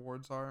streamer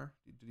awards are?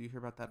 Did you hear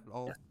about that at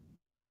all?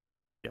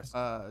 Yes.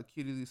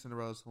 Cutie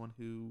Cinderella is the one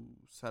who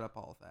set up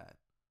all of that.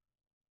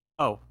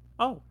 Oh.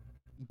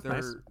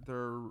 They're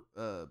they're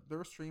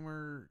a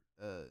streamer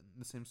in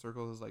the same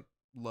circles as like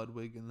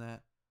Ludwig and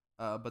that,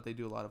 but they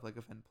do a lot of like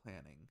event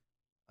planning,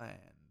 and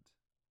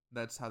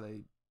that's how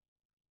they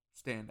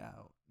stand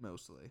out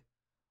mostly.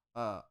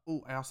 I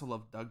also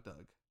love Doug.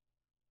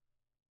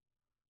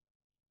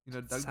 You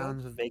know Doug?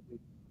 Sounds vaguely.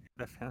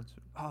 That sounds.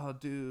 Oh,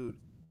 dude,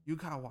 you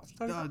gotta watch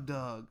Doug?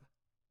 Doug.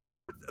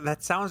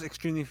 That sounds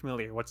extremely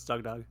familiar. What's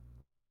Doug Doug?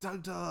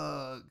 Doug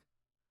Doug.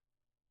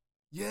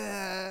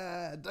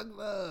 Yeah, Doug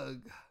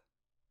Doug.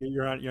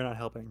 You're not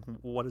helping.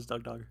 What is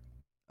Doug Doug?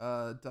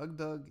 Doug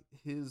Doug,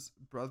 his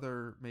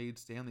brother made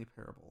Stanley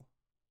Parable.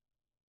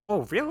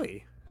 Oh,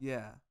 really?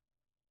 Yeah,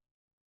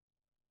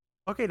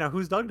 Okay, now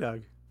who's Doug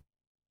Doug?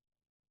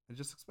 I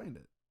just explained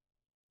it.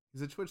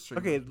 He's a Twitch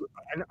Okay,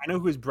 streamer. I know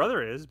who his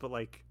brother is, but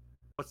like,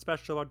 what's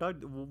special about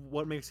Doug?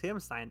 What makes him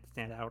stand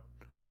out?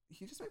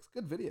 He just makes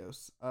good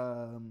videos.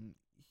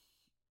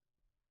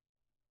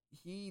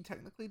 He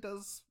technically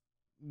does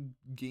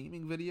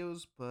gaming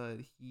videos, but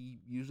he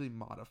usually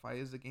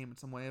modifies the game in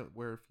some way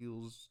where it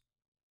feels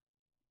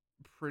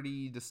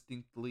pretty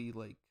distinctly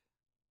like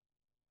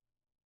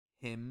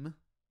him,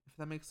 if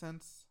that makes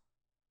sense.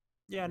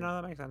 Yeah, no,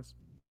 that makes sense.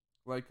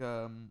 Like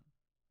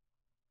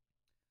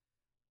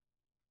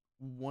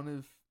one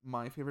of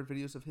my favorite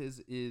videos of his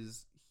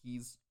is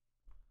he's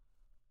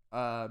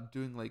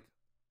doing like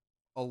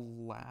a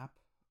lap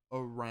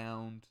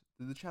around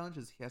the challenge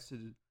is he has to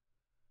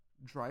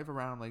drive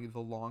around like the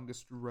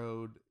longest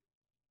road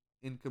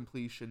in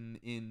completion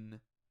in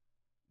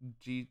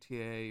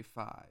GTA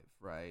 5,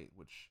 right?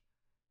 Which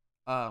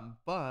Oh,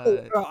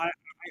 but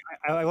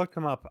I looked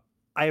him up.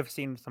 I have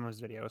seen some of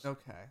his videos.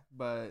 okay,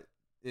 but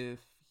if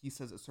he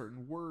says a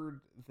certain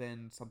word,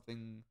 then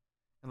something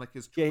and like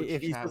his Yeah, Twitch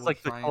if he chat says will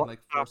like the try and like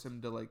force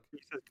him to like he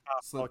says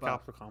cops, all slip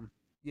cops up. will come.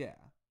 Yeah.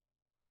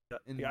 Yeah,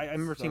 And I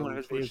remember seeing one so of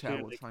his Twitch videos chat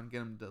too. will Like, try and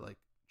get him to like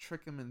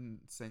trick him and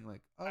saying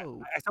like,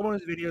 "Oh, I saw one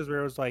of his videos where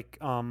it was like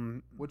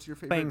what's your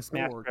favorite playing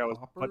Smash ore, Bros.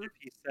 But if copper?"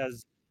 he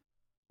says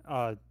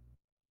uh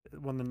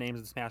one of the names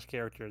of the Smash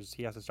characters,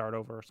 he has to start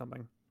over or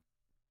something,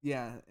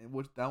 Yeah,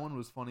 which that one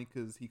was funny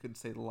because he couldn't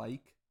say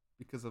like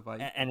because of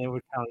Ike. and it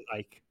would count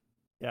like,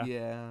 yeah.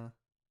 Yeah.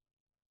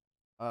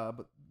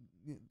 But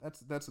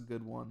that's a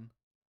good one.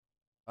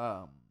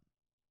 Um,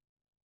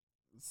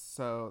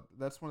 so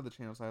that's one of the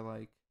channels I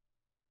like.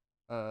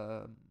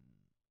 Um,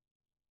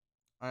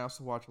 I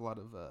also watch a lot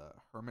of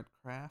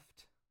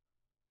Hermitcraft,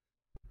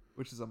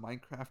 which is a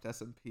Minecraft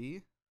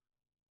SMP.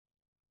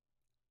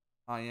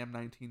 I am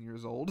 19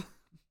 years old.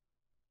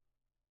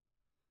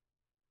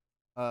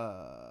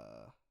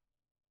 uh,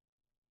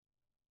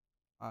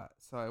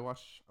 so I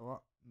watch a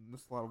lot.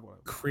 This is a lot of what I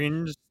watch.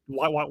 Cringe.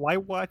 Why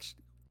watch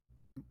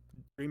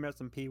Dream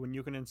SMP when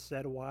you can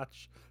instead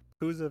watch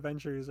Pooh's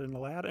Adventures in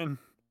Aladdin?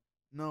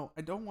 No,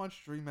 I don't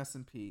watch Dream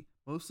SMP.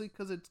 Mostly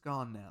because it's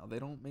gone now. They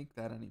don't make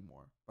that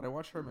anymore. But I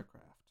watch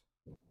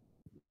Hermitcraft.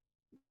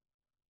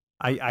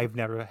 I've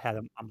never had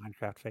a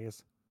Minecraft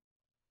phase.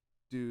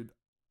 Dude,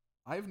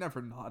 I've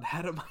never not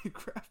had a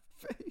Minecraft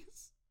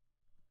phase.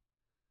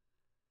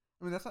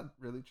 I mean, that's not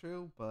really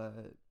true, but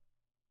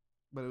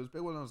it was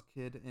big when I was a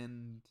kid,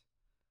 and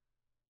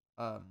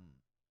um,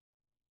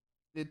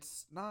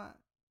 it's not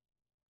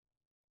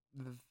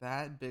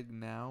that big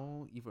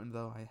now. Even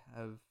though I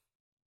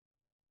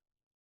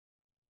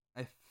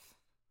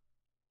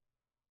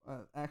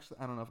actually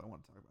I don't know if I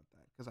want to talk about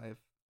that because I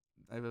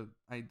have an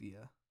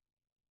idea.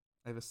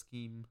 I have a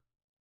scheme,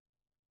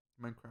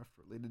 Minecraft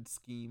related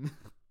scheme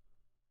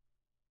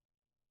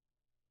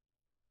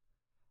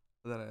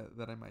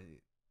that I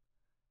might.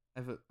 I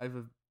have a.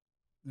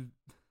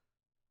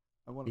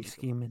 I want to He's make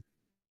a. scheming.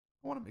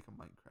 I want to make a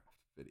Minecraft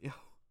video.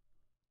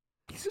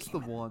 He's Just the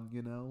scheming. one,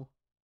 you know.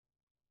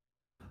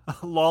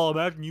 Lol,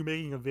 imagine you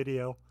making a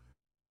video.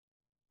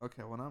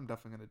 Okay, well now I'm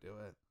definitely gonna do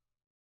it,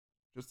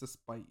 just to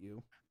spite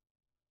you.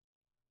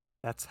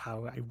 That's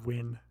how I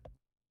win.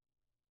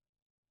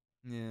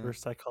 Yeah. Reverse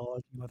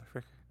psychology,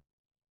 motherfucker.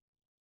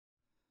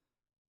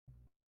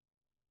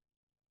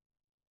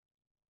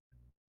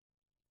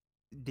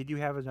 Did you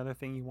have another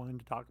thing you wanted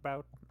to talk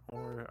about,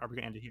 or are we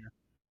gonna end it here?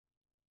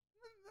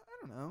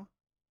 I don't know.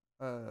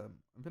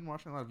 I've been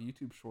watching a lot of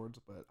YouTube shorts,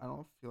 but I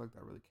don't feel like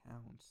that really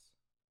counts.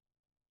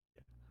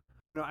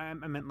 No, I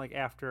meant like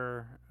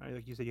after,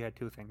 like you said, you had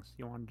two things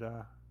you wanted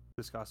to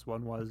discuss.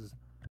 One was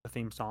the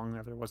theme song. The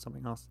other was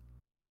something else.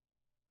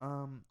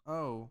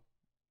 Oh,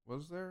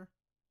 was there?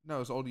 No, it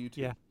was old YouTube.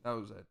 Yeah. That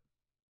was it.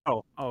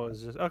 Oh,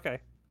 it's just okay.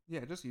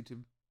 Yeah, just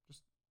YouTube.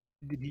 Just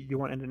Did you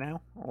want to end it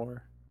now,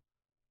 or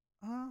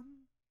um,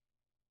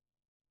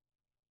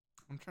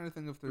 I'm trying to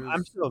think if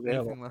I'm there's still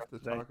available anything for left to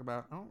today? talk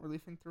about. I don't really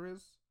think there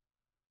is.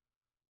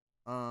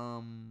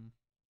 Um,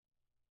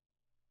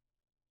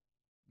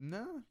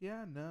 no,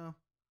 yeah, no.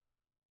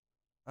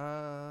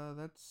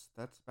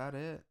 That's about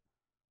it.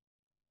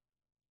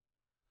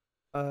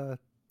 Uh,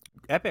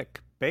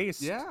 Epic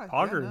based Yeah, yeah,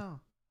 augers. no.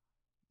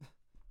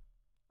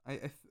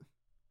 I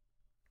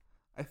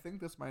I think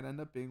this might end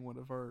up being one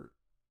of our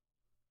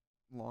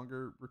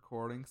longer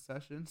recording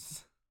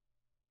sessions,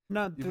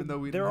 No, even though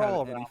we didn't they're have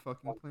all any around.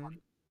 fucking plan.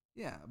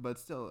 Yeah, but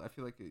still, I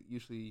feel like it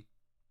usually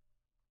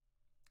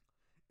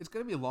it's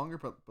gonna be longer,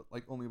 but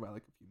like only by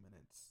like a few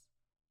minutes.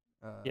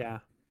 Yeah.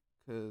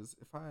 Because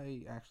if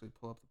I actually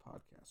pull up the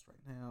podcast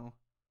right now,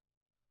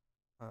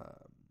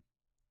 um,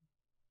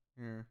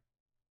 here,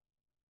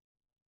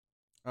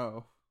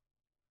 oh,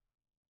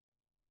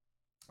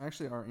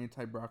 actually, our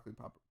anti-broccoli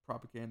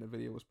propaganda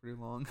video was pretty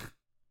long.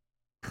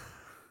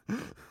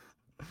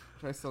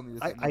 Which I still need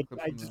to I, see more I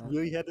clips I from just that.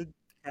 really had to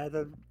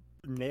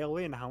nail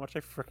in how much I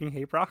freaking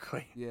hate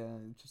broccoli. Yeah,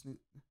 just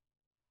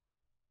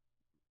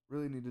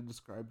really need to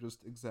describe just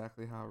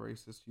exactly how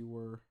racist you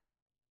were.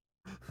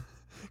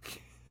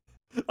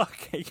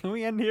 Okay, can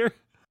we end here?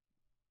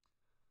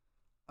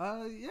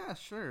 Yeah,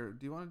 sure.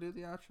 Do you want to do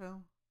the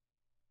outro?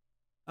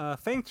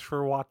 Thanks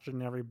for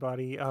watching,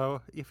 everybody.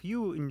 If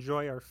you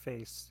enjoy our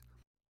face,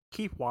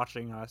 keep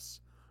watching us.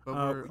 But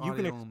we're You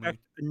can audio only. expect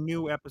a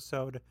new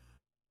episode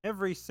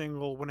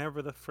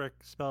whenever the frick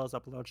spell is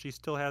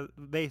uploaded.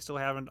 They still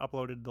haven't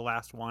uploaded the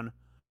last one.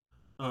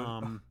 Oh,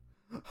 Um,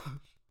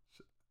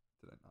 shit.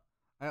 Did I not?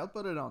 I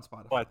uploaded it on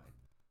Spotify. but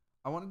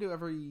I want to do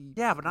every.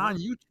 yeah, but I on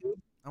want. YouTube,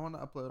 I want to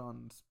upload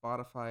on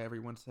Spotify every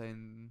Wednesday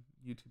and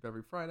YouTube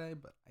every Friday,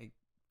 but I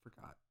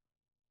forgot.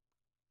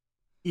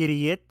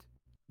 idiot,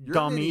 You're an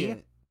dummy.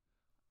 idiot.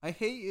 I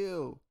hate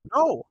you.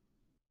 No,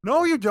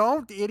 no, you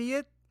don't,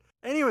 idiot.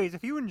 Anyways,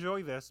 if you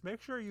enjoy this,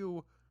 make sure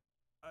you.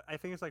 I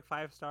think it's like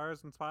 5 stars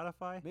on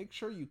Spotify. Make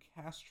sure you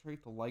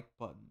castrate the like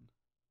button.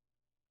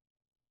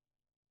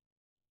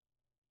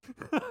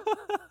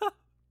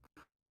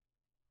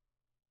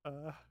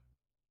 uh,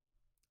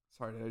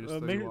 Sorry, did I just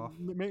throw you off?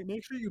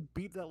 make sure you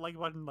beat that like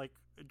button like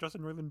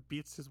Justin Roiland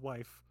beats his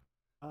wife.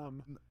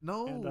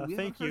 No, And we haven't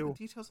thank heard the you.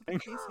 details of the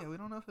Thank- case yet. We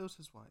don't know if it was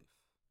his wife.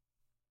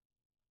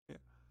 Yeah.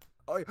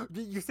 Oh,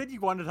 you said you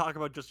wanted to talk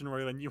about Justin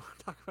Roiland. You want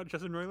to talk about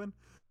Justin Roiland?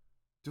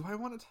 Do I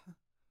want to?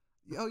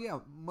 Oh yeah,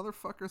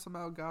 motherfucker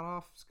somehow got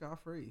off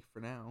scot-free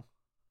for now.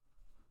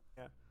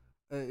 Yeah.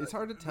 It's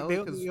hard to tell They,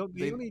 because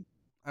they only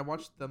I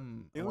watched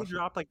them. they only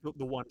dropped like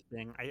the one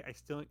thing. I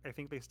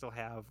think they still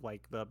have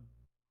like the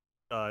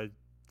uh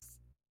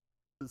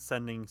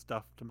sending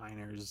stuff to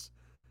minors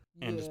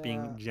and just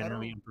being I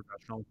generally don't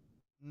unprofessional.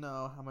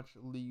 know how much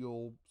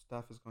legal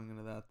stuff is going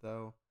into that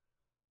though.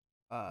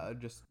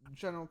 Just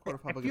general court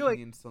of I public feel like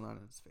opinion still not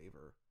in his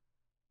favor.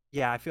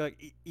 yeah, I feel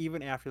like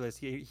even after this,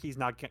 he's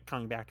not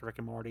coming back to Rick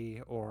and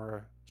Morty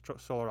or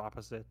Solar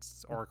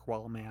Opposites or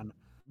Koala Man,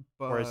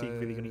 or is he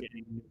really going to But get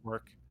any new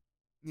work?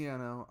 yeah,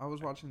 no, I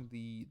was watching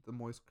the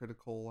Moist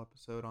Critical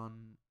episode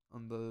on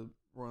the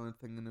Roiland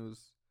thing, and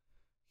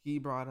he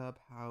brought up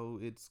how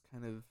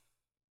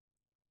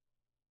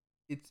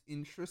it's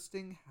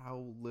interesting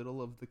how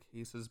little of the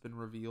case has been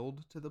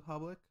revealed to the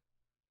public.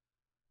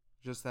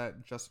 Just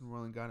that Justin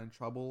Roiland got in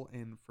trouble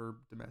and for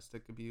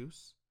domestic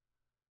abuse,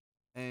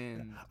 Yeah.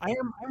 and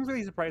I'm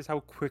really surprised how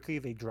quickly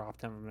they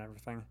dropped him and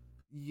everything.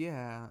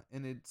 yeah,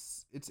 and it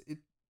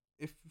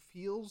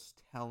feels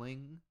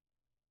telling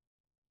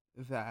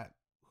that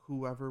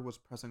whoever was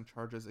pressing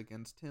charges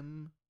against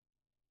him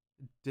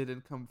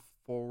didn't come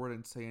forward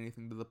and say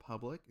anything to the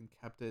public and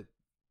kept it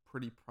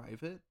pretty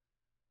private,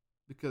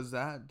 because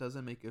that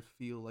doesn't make it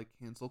feel like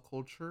cancel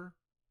culture,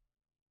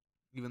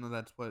 even though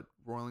that's what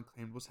Roiland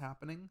claimed was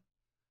happening.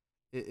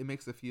 It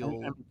makes it I feel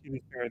mean, to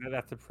be fair,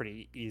 that's a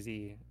pretty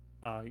easy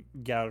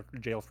get out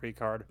of jail free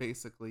card.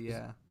 basically,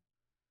 yeah.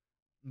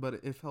 But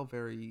it felt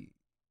very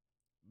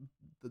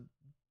the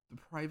the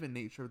private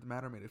nature of the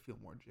matter made it feel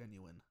more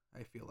genuine,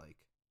 I feel like.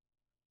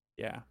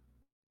 Yeah, like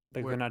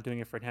they're Where not doing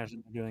it for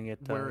attention; they're doing it.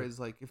 Whereas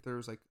like if there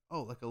was like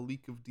like a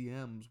leak of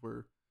DMs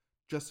where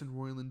Justin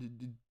Roiland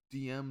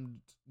DM'd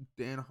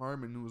Dan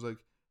Harmon and was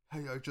like,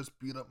 "Hey, I just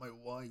beat up my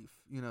wife,"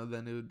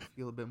 then it would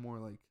feel a bit more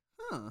like,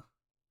 "Huh,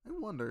 I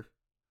wonder."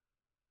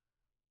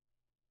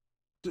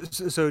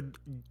 So,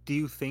 do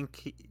you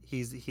think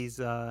he's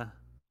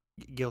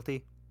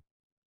guilty?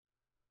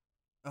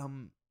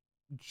 Um,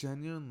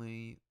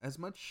 Genuinely, as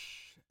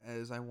much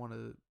as I want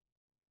to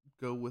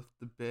go with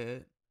the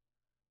bit,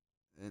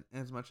 and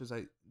as much as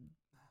I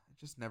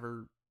just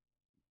never,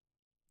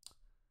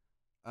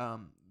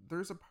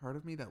 there's a part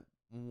of me that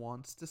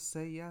wants to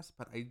say yes,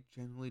 but I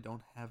genuinely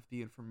don't have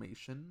the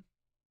information,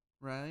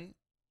 right?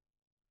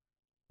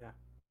 Yeah.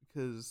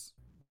 Because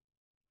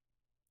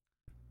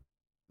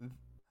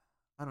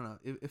I don't know,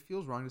 it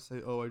feels wrong to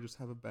say, "Oh, I just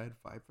have a bad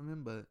vibe from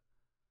him," but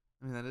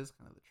I mean that is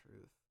kind of the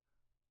truth.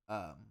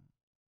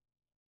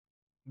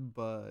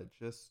 But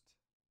just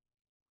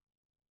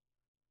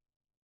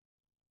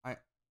I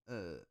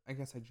I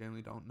guess I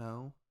generally don't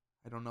know.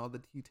 I don't know the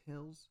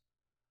details,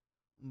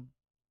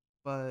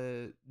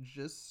 but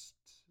just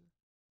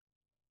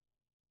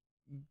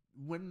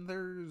when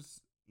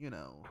there's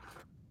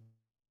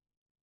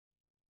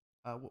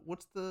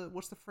what's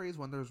the phrase,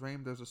 when there's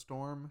rain there's a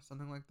storm,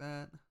 something like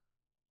that.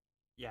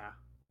 Yeah.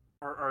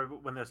 Or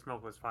when the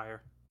smoke was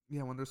fire.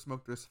 Yeah, when there's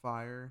smoke there's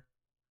fire,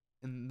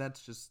 and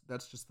that's just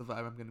the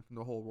vibe I'm getting from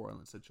the whole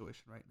Roiland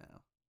situation right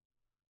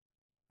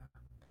now.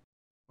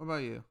 What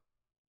about you?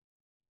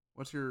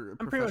 What's your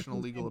I'm pretty much professional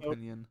in the legal same boat.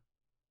 opinion?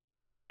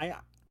 I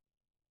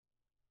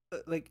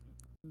like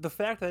the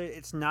fact that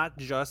it's not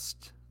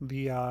just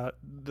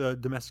the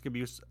domestic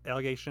abuse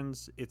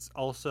allegations; it's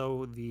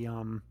also the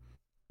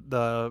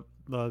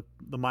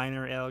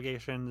minor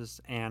allegations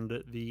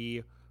and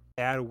the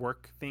bad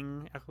work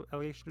thing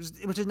allegations,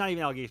 which is not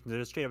even allegations.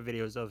 They're straight up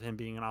videos of him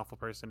being an awful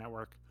person at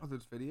work. Oh,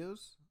 there's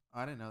videos?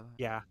 I didn't know that.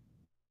 Yeah,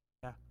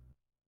 yeah.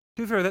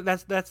 To be fair,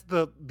 that's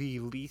the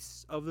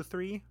least of the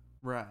three.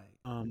 Right.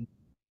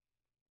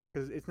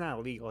 Because it's not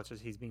illegal. It's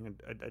just he's being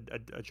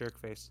a jerk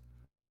face.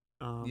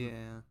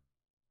 Yeah.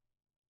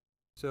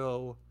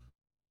 So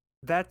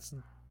that's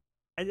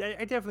I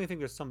definitely think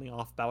there's something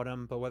off about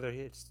him, but whether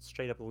it's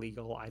straight up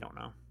illegal, I don't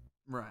know.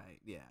 Right.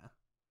 Yeah.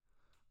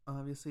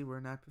 Obviously, we're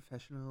not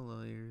professional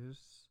lawyers.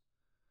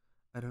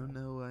 I don't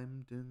know.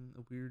 I'm doing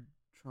a weird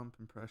Trump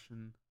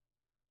impression.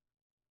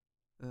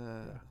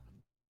 Yeah.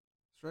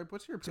 Stripe,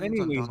 what's your So,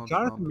 opinions on anyways, Donald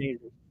Jonathan Trump?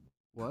 Majors.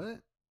 What?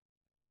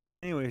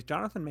 Anyways,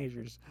 Jonathan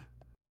Majors.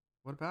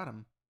 What about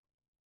him?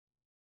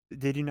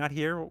 Did you not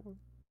hear?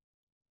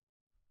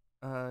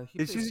 He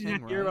Did plays you not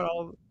King, hear about right?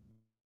 all?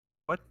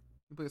 What?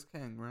 He plays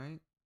King, right?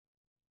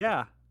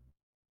 Yeah.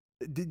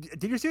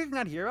 Did your students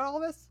not hear about all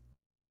this?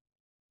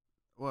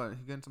 What?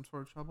 He got in some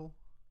sort of trouble?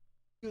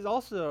 He was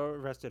also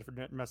arrested for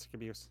domestic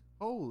abuse.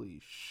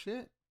 Holy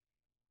shit!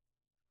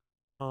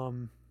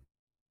 Did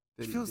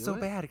It he feels do so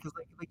it? bad because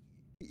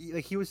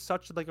like he was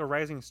such like a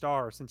rising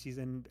star since he's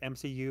in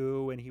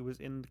MCU and he was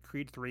in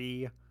Creed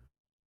 3.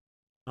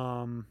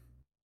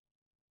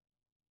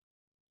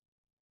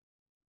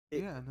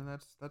 It, Yeah, no,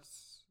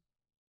 that's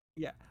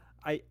yeah.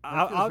 I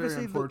that feels very obviously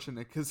the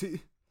unfortunate because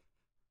he.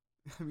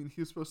 I mean,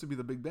 he was supposed to be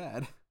the big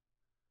bad.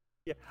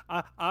 yeah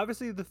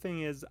obviously the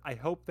thing is I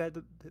hope that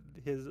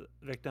his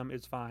victim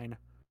is fine.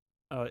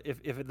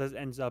 If it does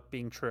ends up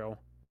being true,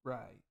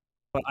 Right.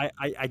 but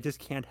I just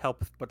can't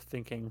help but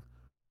thinking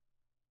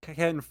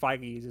Kevin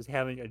Feige is just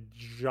having a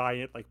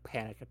giant like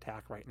panic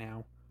attack right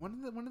now.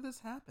 When did this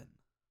happen?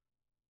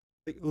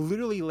 Like,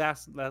 literally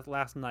last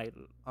night, like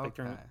Okay,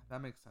 during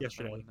that makes sense. I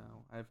yesterday. would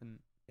know. I haven't.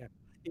 Yeah.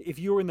 If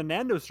you were in the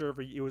Nando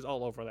server, it was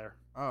all over there.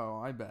 Oh,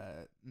 I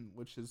bet.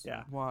 Which is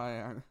Yeah.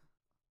 why I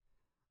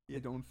Yeah.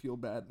 don't feel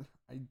bad.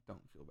 I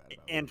don't feel bad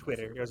about And leaving the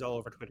Twitter. It was server. all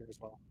over Twitter as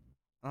well.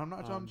 And I'm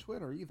not on Um,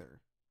 Twitter either.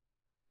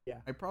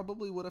 yeah. I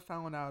probably would have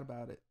found out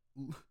about it.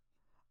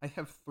 I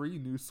have 3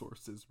 news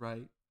sources,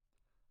 right?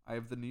 I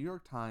have the New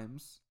York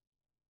Times.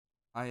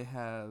 I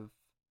have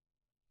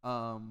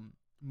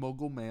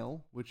Mogul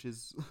Mail, which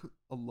is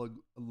a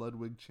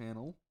Ludwig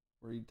channel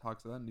where he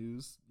talks about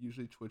news,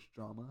 usually Twitch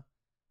drama.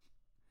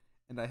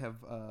 And I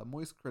have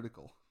Moist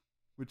Critical,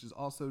 which is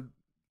also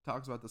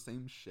talks about the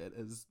same shit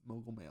as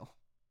Mogul Mail.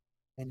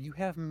 And you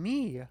have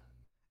me. And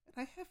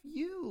I have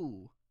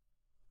you.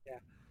 Yeah.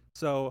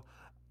 So,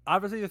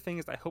 obviously, the thing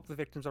is, I hope the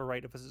victims are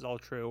right if this is all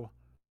true.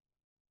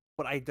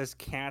 But I just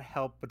can't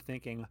help but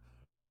thinking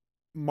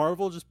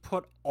Marvel just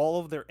put all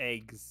of their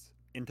eggs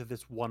into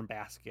this one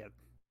basket.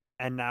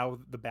 And now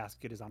the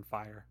basket is on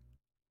fire.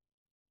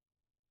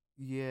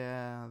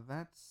 Yeah,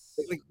 that's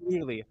Like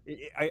literally,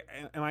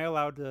 am I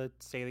allowed to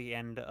say the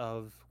end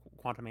of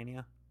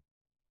Quantumania?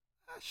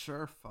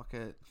 sure. Fuck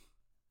it.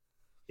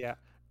 Yeah.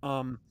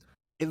 Um,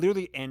 it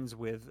literally ends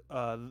with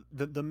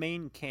the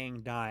main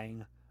king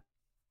dying,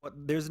 but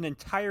there's an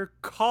entire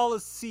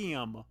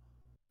coliseum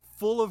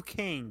full of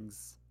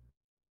kings,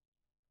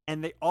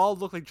 and they all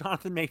look like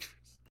Jonathan Majors.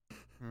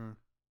 Hmm.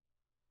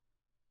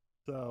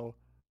 So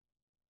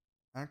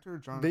Actor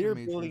they Jonathan are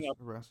building Majors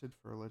up. arrested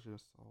for alleged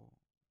assault.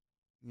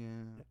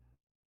 Yeah.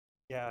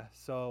 Yeah.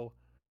 So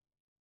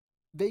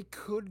they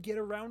could get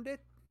around it.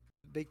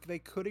 They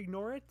could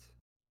ignore it.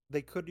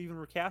 They could even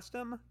recast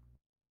him.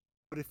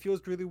 But it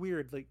feels really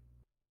weird. Like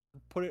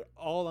put it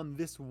all on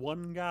this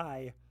one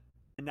guy,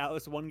 and now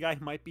this one guy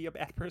might be a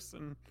bad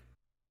person.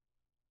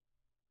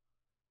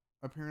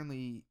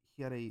 Apparently,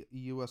 he had a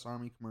U.S.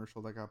 Army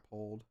commercial that got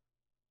pulled.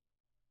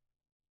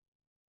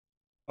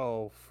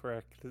 Oh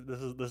frick!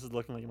 This is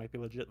looking like it might be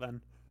legit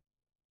then.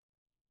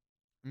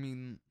 I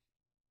mean,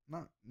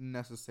 not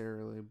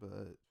necessarily,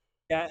 but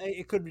Yeah,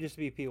 it could just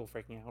be people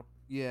freaking out.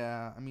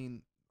 yeah. I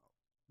mean,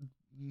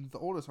 the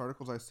oldest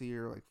articles I see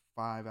are like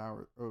 5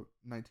 hours or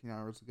 19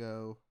 hours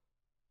ago.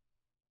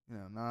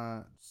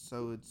 Not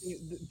so. It's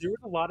There was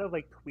a lot of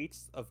like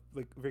tweets of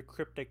like very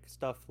cryptic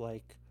stuff.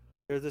 Like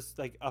there's this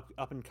like up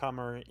and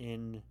comer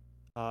in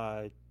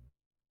up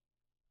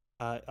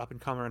and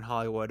comer in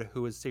Hollywood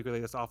who was secretly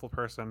this awful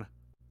person.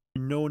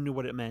 No one knew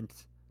what it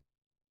meant,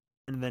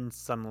 and then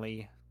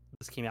suddenly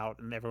this came out,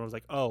 and everyone was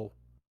like, "Oh,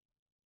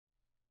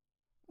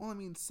 well. I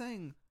mean,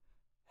 saying,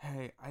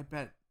 "Hey, I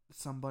bet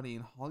somebody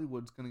in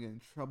Hollywood's gonna get in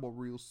trouble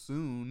real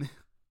soon."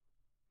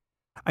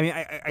 I mean,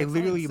 I That's not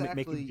literally make a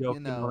exactly, joke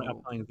in one of my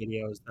upcoming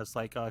videos that's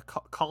like,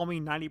 call me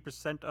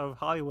 90% of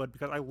Hollywood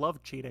because I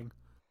love cheating.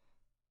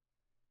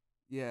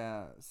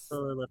 Yeah, That's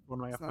one of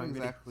my it's not upcoming videos.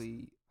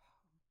 exactly.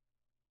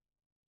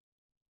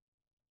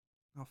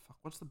 Oh fuck!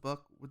 What's the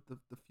book with the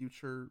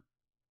future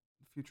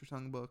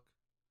tongue book?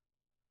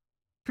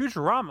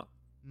 Futurama.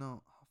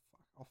 No, oh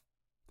fuck! I'll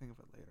think of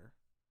it later.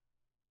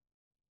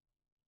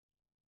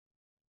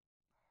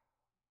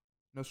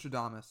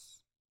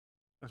 Nostradamus.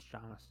 That's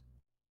Jonas.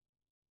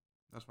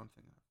 That's what I'm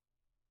thinking of.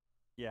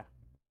 Yeah.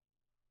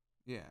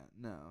 Yeah,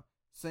 no.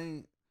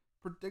 Saying,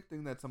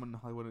 predicting that someone in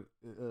Hollywood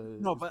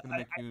No, is but gonna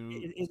make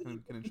you is gonna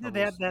get in trouble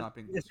that is that not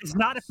being it's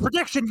not a Nostradamus.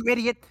 prediction, you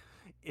idiot.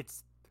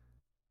 It's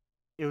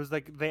it was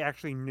like they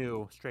actually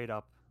knew straight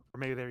up, or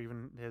maybe they're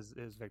even his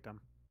victim.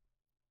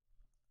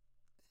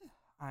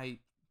 I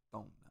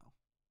don't know.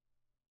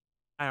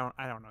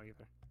 I don't know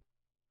either.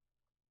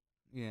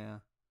 Yeah.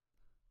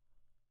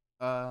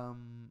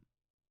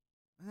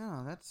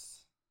 No,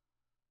 that's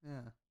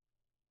yeah.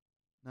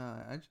 No,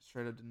 I just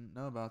straight up didn't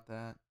know about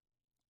that.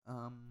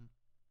 Um,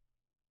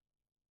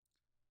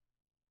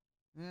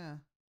 yeah.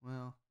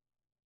 Well,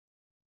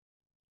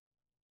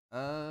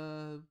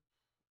 uh,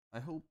 I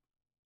hope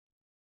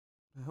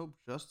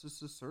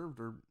justice is served,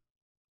 or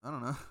I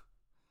don't know.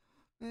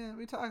 Yeah,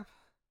 we talk.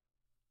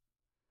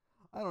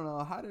 I don't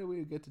know. How did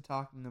we get to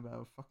talking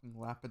about fucking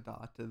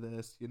Lapidot to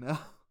this? You know?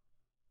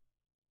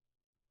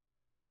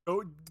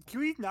 Oh, can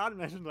we not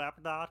mention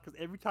Lapidot? Because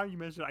every time you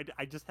mention it,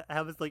 I just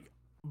have this like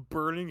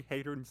burning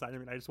hatred inside of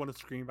me. And I just want to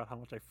scream about how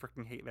much I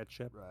freaking hate that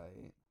ship.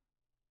 Right.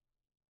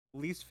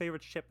 Least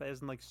favorite ship that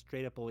isn't like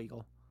straight up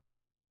illegal.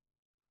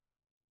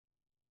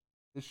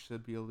 This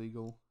should be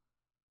illegal.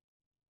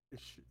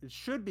 It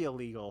should be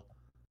illegal,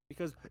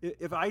 because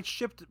if I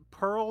shipped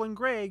Pearl and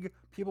Greg,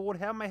 people would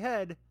have my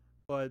head.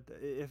 But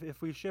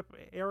if we ship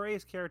Air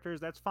Ace characters,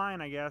 that's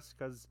fine, I guess,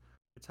 because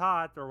it's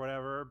hot or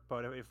whatever.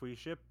 But if we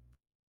ship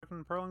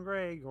Pearl and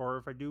Greg, or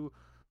if I do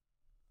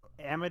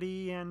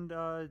Amity and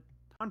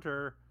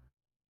Hunter,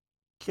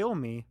 kill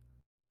me.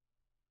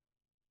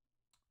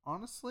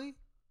 Honestly,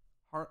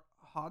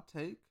 hot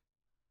take.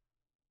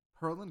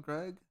 Pearl and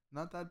Greg,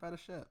 not that bad a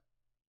ship.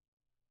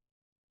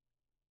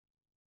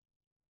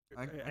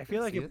 I I can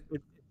feel like see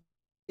it.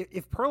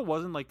 if Pearl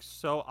wasn't like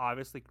so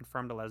obviously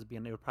confirmed a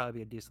lesbian, it would probably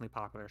be a decently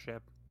popular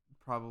ship.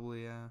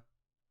 Probably, yeah.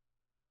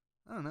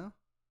 I don't know.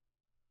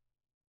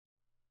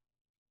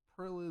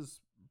 Pearl is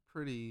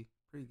pretty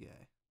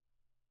gay.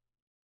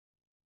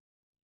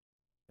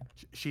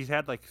 She's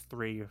had like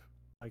 3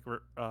 like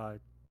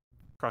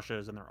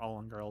crushes, and they're all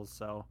on girls.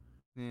 So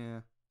Yeah.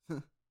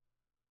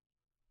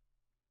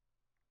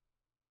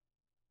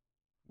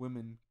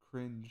 Women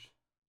cringe.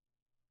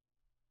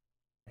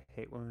 I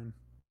hate women.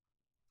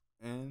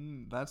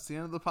 And that's the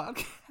end of the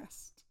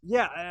podcast.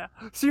 Yeah,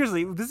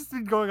 seriously, this has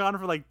been going on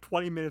for like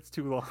 20 minutes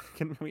too long.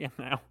 Can we end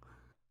now?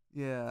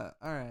 Yeah,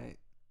 alright.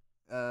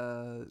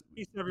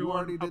 Peace, You everyone.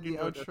 already Hope did you the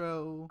enjoyed this.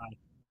 outro. Bye.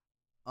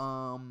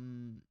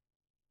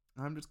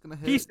 I'm just gonna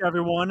Peace, hit.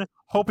 everyone.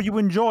 Hope you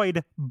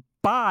enjoyed.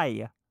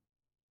 Bye.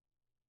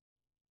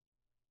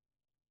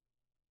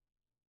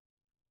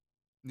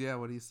 Yeah,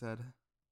 what he said.